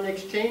biggest foreign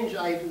exchange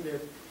item. Their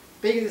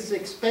biggest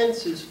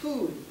expense is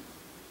food,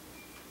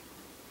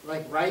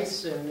 like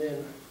rice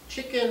and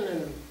chicken.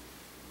 And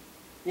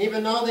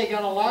even though they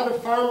got a lot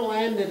of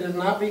farmland that is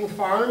not being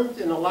farmed,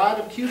 and a lot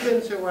of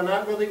Cubans who are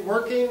not really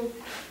working,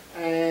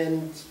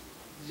 and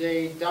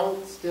they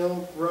don't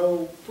still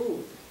grow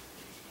food,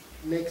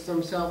 makes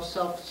themselves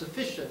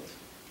self-sufficient.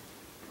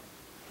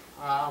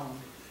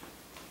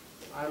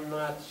 I'm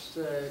not,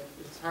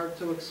 it's hard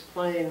to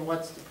explain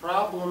what's the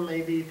problem.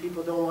 Maybe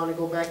people don't want to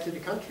go back to the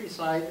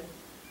countryside.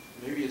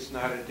 Maybe it's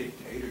not a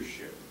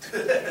dictatorship.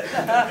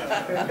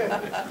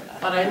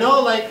 But I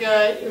know, like,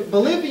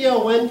 Bolivia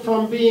went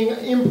from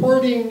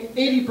importing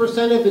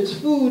 80% of its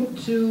food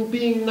to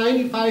being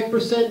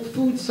 95%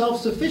 food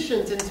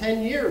self-sufficient in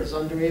 10 years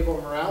under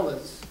Evo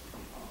Morales.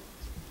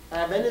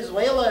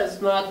 Venezuela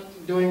is not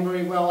doing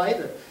very well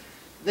either.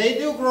 They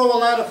do grow a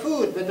lot of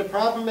food, but the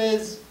problem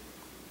is,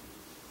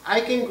 I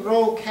can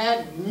grow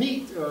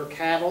meat or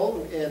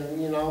cattle and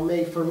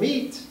made for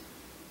meat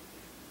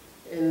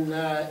in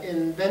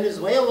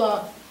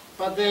Venezuela,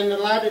 but then a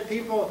lot of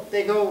people,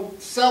 they go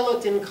sell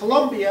it in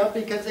Colombia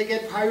because they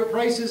get higher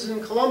prices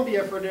in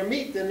Colombia for their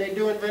meat than they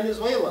do in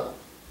Venezuela.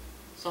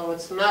 So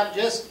it's not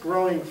just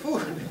growing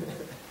food.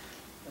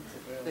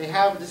 They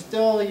have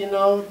still,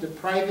 the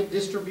private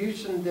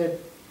distribution, that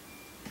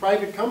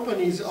private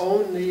companies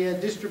own the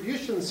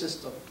distribution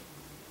system.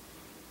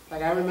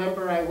 Like I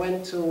remember I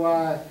went to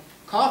a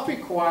coffee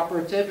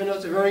cooperative, and it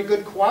was a very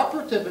good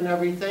cooperative and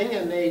everything,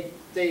 and they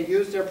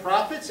used their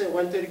profits and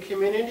went to the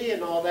community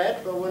and all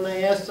that. But when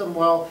I asked them,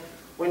 well,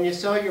 when you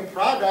sell your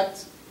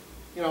product,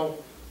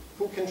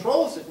 who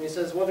controls it? And he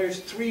says, well,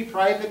 there's 3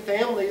 private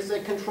families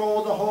that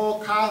control the whole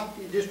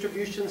coffee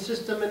distribution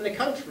system in the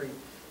country.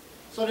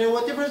 So then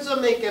what difference does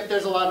it make if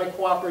there's a lot of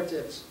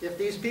cooperatives? If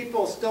these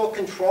people still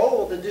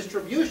control the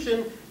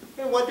distribution,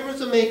 then what difference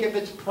does it make if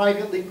it's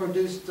privately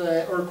produced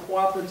or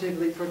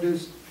cooperatively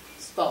produced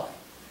stuff?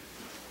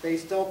 They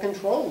still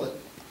control it.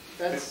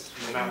 That's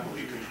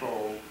monopoly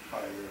control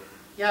by the...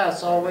 Yeah,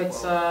 so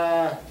it's,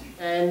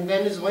 and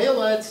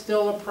Venezuela, it's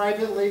still a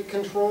privately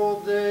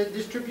controlled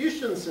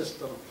distribution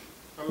system.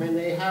 I mean,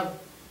 they have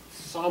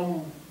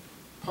some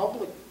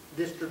public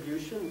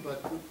distribution,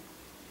 but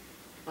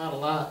not a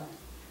lot.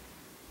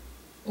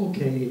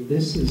 Okay,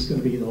 this is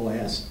going to be the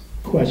last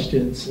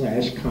question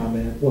 /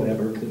 comment,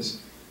 whatever,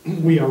 because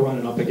we are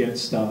running up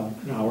against an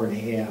hour and a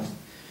half.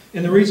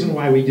 And the reason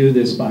why we do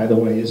this, by the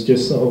way, is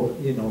just so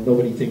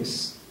nobody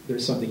thinks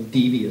there's something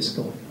devious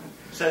going on.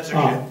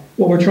 Censorship.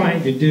 What we're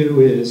trying to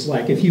do is,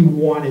 like, if you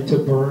wanted to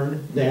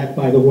burn that,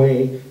 by the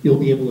way, you'll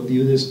be able to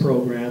view this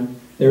program.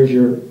 There's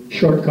your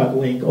shortcut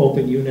link,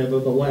 open UNIV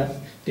of the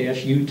left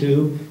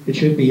 -YouTube. It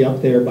should be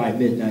up there by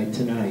midnight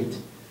tonight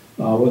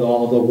with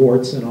all the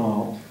warts and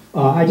all.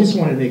 I just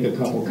want to make a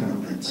couple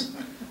comments.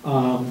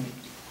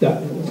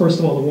 First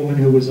of all, the woman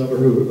who was over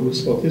who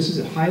spoke, this is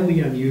highly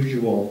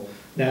unusual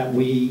that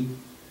we,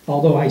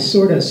 although I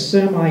sort of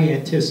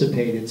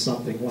semi-anticipated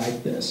something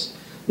like this,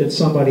 that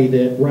somebody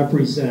that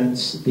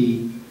represents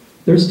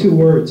there's 2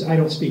 words, I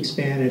don't speak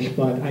Spanish,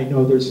 but I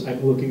know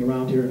I'm looking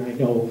around here and I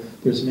know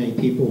there's many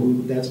people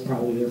who, that's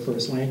probably their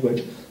first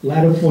language,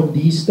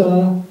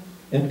 latifundista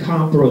and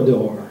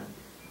comprador.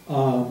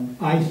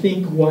 I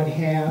think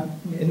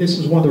and this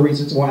is one of the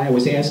reasons why I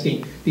was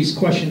asking these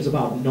questions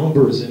about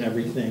numbers and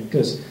everything,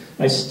 because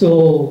I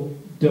still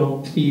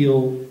don't feel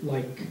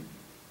like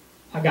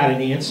I got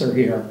an answer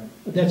here.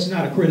 That's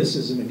not a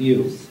criticism of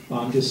you.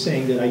 I'm just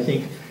saying that I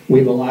think we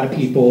have a lot of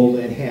people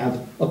that have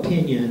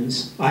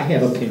opinions. I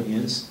have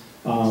opinions,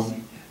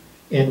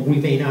 and we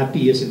may not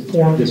be as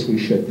informed as we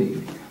should be.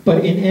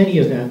 But in any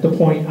event, the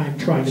point I'm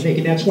trying to make,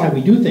 and that's why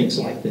we do things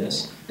like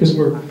this, because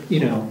we're,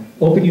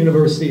 Open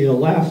University of the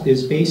Left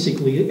is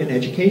basically an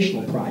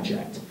educational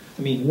project.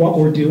 I mean, what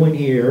we're doing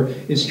here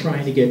is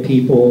trying to get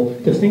people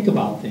to think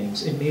about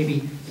things and maybe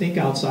think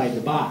outside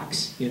the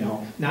box,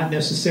 not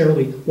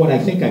necessarily what I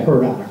think I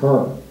heard out of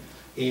her.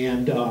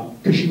 And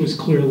because she was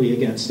clearly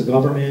against the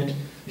government,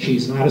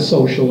 she's not a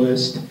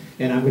socialist,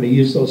 and I'm going to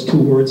use those two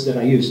words that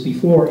I used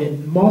before.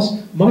 In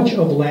much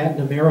of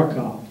Latin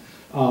America,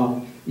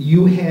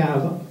 you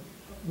have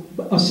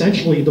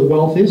essentially the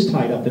wealth is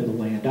tied up in the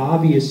land.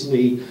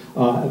 Obviously,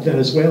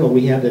 Venezuela,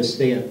 we have this,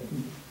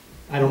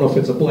 I don't know if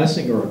it's a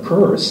blessing or a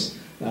curse,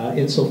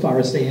 insofar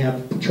as they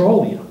have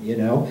petroleum, you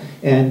know,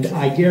 and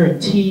I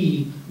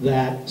guarantee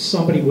that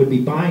somebody would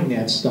be buying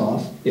that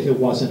stuff if it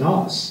wasn't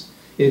us.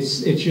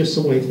 It's just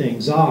the way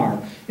things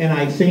are. And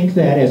I think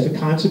that as a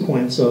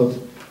consequence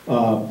of,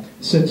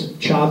 since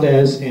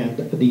Chavez and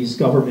these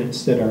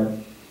governments that are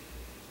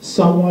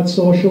somewhat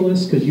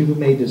socialist, because you've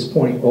made this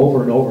point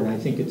over and over, and I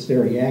think it's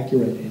very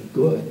accurate and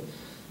good,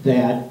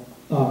 that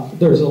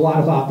there's a lot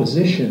of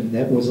opposition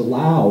that was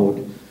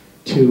allowed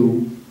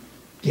to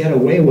get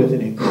away with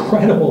an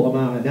incredible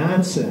amount of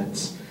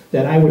nonsense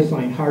that I would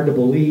find hard to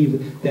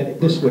believe that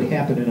this would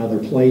happen in other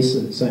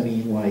places. I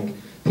mean, like,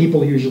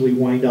 people usually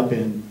wind up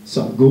in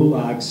some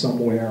gulag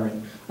somewhere,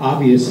 and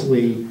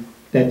obviously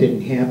that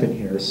didn't happen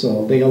here.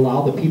 So they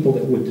allow the people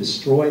that would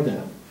destroy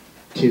them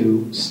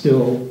to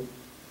still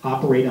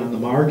operate on the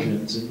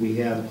margins, and we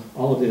have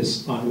all of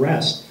this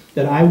unrest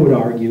that I would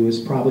argue has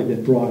probably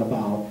been brought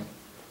about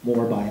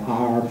more by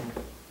our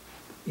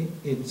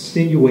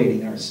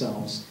insinuating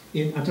ourselves.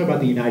 I'm talking about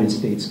the United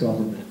States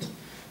government,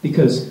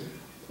 because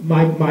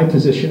my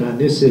position on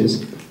this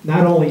is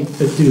not only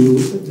does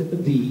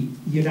the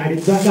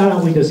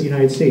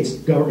United States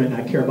government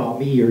not care about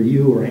me or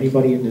you or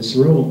anybody in this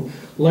room,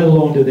 let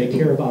alone do they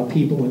care about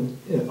people in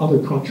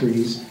other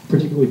countries,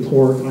 particularly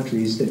poorer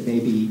countries that may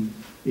be,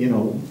 you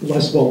know,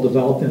 less well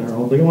developed than our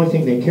own. The only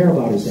thing they care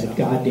about is that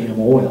goddamn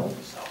oil.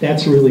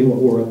 That's really what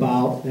we're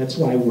about. That's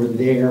why we're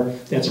there.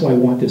 That's why I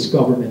want this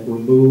government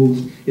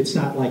removed. It's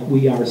not like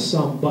we are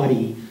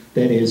somebody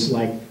that is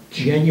like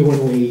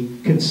genuinely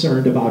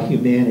concerned about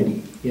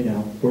humanity. You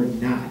know, we're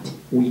not.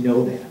 We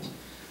know that.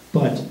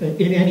 But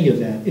in any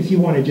event, if you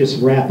want to just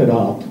wrap it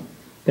up,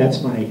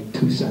 that's my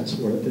 2 cents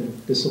worth, and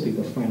this will be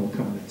the final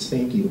comments.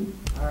 Thank you.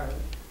 All right.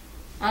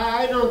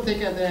 I don't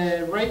think of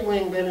the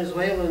right-wing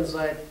Venezuelans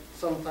I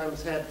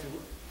sometimes had to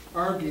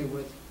argue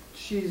with.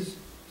 She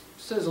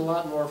says a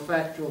lot more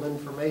factual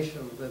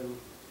information than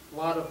a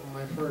lot of them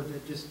I've heard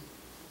that just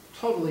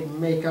totally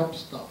make up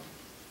stuff.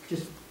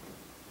 Just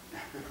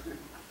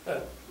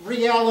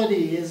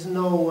reality is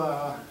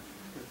no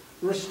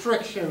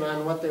restriction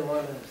on what they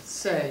want to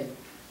say.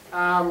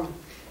 The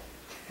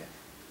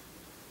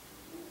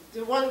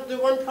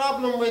one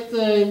problem with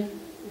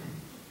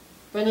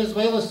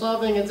Venezuela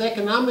solving its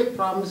economic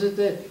problems is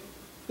that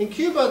in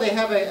Cuba they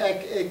have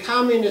a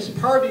communist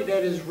party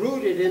that is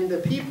rooted in the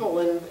people,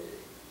 and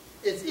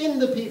it's in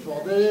the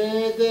people.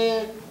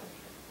 The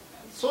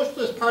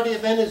Socialist Party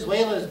of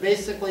Venezuela is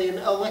basically an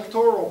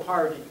electoral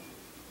party.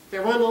 They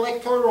run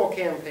electoral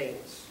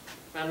campaigns,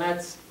 and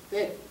that's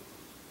it.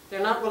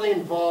 They're not really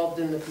involved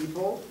in the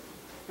people,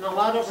 and a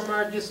lot of them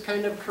are just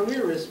kind of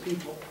careerist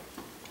people.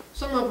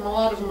 A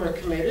lot of them are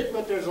committed,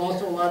 but there's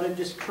also a lot of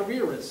just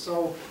careerists.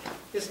 So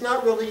it's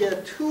not really a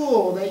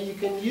tool that you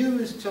can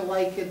use to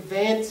like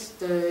advance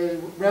the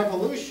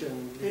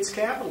revolution. It's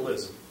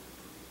capitalism.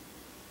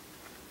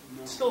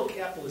 It's still a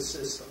capitalist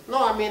system.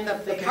 No, I mean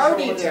the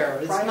party there.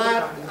 It's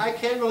not. I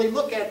can't really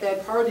look at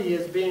that party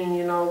as being,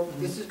 you know,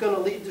 this is going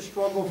to lead the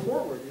struggle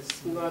forward.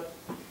 It's not.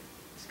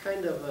 It's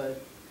kind of a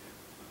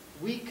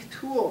weak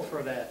tool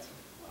for that.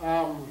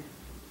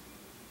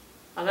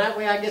 And that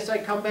way, I guess I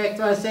come back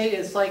to, I say,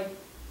 it's like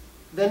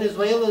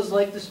Venezuela is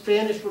like the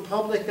Spanish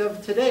Republic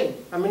of today.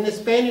 I mean, the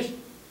Spanish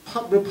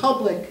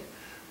Republic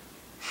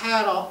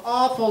had an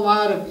awful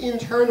lot of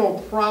internal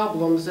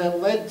problems that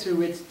led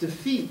to its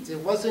defeat. It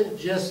wasn't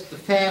just the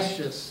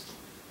fascists.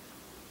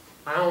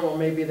 I don't know,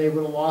 maybe they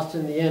would have lost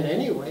in the end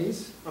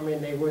anyways. I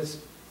mean, they was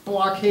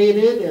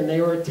blockaded and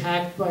they were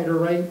attacked by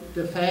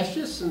the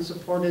fascists and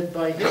supported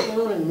by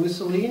Hitler and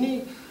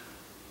Mussolini.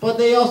 But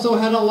they also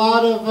had a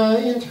lot of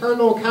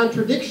internal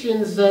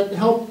contradictions that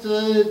helped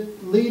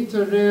lead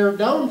to their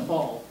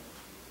downfall.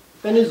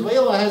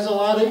 Venezuela has a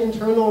lot of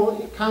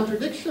internal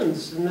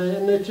contradictions in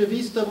the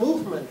Chavista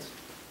movement.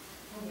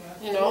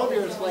 You know,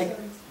 there's like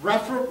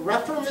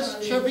reformist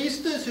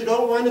Chavistas who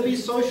don't want to be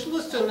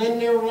socialists, and then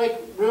they're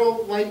like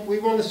real, like, we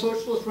want a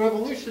socialist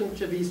revolution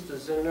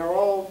Chavistas, and they're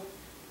all,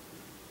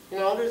 you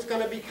know, there's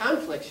going to be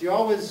conflicts. You're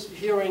always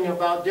hearing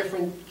about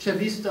different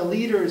Chavista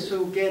leaders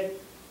who get,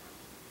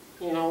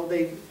 you know,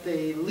 they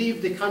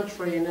leave the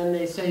country and then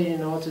they say, you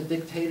know, it's a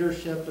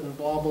dictatorship and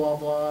blah, blah,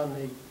 blah, and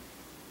they,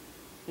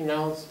 you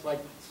know, it's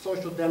like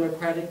social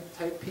democratic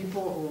type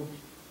people who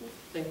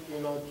think, you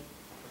know,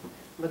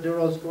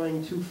 Maduro's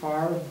going too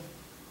far.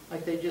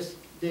 Like they just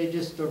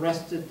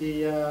arrested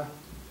they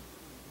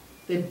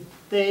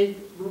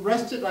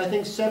arrested, I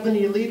think,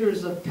 70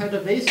 leaders of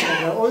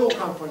PDVSA, the oil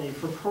company,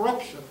 for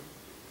corruption.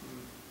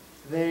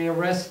 They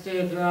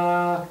arrested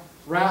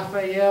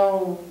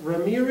Rafael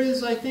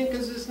Ramirez, I think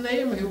is his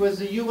name, who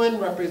was a UN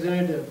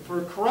representative,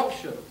 for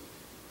corruption.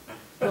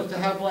 Supposed to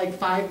have like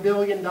 $5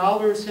 billion,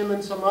 him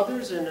and some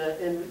others,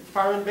 in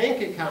foreign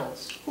bank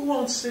accounts. Who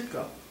owns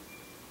Citgo?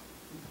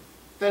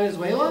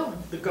 Venezuela?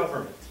 The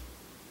government.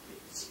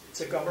 It's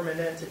It's a government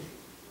entity.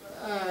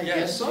 I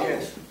guess so.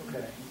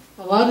 Okay.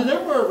 A lot of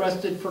them were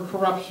arrested for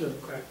corruption.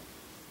 Okay.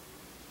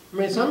 I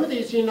mean, some of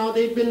these, you know,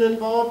 they've been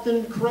involved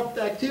in corrupt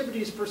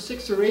activities for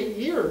 6 or 8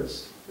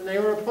 years, and they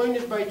were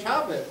appointed by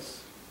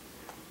Chavez.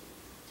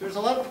 There's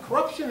a lot of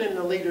corruption in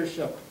the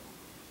leadership.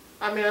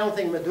 I mean, I don't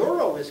think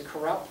Maduro is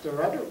corrupt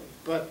or other,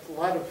 but a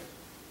lot of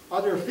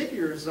other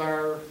figures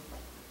are,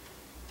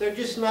 they're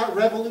just not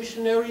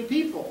revolutionary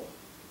people.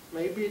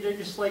 Maybe they're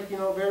just like, you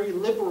know, very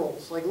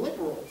liberals, like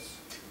liberals.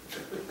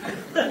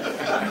 You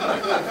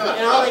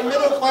know, like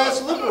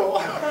middle-class liberal.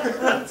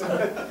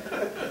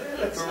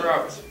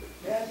 Corrupt.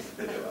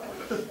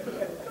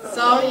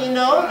 So, you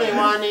know, they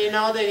want, you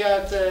know, they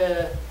got,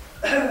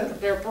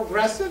 they're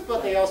progressive,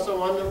 but they also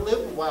want to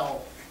live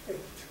well.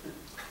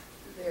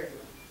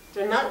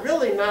 They're not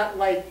really not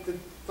like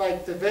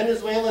the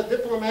Venezuela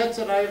diplomats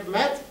that I've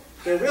met.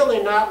 They're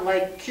really not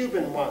like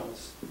Cuban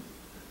ones.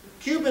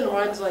 Cuban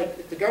ones, like,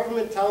 if the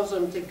government tells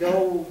them to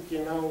go,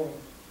 you know,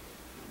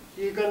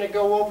 you're going to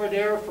go over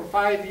there for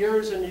 5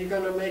 years and you're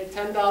going to make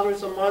 $10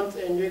 a month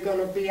and you're going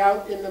to be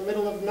out in the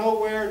middle of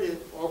nowhere,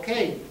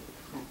 okay.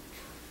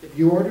 If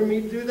you order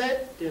me to do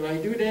that, then I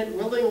do that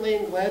willingly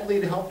and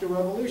gladly to help the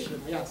revolution,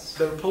 yes.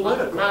 They're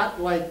political. Not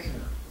like,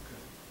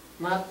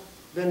 not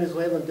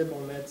Venezuelan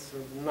diplomats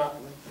are not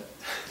like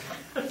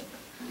that.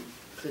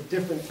 It's a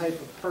different type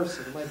of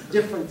person, like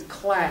different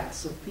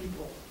class of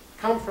people.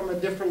 Come from a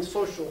different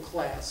social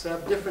class,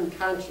 have different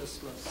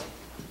consciousness.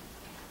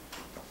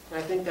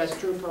 I think that's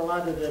true for a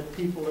lot of the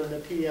people in the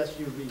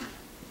PSUV.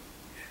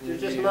 There's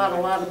just not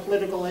a lot of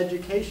political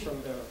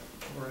education there.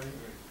 Right.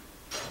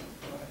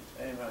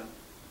 Amen.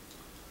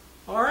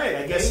 All right,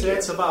 I guess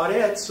that's about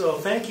it. So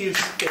thank you,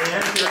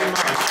 Stan, very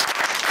much.